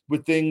times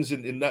with things,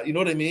 and not, you know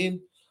what I mean?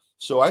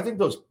 So I think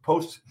those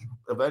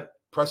post-event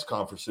press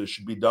conferences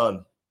should be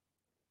done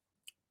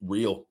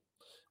real,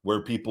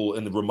 where people,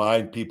 and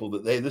remind people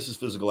that, hey, this is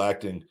physical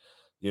acting,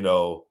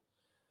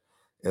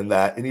 and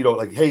that, and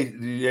like, hey,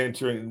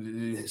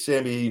 answering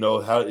Sammy,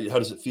 how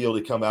does it feel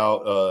to come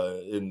out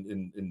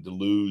and to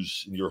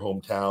lose in your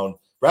hometown,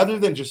 rather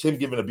than just him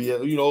giving it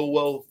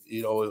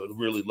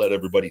really let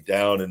everybody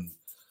down, and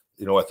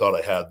I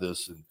thought I had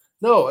this, and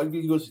no,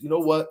 he goes, you know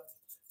what,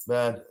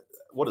 man,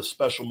 what a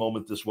special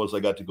moment this was. I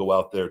got to go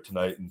out there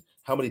tonight, and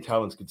how many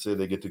talents could say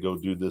they get to go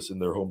do this in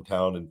their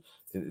hometown,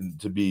 and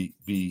to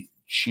be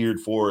cheered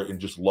for it and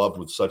just loved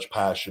with such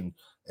passion,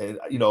 and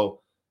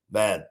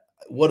man,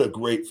 what a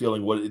great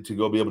feeling to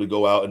go be able to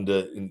go out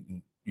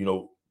and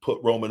put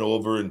Roman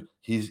over, and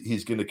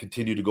he's going to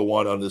continue to go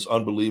on this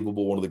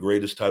unbelievable, one of the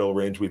greatest title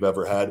reigns we've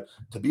ever had.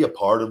 To be a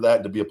part of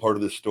that, to be a part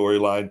of this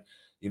storyline,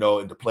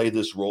 and to play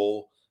this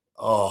role,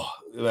 oh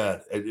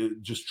man,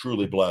 it just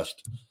truly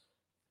blessed.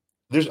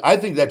 I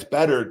think that's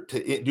better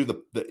to do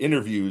the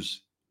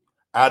interviews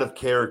out of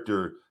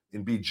character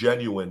and be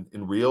genuine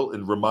and real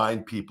and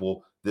remind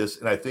people this.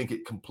 And I think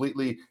it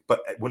completely,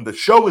 but when the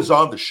show is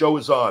on, the show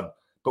is on.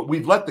 But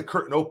we've let the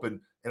curtain open,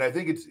 and I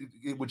think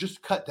it would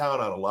just cut down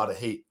on a lot of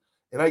hate.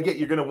 And I get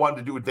you're going to want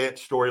to do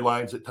advanced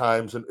storylines at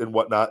times and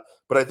whatnot,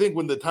 but I think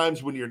when the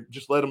times when you're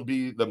just let them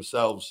be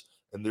themselves,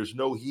 and there's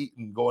no heat,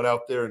 and going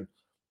out there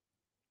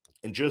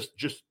and just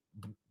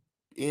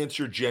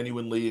answer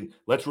genuinely, and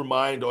let's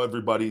remind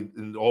everybody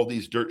and all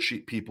these dirt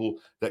sheet people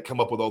that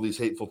come up with all these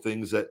hateful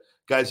things that,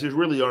 guys, there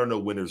really are no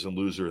winners and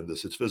loser in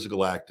this. It's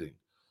physical acting,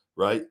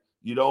 right?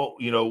 You don't,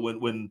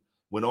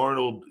 when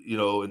Arnold,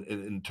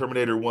 in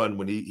Terminator 1,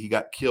 when he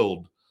got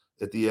killed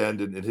at the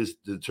end, and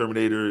the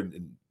Terminator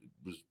and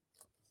was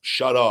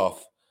shut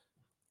off,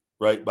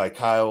 right, by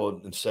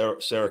Kyle and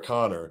Sarah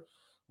Connor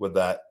with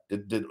that.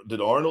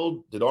 Did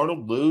Arnold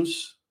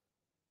lose?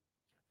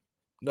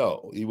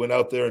 No, he went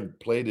out there and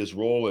played his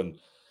role, and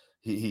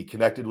he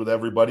connected with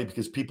everybody,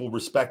 because people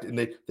respect, and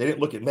they didn't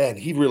look at, man,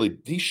 he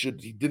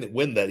didn't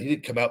win that. He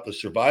didn't come out the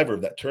survivor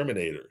of that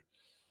Terminator,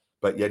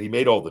 but yet he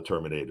made all the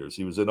Terminators.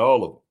 He was in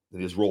all of them,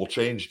 and his role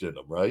changed in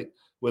them, right?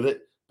 With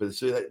it. But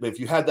if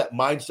you had that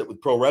mindset with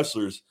pro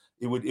wrestlers,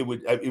 it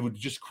would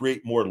just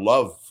create more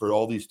love for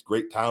all these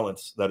great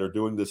talents that are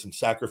doing this and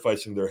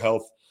sacrificing their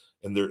health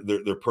and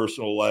their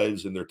personal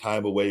lives and their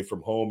time away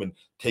from home, and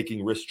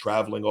taking risks,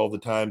 traveling all the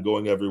time,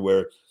 going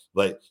everywhere.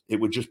 Like, it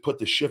would just put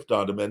the shift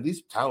on them. And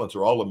these talents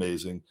are all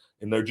amazing,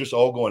 and they're just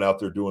all going out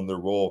there doing their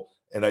role.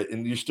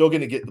 And you're still going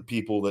to get the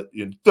people that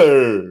in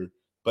third,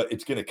 but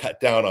it's going to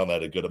cut down on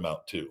that a good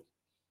amount too.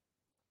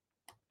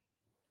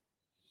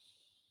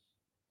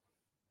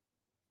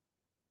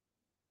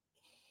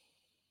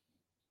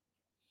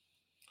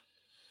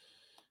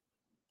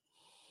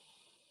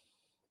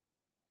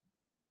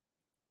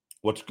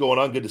 What's going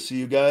on? Good to see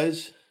you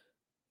guys.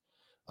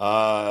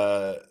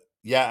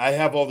 Yeah, I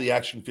have all the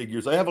action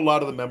figures. I have a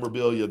lot of the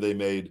memorabilia they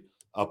made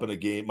up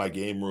in my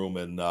game room,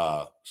 and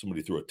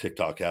somebody threw a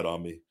TikTok hat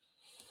on me.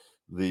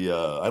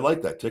 I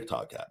like that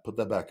TikTok hat. Put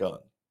that back on.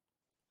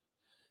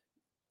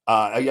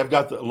 I've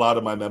got a lot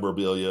of my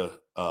memorabilia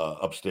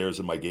upstairs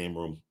in my game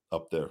room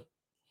up there,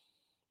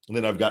 and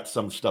then I've got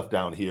some stuff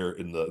down here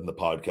in the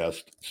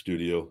podcast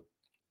studio.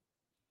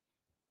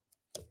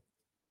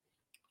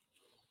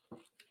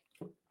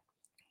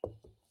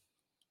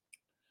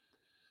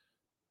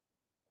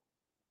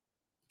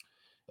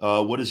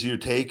 What is your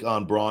take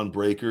on Braun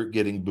Breaker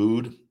getting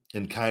booed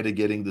and kind of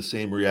getting the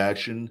same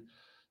reaction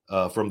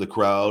from the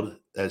crowd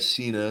as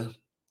Cena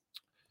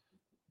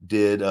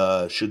did?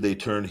 Should they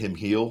turn him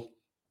heel?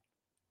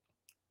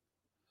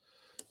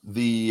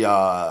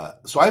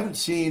 So I haven't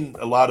seen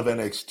a lot of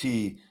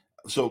NXT.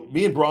 So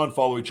me and Braun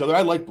follow each other.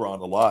 I like Braun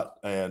a lot,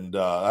 and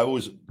I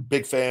was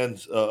big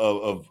fans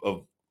of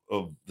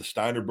the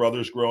Steiner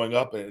brothers growing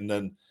up, and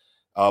then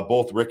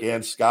both Rick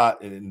and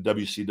Scott in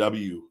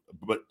WCW.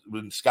 But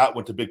when Scott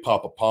went to Big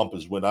Papa Pump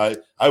is when I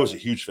was a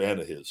huge fan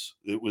of his.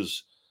 It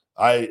was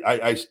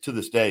I to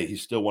this day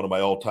he's still one of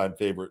my all-time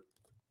favorite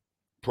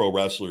pro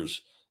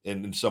wrestlers,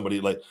 and somebody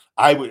like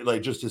I would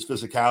like just his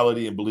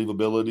physicality and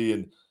believability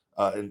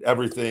and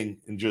everything,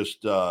 and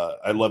just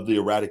I love the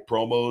erratic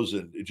promos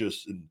and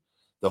and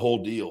the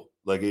whole deal.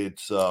 Like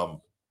it's and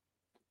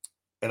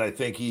I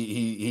think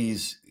he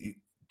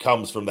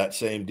comes from that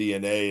same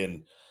DNA,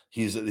 and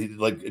he's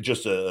like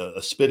just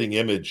a spitting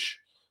image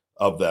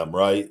of them,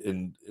 right?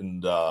 And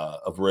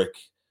of Rick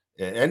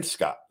and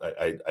Scott,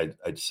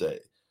 I'd say.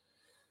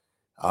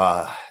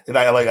 And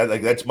I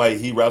like that's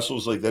he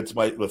wrestles like that's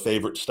my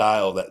favorite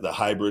style, that the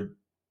hybrid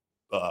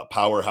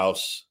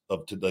powerhouse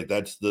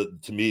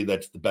to me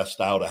that's the best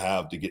style to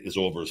have to get as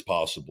over as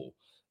possible.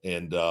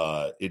 And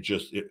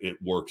it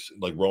works.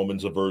 Like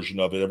Roman's a version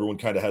of it. Everyone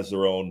kind of has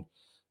their own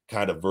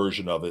kind of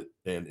version of it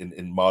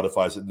and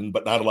modifies it,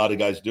 but not a lot of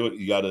guys do it.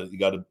 You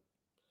gotta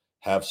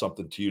have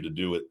something to you to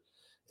do it.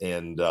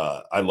 And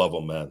I love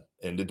him, man.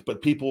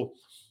 But people,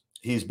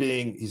 he's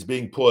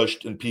being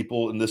pushed, and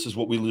people, and this is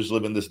what we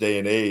live in this day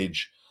and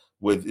age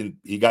with.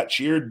 He got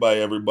cheered by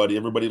everybody.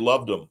 Everybody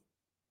loved him,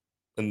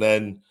 and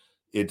then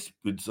it's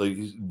like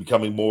he's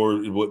becoming more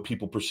what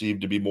people perceive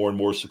to be more and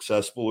more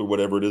successful or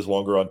whatever it is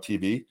longer on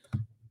TV.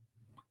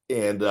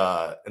 And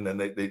then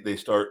they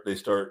start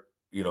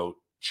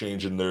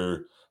changing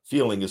their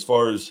feeling as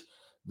far as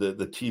the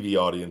TV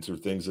audience or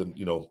things, and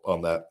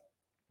on that,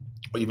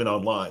 even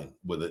online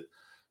with it.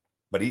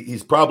 But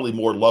he's probably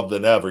more loved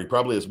than ever. He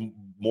probably has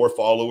more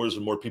followers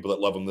and more people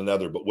that love him than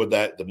ever. But with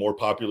that, the more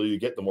popular you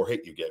get, the more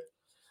hate you get.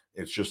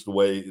 It's just the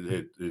way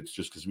it's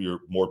just because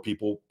more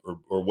people are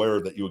aware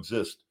that you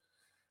exist.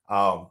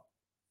 I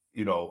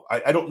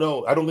don't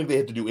know. I don't think they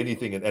have to do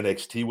anything in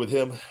NXT with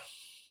him.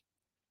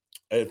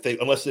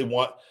 Unless they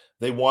want.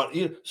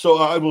 So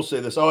I will say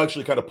this. I'll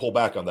actually kind of pull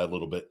back on that a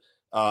little bit.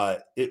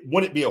 It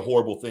wouldn't be a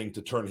horrible thing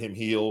to turn him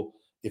heel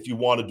if you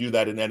want to do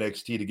that in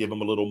NXT to give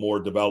him a little more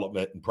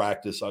development and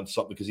practice on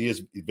something, because he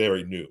is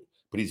very new,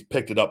 but he's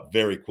picked it up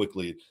very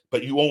quickly.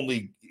 But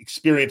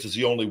experience is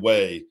the only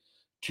way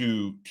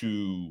to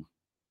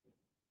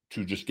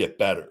just get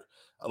better.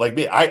 Like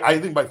me, I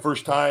think my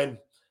first time,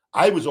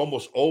 I was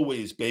almost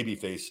always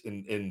babyface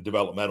in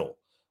developmental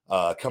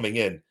coming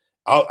in.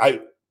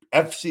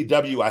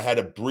 FCW, I had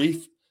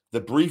the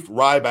brief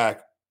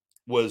Ryback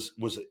was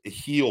a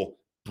heel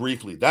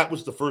briefly. That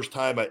was the first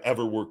time I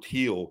ever worked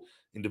heel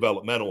in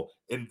developmental,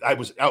 and I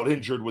was out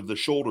injured with the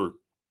shoulder.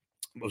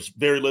 It was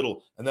very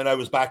little, and then I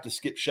was back to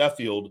Skip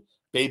Sheffield,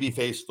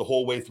 babyface the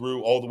whole way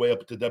through, all the way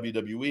up to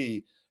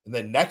WWE. And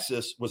then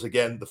Nexus was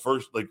again the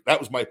first, like that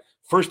was my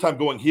first time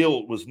going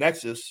heel, was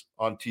Nexus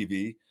on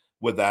TV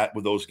with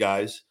those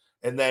guys.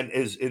 And then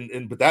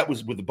but that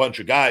was with a bunch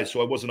of guys, so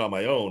I wasn't on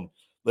my own.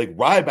 Like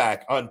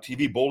Ryback on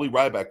TV, Bully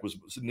Ryback was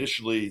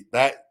initially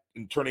that,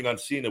 and turning on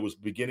Cena was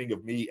the beginning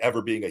of me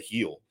ever being a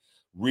heel,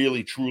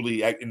 really,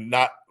 truly, and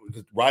not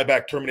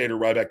Ryback, Terminator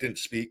Ryback didn't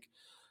speak,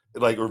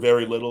 or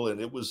very little, and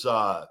it was.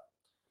 So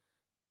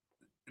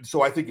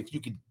I think if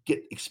you could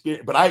get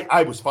experience, but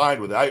I was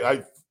fine with it.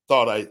 I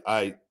thought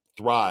I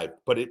thrived,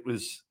 but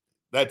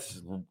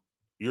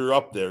you're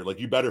up there. Like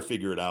you better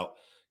figure it out.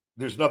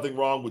 There's nothing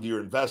wrong with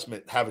your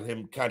investment, having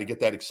him kind of get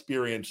that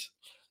experience,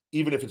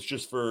 even if it's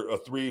just for a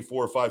 3,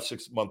 4, 5,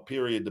 6 month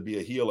period to be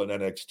a heel in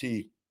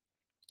NXT.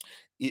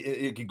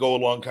 It could go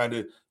along kind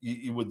of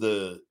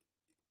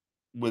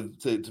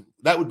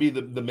that would be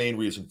the main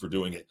reason for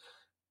doing it,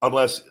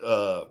 unless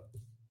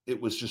it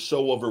was just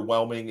so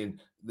overwhelming,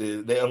 and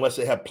unless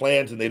they have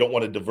plans and they don't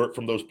want to divert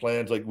from those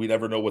plans. Like we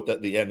never know what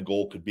the end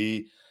goal could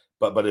be,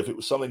 but if it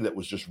was something that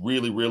was just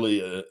really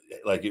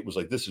like it was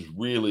like this is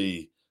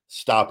really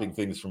stopping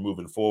things from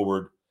moving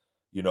forward,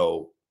 you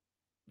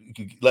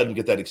could let him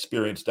get that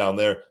experience down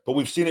there. But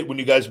we've seen it when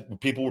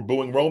people were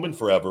booing Roman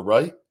forever,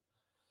 right?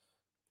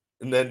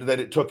 And then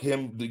it took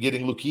him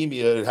getting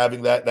leukemia and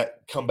having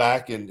that come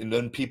back, and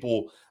then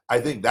people, I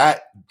think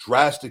that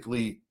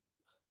drastically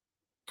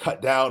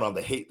cut down on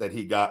the hate that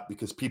he got,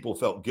 because people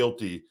felt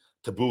guilty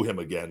to boo him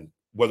again,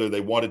 whether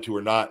they wanted to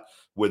or not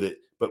with it.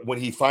 But when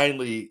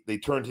they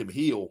turned him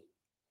heel,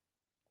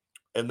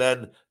 and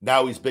then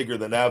now he's bigger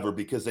than ever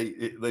because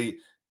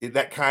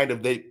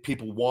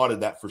people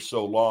wanted that for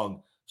so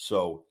long.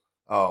 So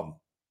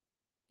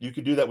you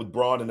could do that with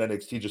Braun and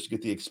NXT just to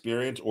get the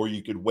experience, or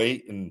you could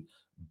wait and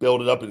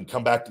build it up and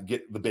come back to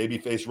get the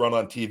babyface run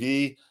on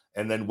TV,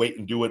 and then wait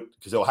and do it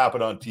because it'll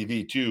happen on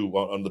TV too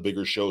on the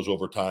bigger shows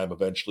over time.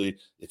 Eventually,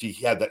 if he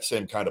had that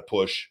same kind of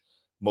push,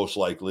 most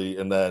likely,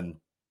 and then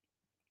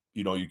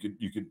you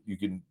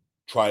can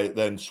try it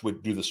then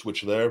do the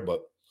switch there,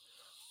 but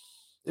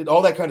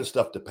all that kind of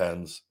stuff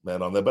depends,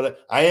 man, on that. But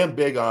I am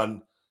big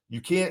on,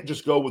 you can't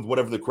just go with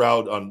whatever the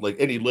crowd on like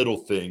any little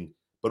thing,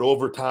 but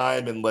over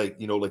time and like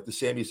the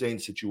Sami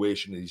Zayn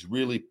situation, he's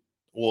really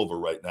over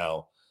right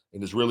now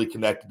and is really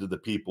connected to the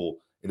people.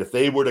 And if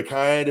they were to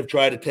kind of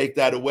try to take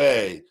that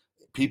away,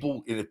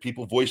 if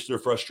people voice their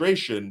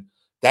frustration,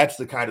 that's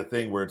the kind of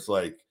thing where it's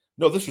like,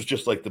 no, this was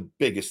just like the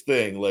biggest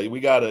thing. Like we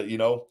gotta,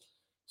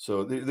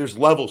 so there's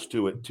levels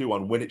to it too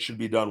on when it should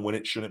be done, when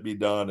it shouldn't be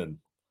done, and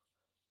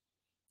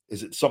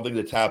is it something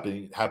that's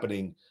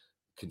happening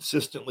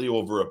consistently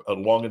over a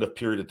long enough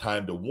period of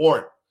time to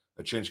warrant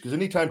a change? Because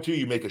anytime too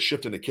you make a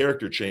shift in a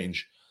character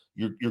change,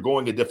 you're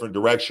going a different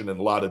direction in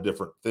a lot of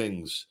different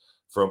things,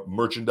 from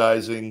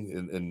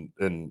merchandising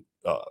and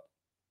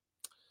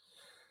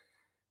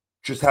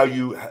just how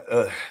you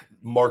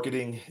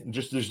marketing, and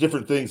just there's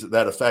different things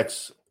that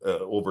affects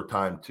over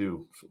time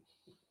too.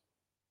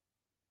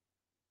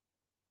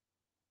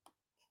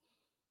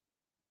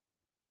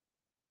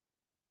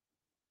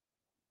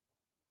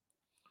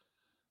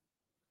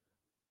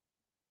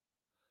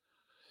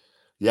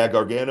 Yeah,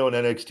 Gargano and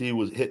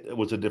NXT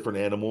was a different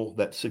animal.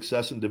 That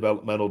success in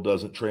developmental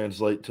doesn't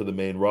translate to the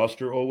main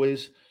roster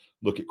always.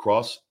 Look at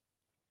Cross.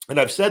 And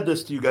I've said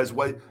this to you guys.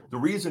 Why the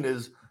reason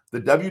is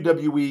the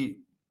WWE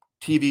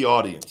TV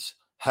audience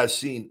has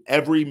seen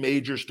every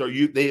major star.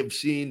 They have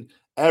seen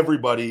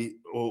everybody,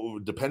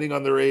 depending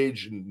on their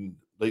age, and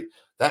like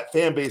that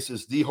fan base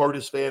is the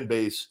hardest fan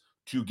base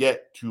to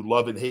get to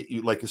love and hate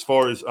you. Like as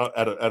far as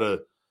to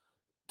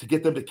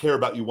get them to care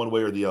about you one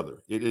way or the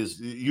other,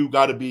 you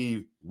got to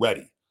be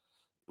ready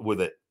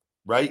with it,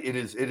 right? It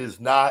is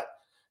not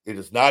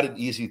an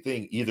easy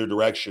thing either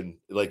direction.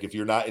 Like if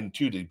you're not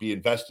into to be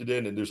invested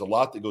in, and there's a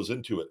lot that goes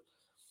into it.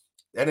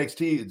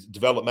 NXT is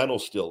developmental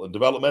still, and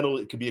developmental,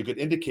 it can be a good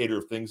indicator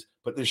of things,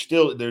 but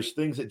there's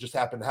things that just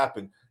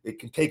happen. It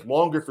can take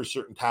longer for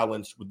certain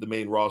talents with the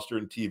main roster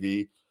and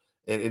TV,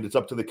 and it's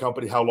up to the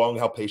company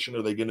how patient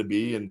are they going to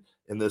be, and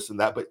this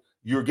and that. But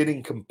you're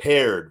getting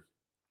compared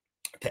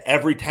to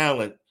every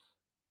talent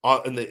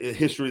in the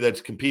history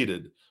that's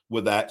competed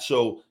with that.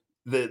 So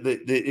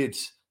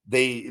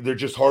they're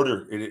just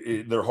harder.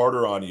 They're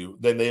harder on you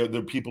than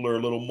the people are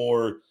a little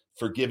more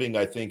forgiving,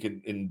 I think,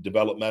 in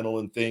developmental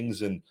and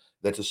things. And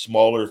that's a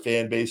smaller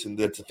fan base, and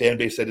that's a fan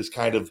base that is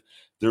kind of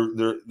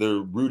they're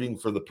rooting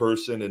for the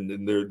person,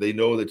 and they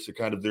know that's the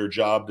kind of their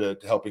job to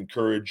help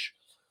encourage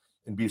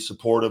and be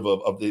supportive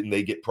of and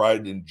they get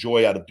pride and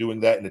joy out of doing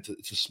that. And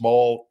it's a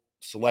small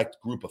select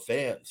group of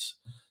fans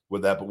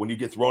with that. But when you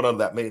get thrown onto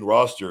that main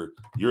roster,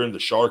 you're in the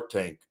Shark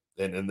Tank,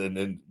 and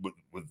then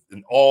with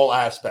in all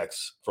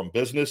aspects, from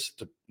business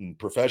to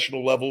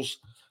professional levels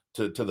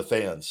to the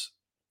fans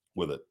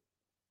with it.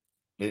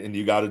 And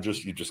you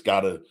just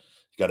gotta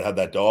have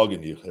that dog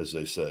in you, as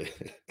they say.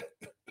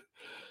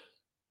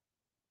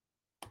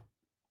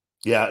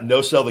 Yeah,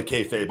 no sell the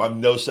kayfabe.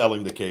 I'm no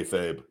selling the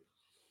kayfabe.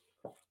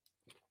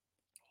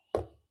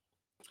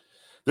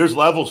 There's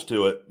levels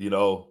to it, You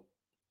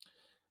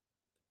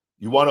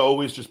want to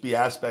always just be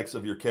aspects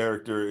of your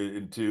character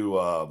into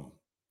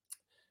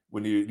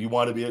when you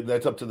want to be.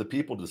 That's up to the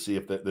people to see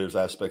if there's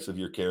aspects of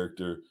your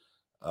character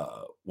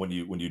when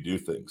you do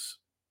things.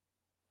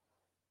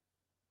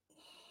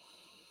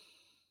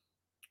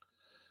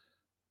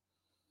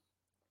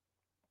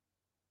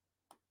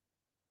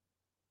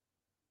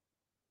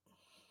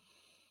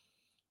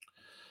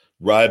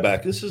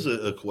 Ryback, this is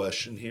a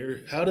question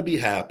here. How to be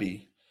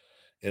happy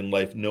in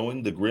life,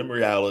 knowing the grim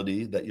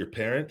reality that your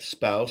parents,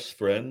 spouse,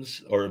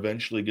 friends are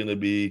eventually going to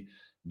be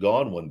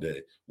gone one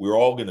day. We're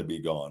all going to be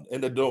gone.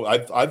 And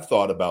I've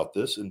thought about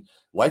this, and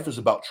life is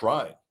about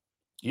trying.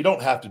 You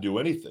don't have to do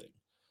anything.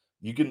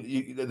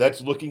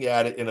 That's looking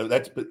at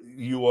it, but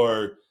you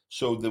are.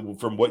 So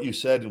from what you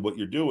said and what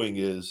you're doing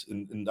is,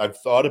 and I've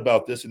thought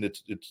about this, and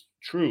it's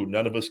true.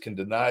 None of us can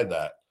deny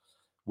that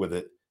with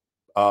it.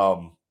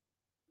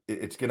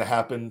 It's going to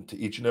happen to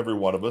each and every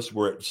one of us.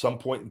 We're at some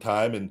point in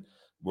time, and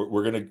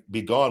we're going to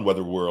be gone,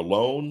 whether we're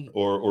alone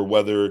or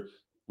whether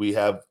we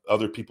have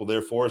other people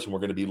there for us, and we're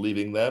going to be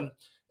leaving them.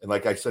 And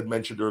like I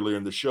mentioned earlier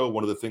in the show,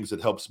 one of the things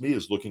that helps me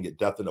is looking at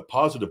death in a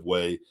positive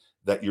way,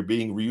 that you're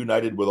being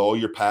reunited with all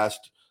your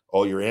past,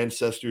 all your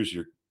ancestors,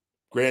 your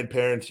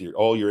grandparents,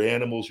 all your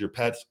animals, your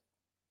pets,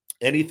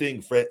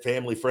 anything,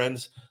 family,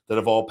 friends that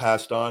have all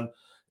passed on.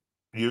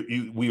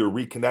 We are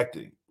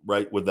reconnecting,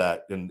 right, with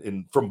that.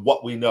 And from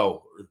what we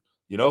know,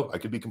 I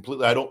could be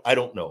completely, I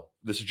don't know.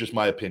 This is just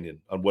my opinion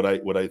on what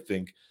I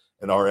think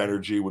and our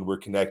energy when we're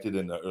connected,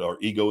 and our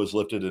ego is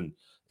lifted, and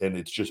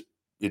it's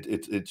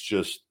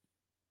just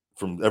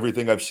from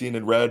everything I've seen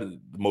and read,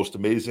 the most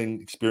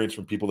amazing experience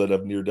from people that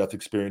have near death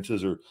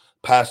experiences or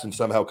passed and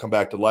somehow come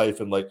back to life.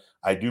 And like,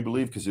 I do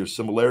believe, because there's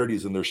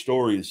similarities in their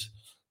stories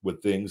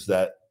with things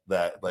that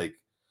like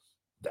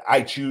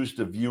I choose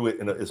to view it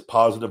in as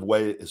positive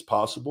way as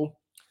possible.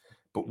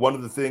 But one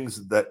of the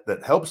things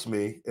that helps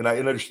me, and I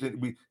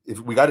understand, if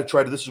we got to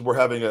try to, this is where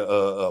having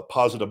a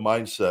positive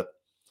mindset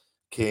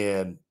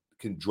can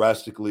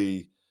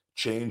drastically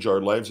change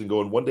our lives, and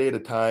going one day at a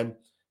time,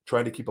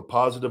 trying to keep a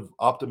positive,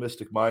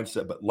 optimistic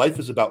mindset. But life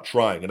is about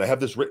trying, and I have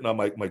this written on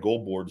my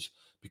goal boards,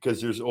 because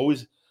there's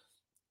always,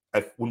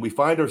 when we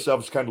find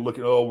ourselves kind of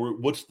looking, oh,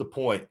 what's the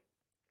point?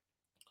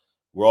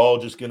 We're all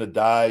just going to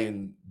die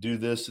and do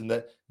this and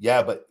that.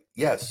 Yeah, but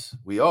yes,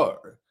 we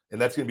are. And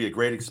that's going to be a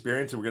great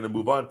experience, and we're going to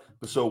move on.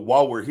 But so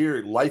while we're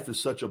here, life is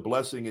such a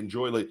blessing and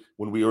joy, like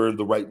when we are in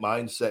the right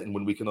mindset and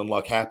when we can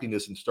unlock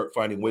happiness and start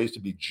finding ways to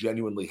be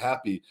genuinely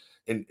happy.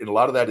 And a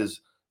lot of that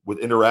is with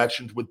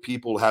interactions with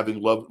people,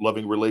 having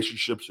loving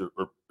relationships,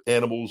 or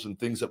animals and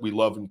things that we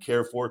love and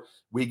care for.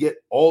 We get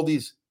all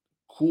these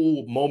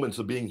cool moments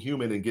of being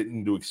human and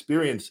getting to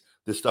experience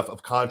this stuff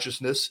of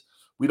consciousness.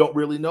 We don't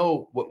really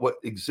know what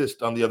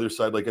exists on the other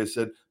side, like I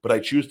said, but I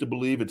choose to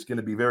believe it's going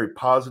to be very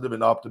positive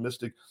and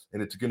optimistic,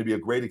 and it's going to be a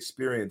great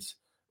experience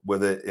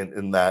with it,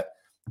 in that.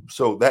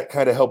 So that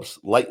kind of helps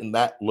lighten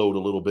that load a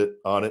little bit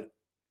on it.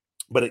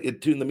 But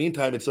in the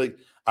meantime, it's like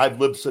I've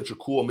lived such a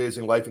cool,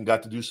 amazing life and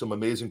got to do some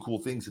amazing, cool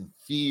things and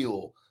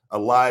feel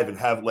alive and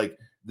have like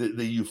the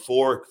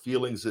euphoric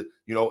feelings that,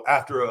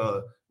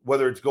 after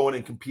whether it's going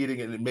and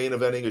competing and main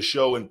eventing a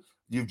show, and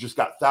you've just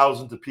got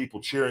thousands of people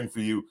cheering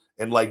for you,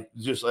 and like,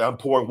 just like I'm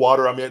pouring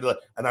water on me,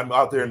 and I'm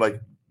out there, and like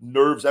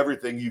nerves,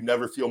 everything, you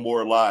never feel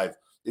more alive.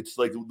 It's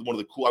like one of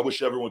the cool, I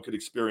wish everyone could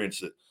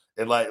experience it.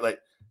 And like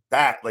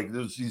that, like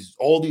there's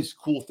all these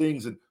cool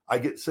things, and I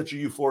get such a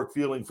euphoric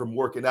feeling from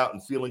working out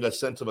and feeling a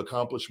sense of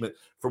accomplishment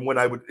from when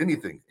I would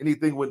anything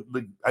when,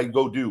 like, I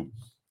go do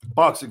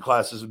boxing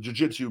classes and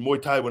jiu-jitsu,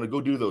 Muay Thai. When I go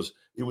do those,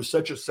 it was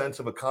such a sense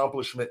of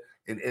accomplishment,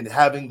 and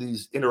having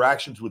these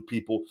interactions with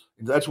people.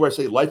 And that's where I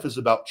say life is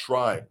about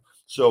trying.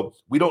 So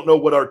we don't know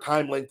what our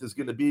time length is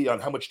going to be on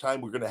how much time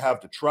we're going to have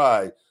to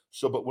try.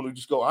 So, but when we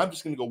just go, I'm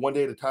just going to go one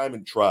day at a time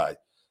and try.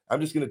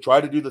 I'm just going to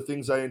try to do the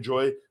things I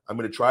enjoy. I'm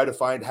going to try to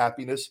find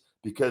happiness,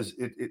 because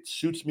it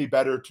suits me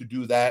better to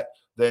do that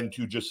than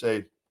to just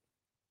say,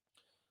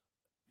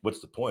 what's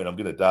the point? I'm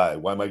going to die.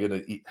 Why am I going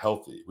to eat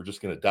healthy? We're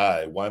just going to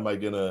die. Why am I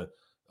going to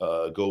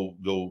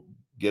go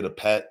get a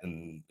pet,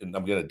 and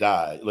I'm going to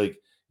die? Like,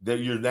 that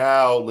you're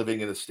now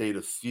living in a state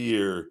of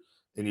fear,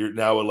 and you're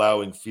now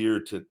allowing fear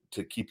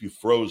to keep you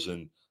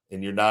frozen,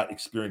 and you're not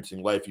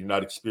experiencing life. You're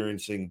not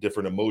experiencing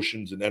different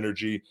emotions and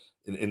energy.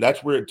 And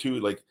that's where too,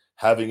 like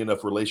having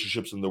enough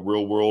relationships in the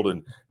real world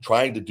and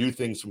trying to do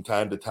things from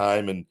time to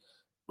time, and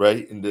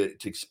right, and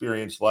to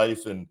experience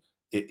life. And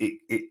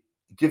it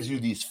gives you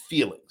these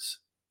feelings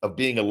of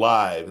being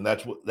alive, and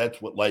that's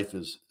what life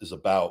is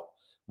about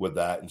with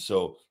that. And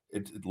so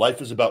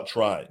life is about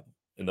trying,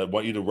 and I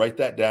want you to write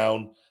that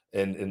down.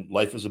 And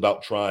life is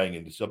about trying,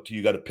 and it's up to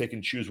you. Got to pick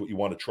and choose what you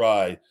want to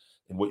try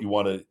and what you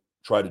want to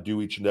try to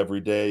do each and every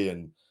day.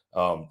 And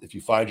if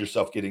you find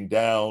yourself getting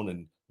down,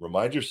 and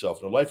remind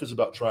yourself, no, life is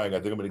about trying.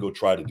 I think I'm going to go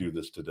try to do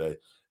this today.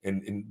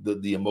 And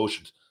the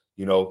emotions,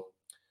 you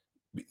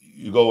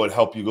go and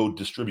help, you go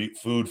distribute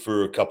food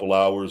for a couple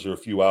hours or a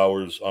few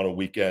hours on a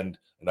weekend.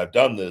 And I've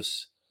done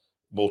this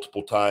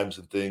multiple times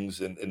and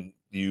things. And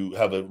you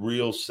have a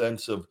real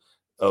sense of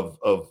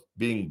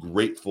being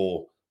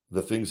grateful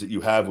the things that you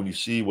have when you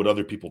see what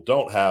other people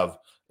don't have.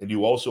 And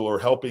you also are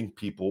helping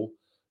people,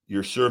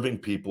 you're serving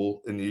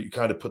people, and you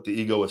kind of put the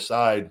ego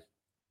aside,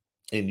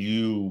 and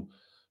you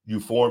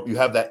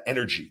have that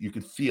energy. You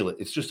can feel it.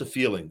 It's just a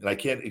feeling, and I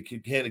can't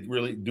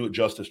really do it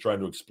justice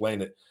trying to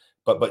explain it.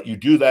 But you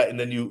do that, and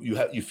then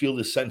you feel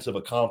this sense of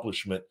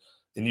accomplishment,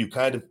 and you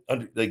kind of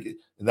and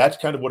that's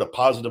kind of what a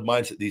positive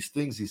mindset. These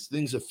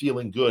things of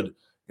feeling good,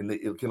 and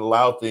it can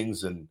allow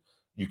things, and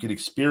you can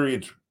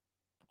experience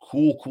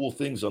cool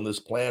things on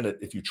this planet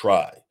if you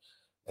try.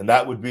 And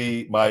that would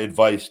be my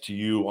advice to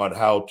you on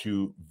how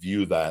to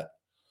view that.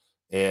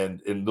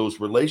 And in those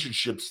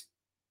relationships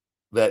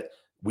that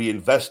we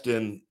invest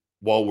in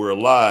while we're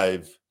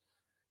alive,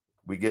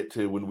 we get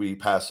to, when we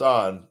pass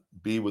on,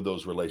 be with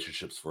those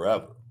relationships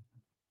forever,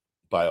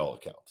 by all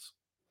accounts.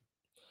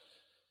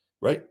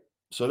 Right?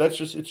 So it's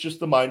just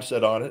the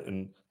mindset on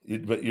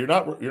it. But you're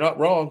not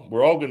wrong.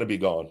 We're all going to be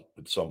gone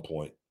at some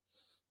point.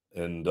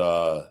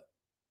 But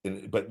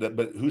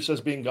who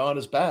says being gone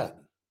is bad?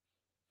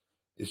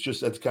 It's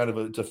just, that's kind of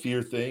it's a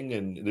fear thing,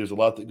 and there's a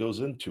lot that goes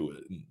into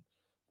it.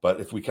 But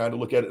if we kind of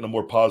look at it in a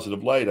more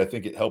positive light, I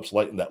think it helps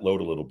lighten that load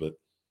a little bit.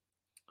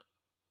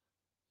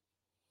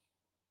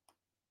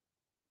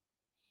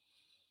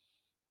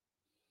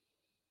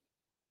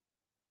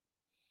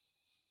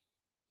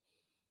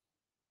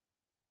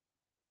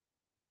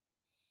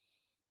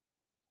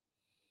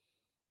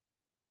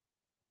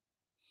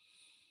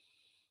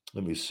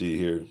 Let me see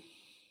here.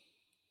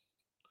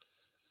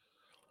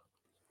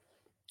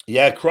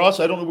 Yeah, Cross,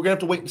 I don't know. We're gonna have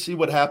to wait and see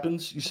what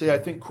happens. You say I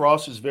think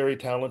Cross is very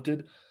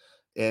talented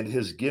and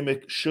his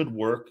gimmick should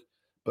work,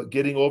 but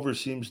getting over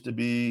seems to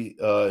be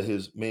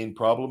his main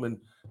problem. And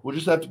we'll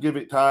just have to give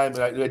it time.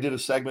 And I did a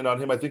segment on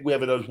him. I think we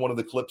have it as one of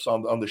the clips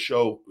on the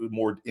show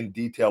more in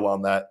detail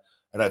on that.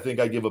 And I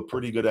think I give a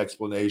pretty good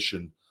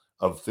explanation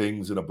of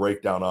things and a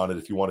breakdown on it.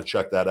 If you want to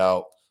check that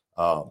out,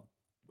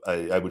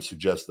 I would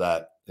suggest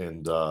that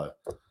and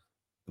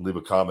leave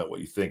a comment what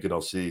you think, and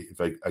I'll see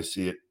if I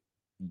see it,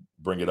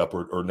 bring it up,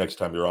 or next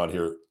time you're on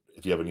here,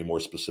 if you have any more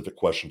specific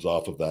questions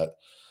off of that.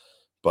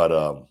 But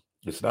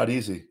it's not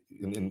easy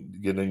in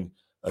getting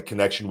a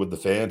connection with the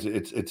fans.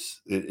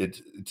 It's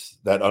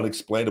that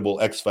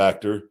unexplainable X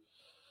factor,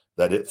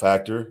 that it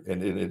factor,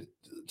 and it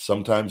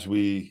sometimes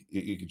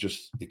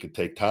it could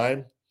take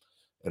time,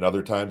 and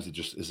other times it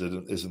just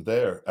isn't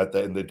there at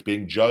that, and it's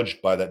being judged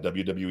by that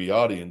WWE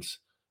audience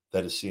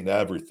that has seen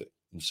everything,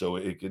 and so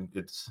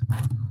it's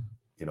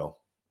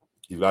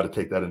you've got to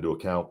take that into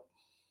account.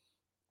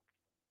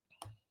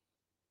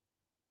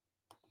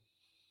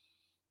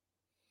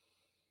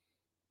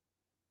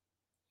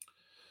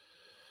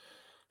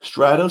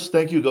 Stratos,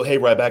 thank you. Go, hey,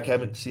 Ryback,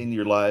 haven't seen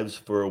your lives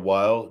for a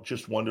while.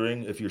 Just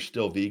wondering if you're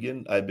still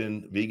vegan. I've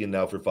been vegan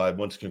now for 5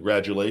 months.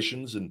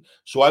 Congratulations. And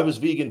so I was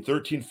vegan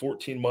 13,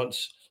 14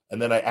 months,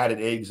 and then I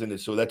added eggs in it.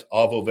 So that's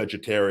ovo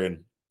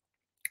vegetarian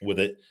with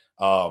it.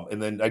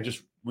 And then I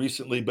just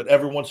recently, but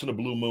every once in a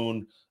blue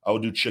moon, I will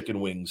do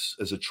chicken wings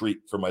as a treat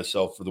for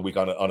myself for the week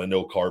on a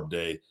no carb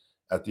day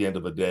at the end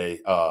of a day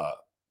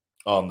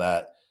on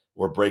that.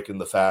 We're breaking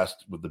the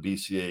fast with the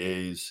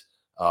BCAAs.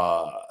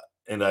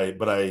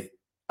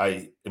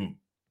 I am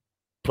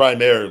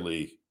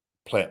primarily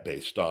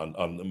plant-based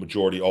on the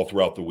majority all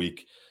throughout the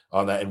week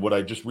on that. And what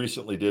I just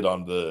recently did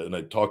and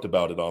I talked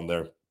about it on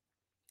there,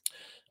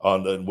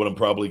 what I'm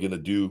probably going to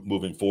do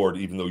moving forward,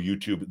 even though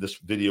YouTube, this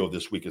video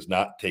this week is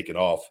not taken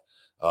off.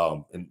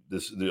 And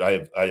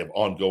I have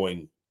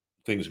ongoing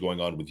things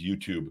going on with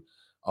YouTube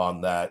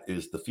on that,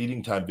 is the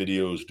feeding time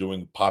videos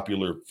doing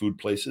popular food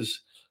places,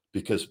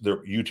 because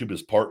YouTube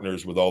is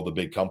partners with all the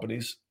big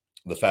companies,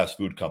 the fast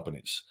food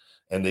companies,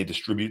 and they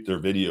distribute their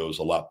videos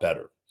a lot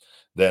better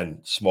than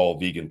small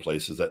vegan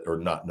places that are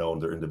not known,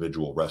 their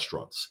individual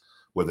restaurants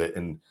with it.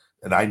 And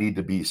I need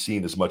to be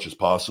seen as much as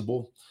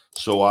possible.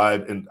 So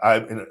I've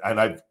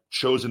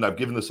chosen, I've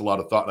given this a lot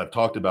of thought, and I've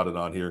talked about it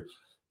on here.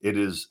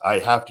 I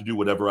have to do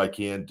whatever I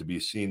can to be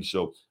seen.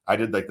 So I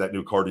did like that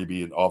new Cardi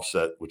B and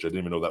Offset, which I didn't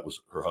even know that was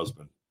her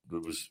husband.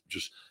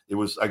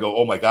 I go,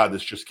 oh my God,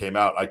 this just came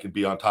out. I can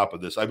be on top of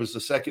this. I was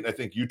the second, I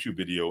think, YouTube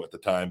video at the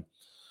time,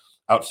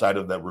 outside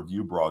of that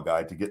review bra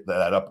guide, to get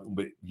that up,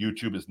 but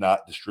YouTube is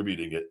not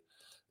distributing it,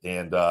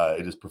 and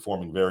it is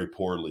performing very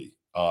poorly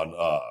on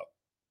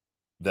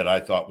that. I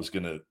thought was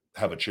going to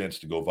have a chance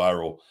to go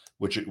viral,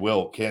 which it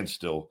can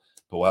still,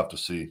 but we'll have to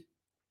see.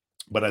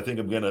 But I think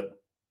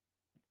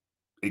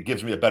it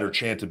gives me a better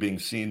chance of being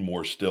seen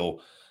more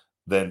still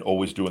than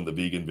always doing the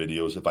vegan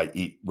videos if I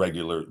eat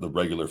the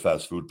regular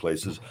fast food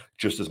places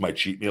just as my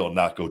cheat meal and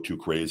not go too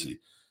crazy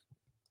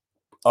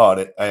on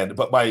it.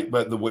 But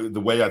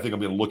the way I think I'm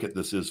going to look at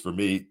this is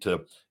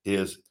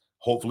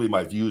hopefully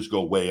my views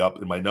go way up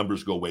and my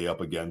numbers go way up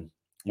again,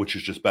 which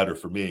is just better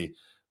for me.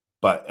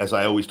 But as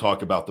I always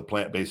talk about the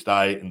plant-based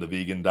diet and the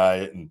vegan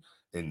diet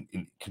and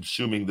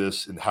consuming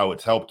this and how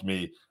it's helped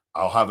me,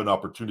 I'll have an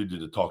opportunity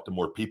to talk to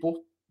more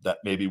people that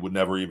maybe would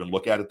never even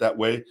look at it that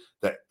way,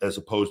 that as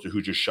opposed to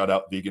who just shut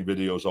out vegan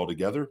videos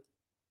altogether.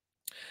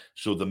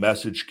 So the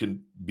message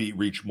can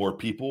reach more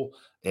people,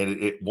 and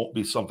it won't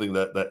be something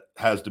that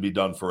has to be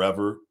done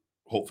forever,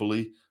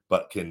 hopefully,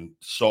 but can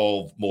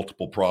solve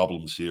multiple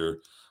problems here.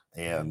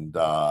 And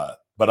but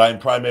I'm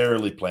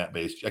primarily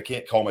plant-based. I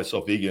can't call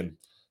myself vegan,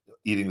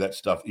 eating that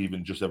stuff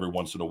even just every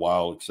once in a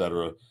while,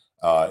 etc.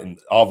 And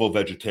ovo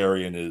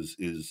vegetarian is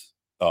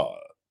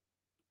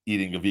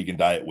eating a vegan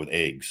diet with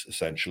eggs,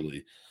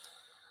 essentially,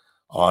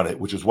 on it,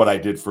 which is what I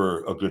did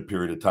for a good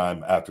period of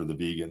time after the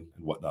vegan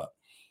and whatnot.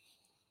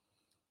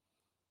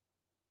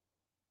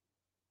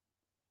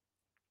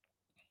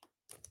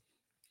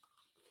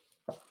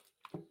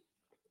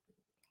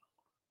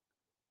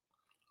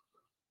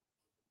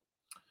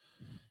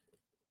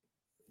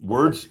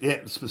 Words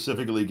can't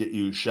specifically get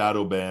you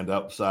shadow banned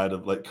outside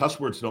of, like, cuss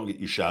words don't get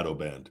you shadow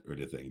banned or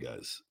anything,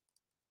 guys.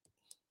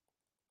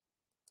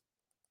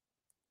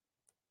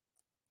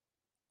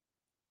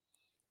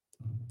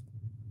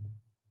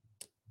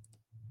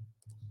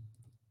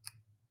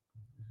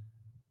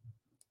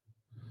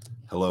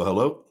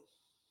 Hello.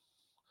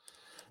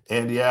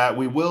 And yeah,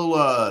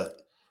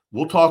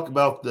 we'll talk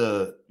about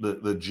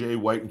the Jay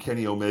White and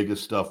Kenny Omega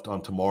stuff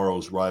on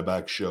tomorrow's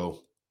Ryback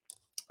show.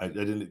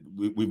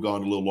 We've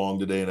gone a little long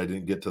today and I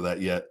didn't get to that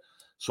yet.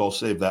 So I'll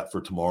save that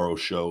for tomorrow's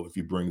show. If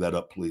you bring that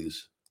up,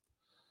 please,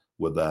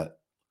 with that.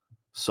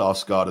 Saw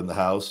Scott in the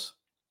house.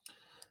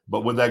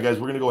 But with that, guys,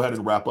 we're going to go ahead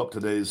and wrap up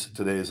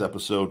today's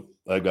episode.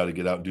 I've got to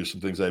get out and do some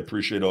things. I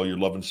appreciate all your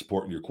love and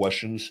support and your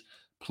questions.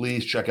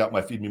 Please check out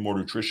my Feed Me More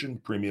Nutrition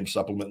premium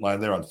supplement line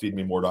there on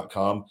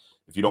feedmemore.com.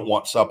 If you don't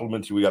want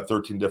supplements, we got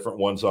 13 different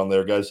ones on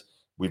there, guys.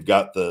 We've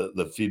got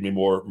the Feed Me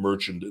More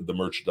the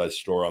merchandise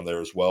store on there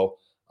as well,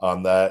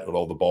 on that, with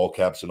all the ball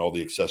caps and all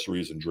the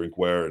accessories and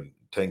drinkware and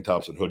tank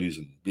tops and hoodies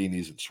and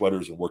beanies and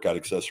sweaters and workout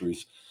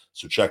accessories.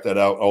 So check that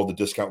out. All the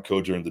discount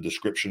codes are in the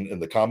description in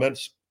the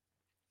comments.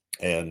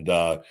 And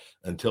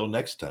until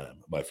next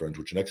time, my friends,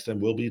 which next time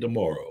will be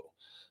tomorrow,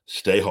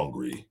 stay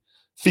hungry.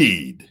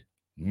 Feed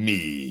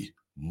me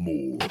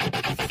more.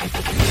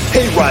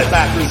 Hey,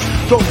 Rybackers,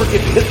 don't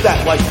forget to hit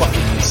that like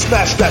button,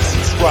 smash that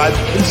subscribe,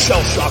 and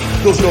shell shock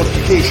those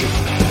notifications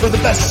for the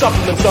best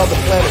supplements on the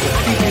planet with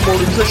Feed Me More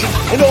Nutrition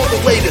and all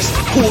the latest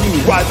cool new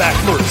Ryback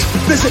merch.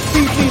 Visit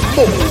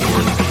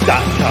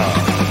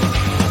feedmemore.com.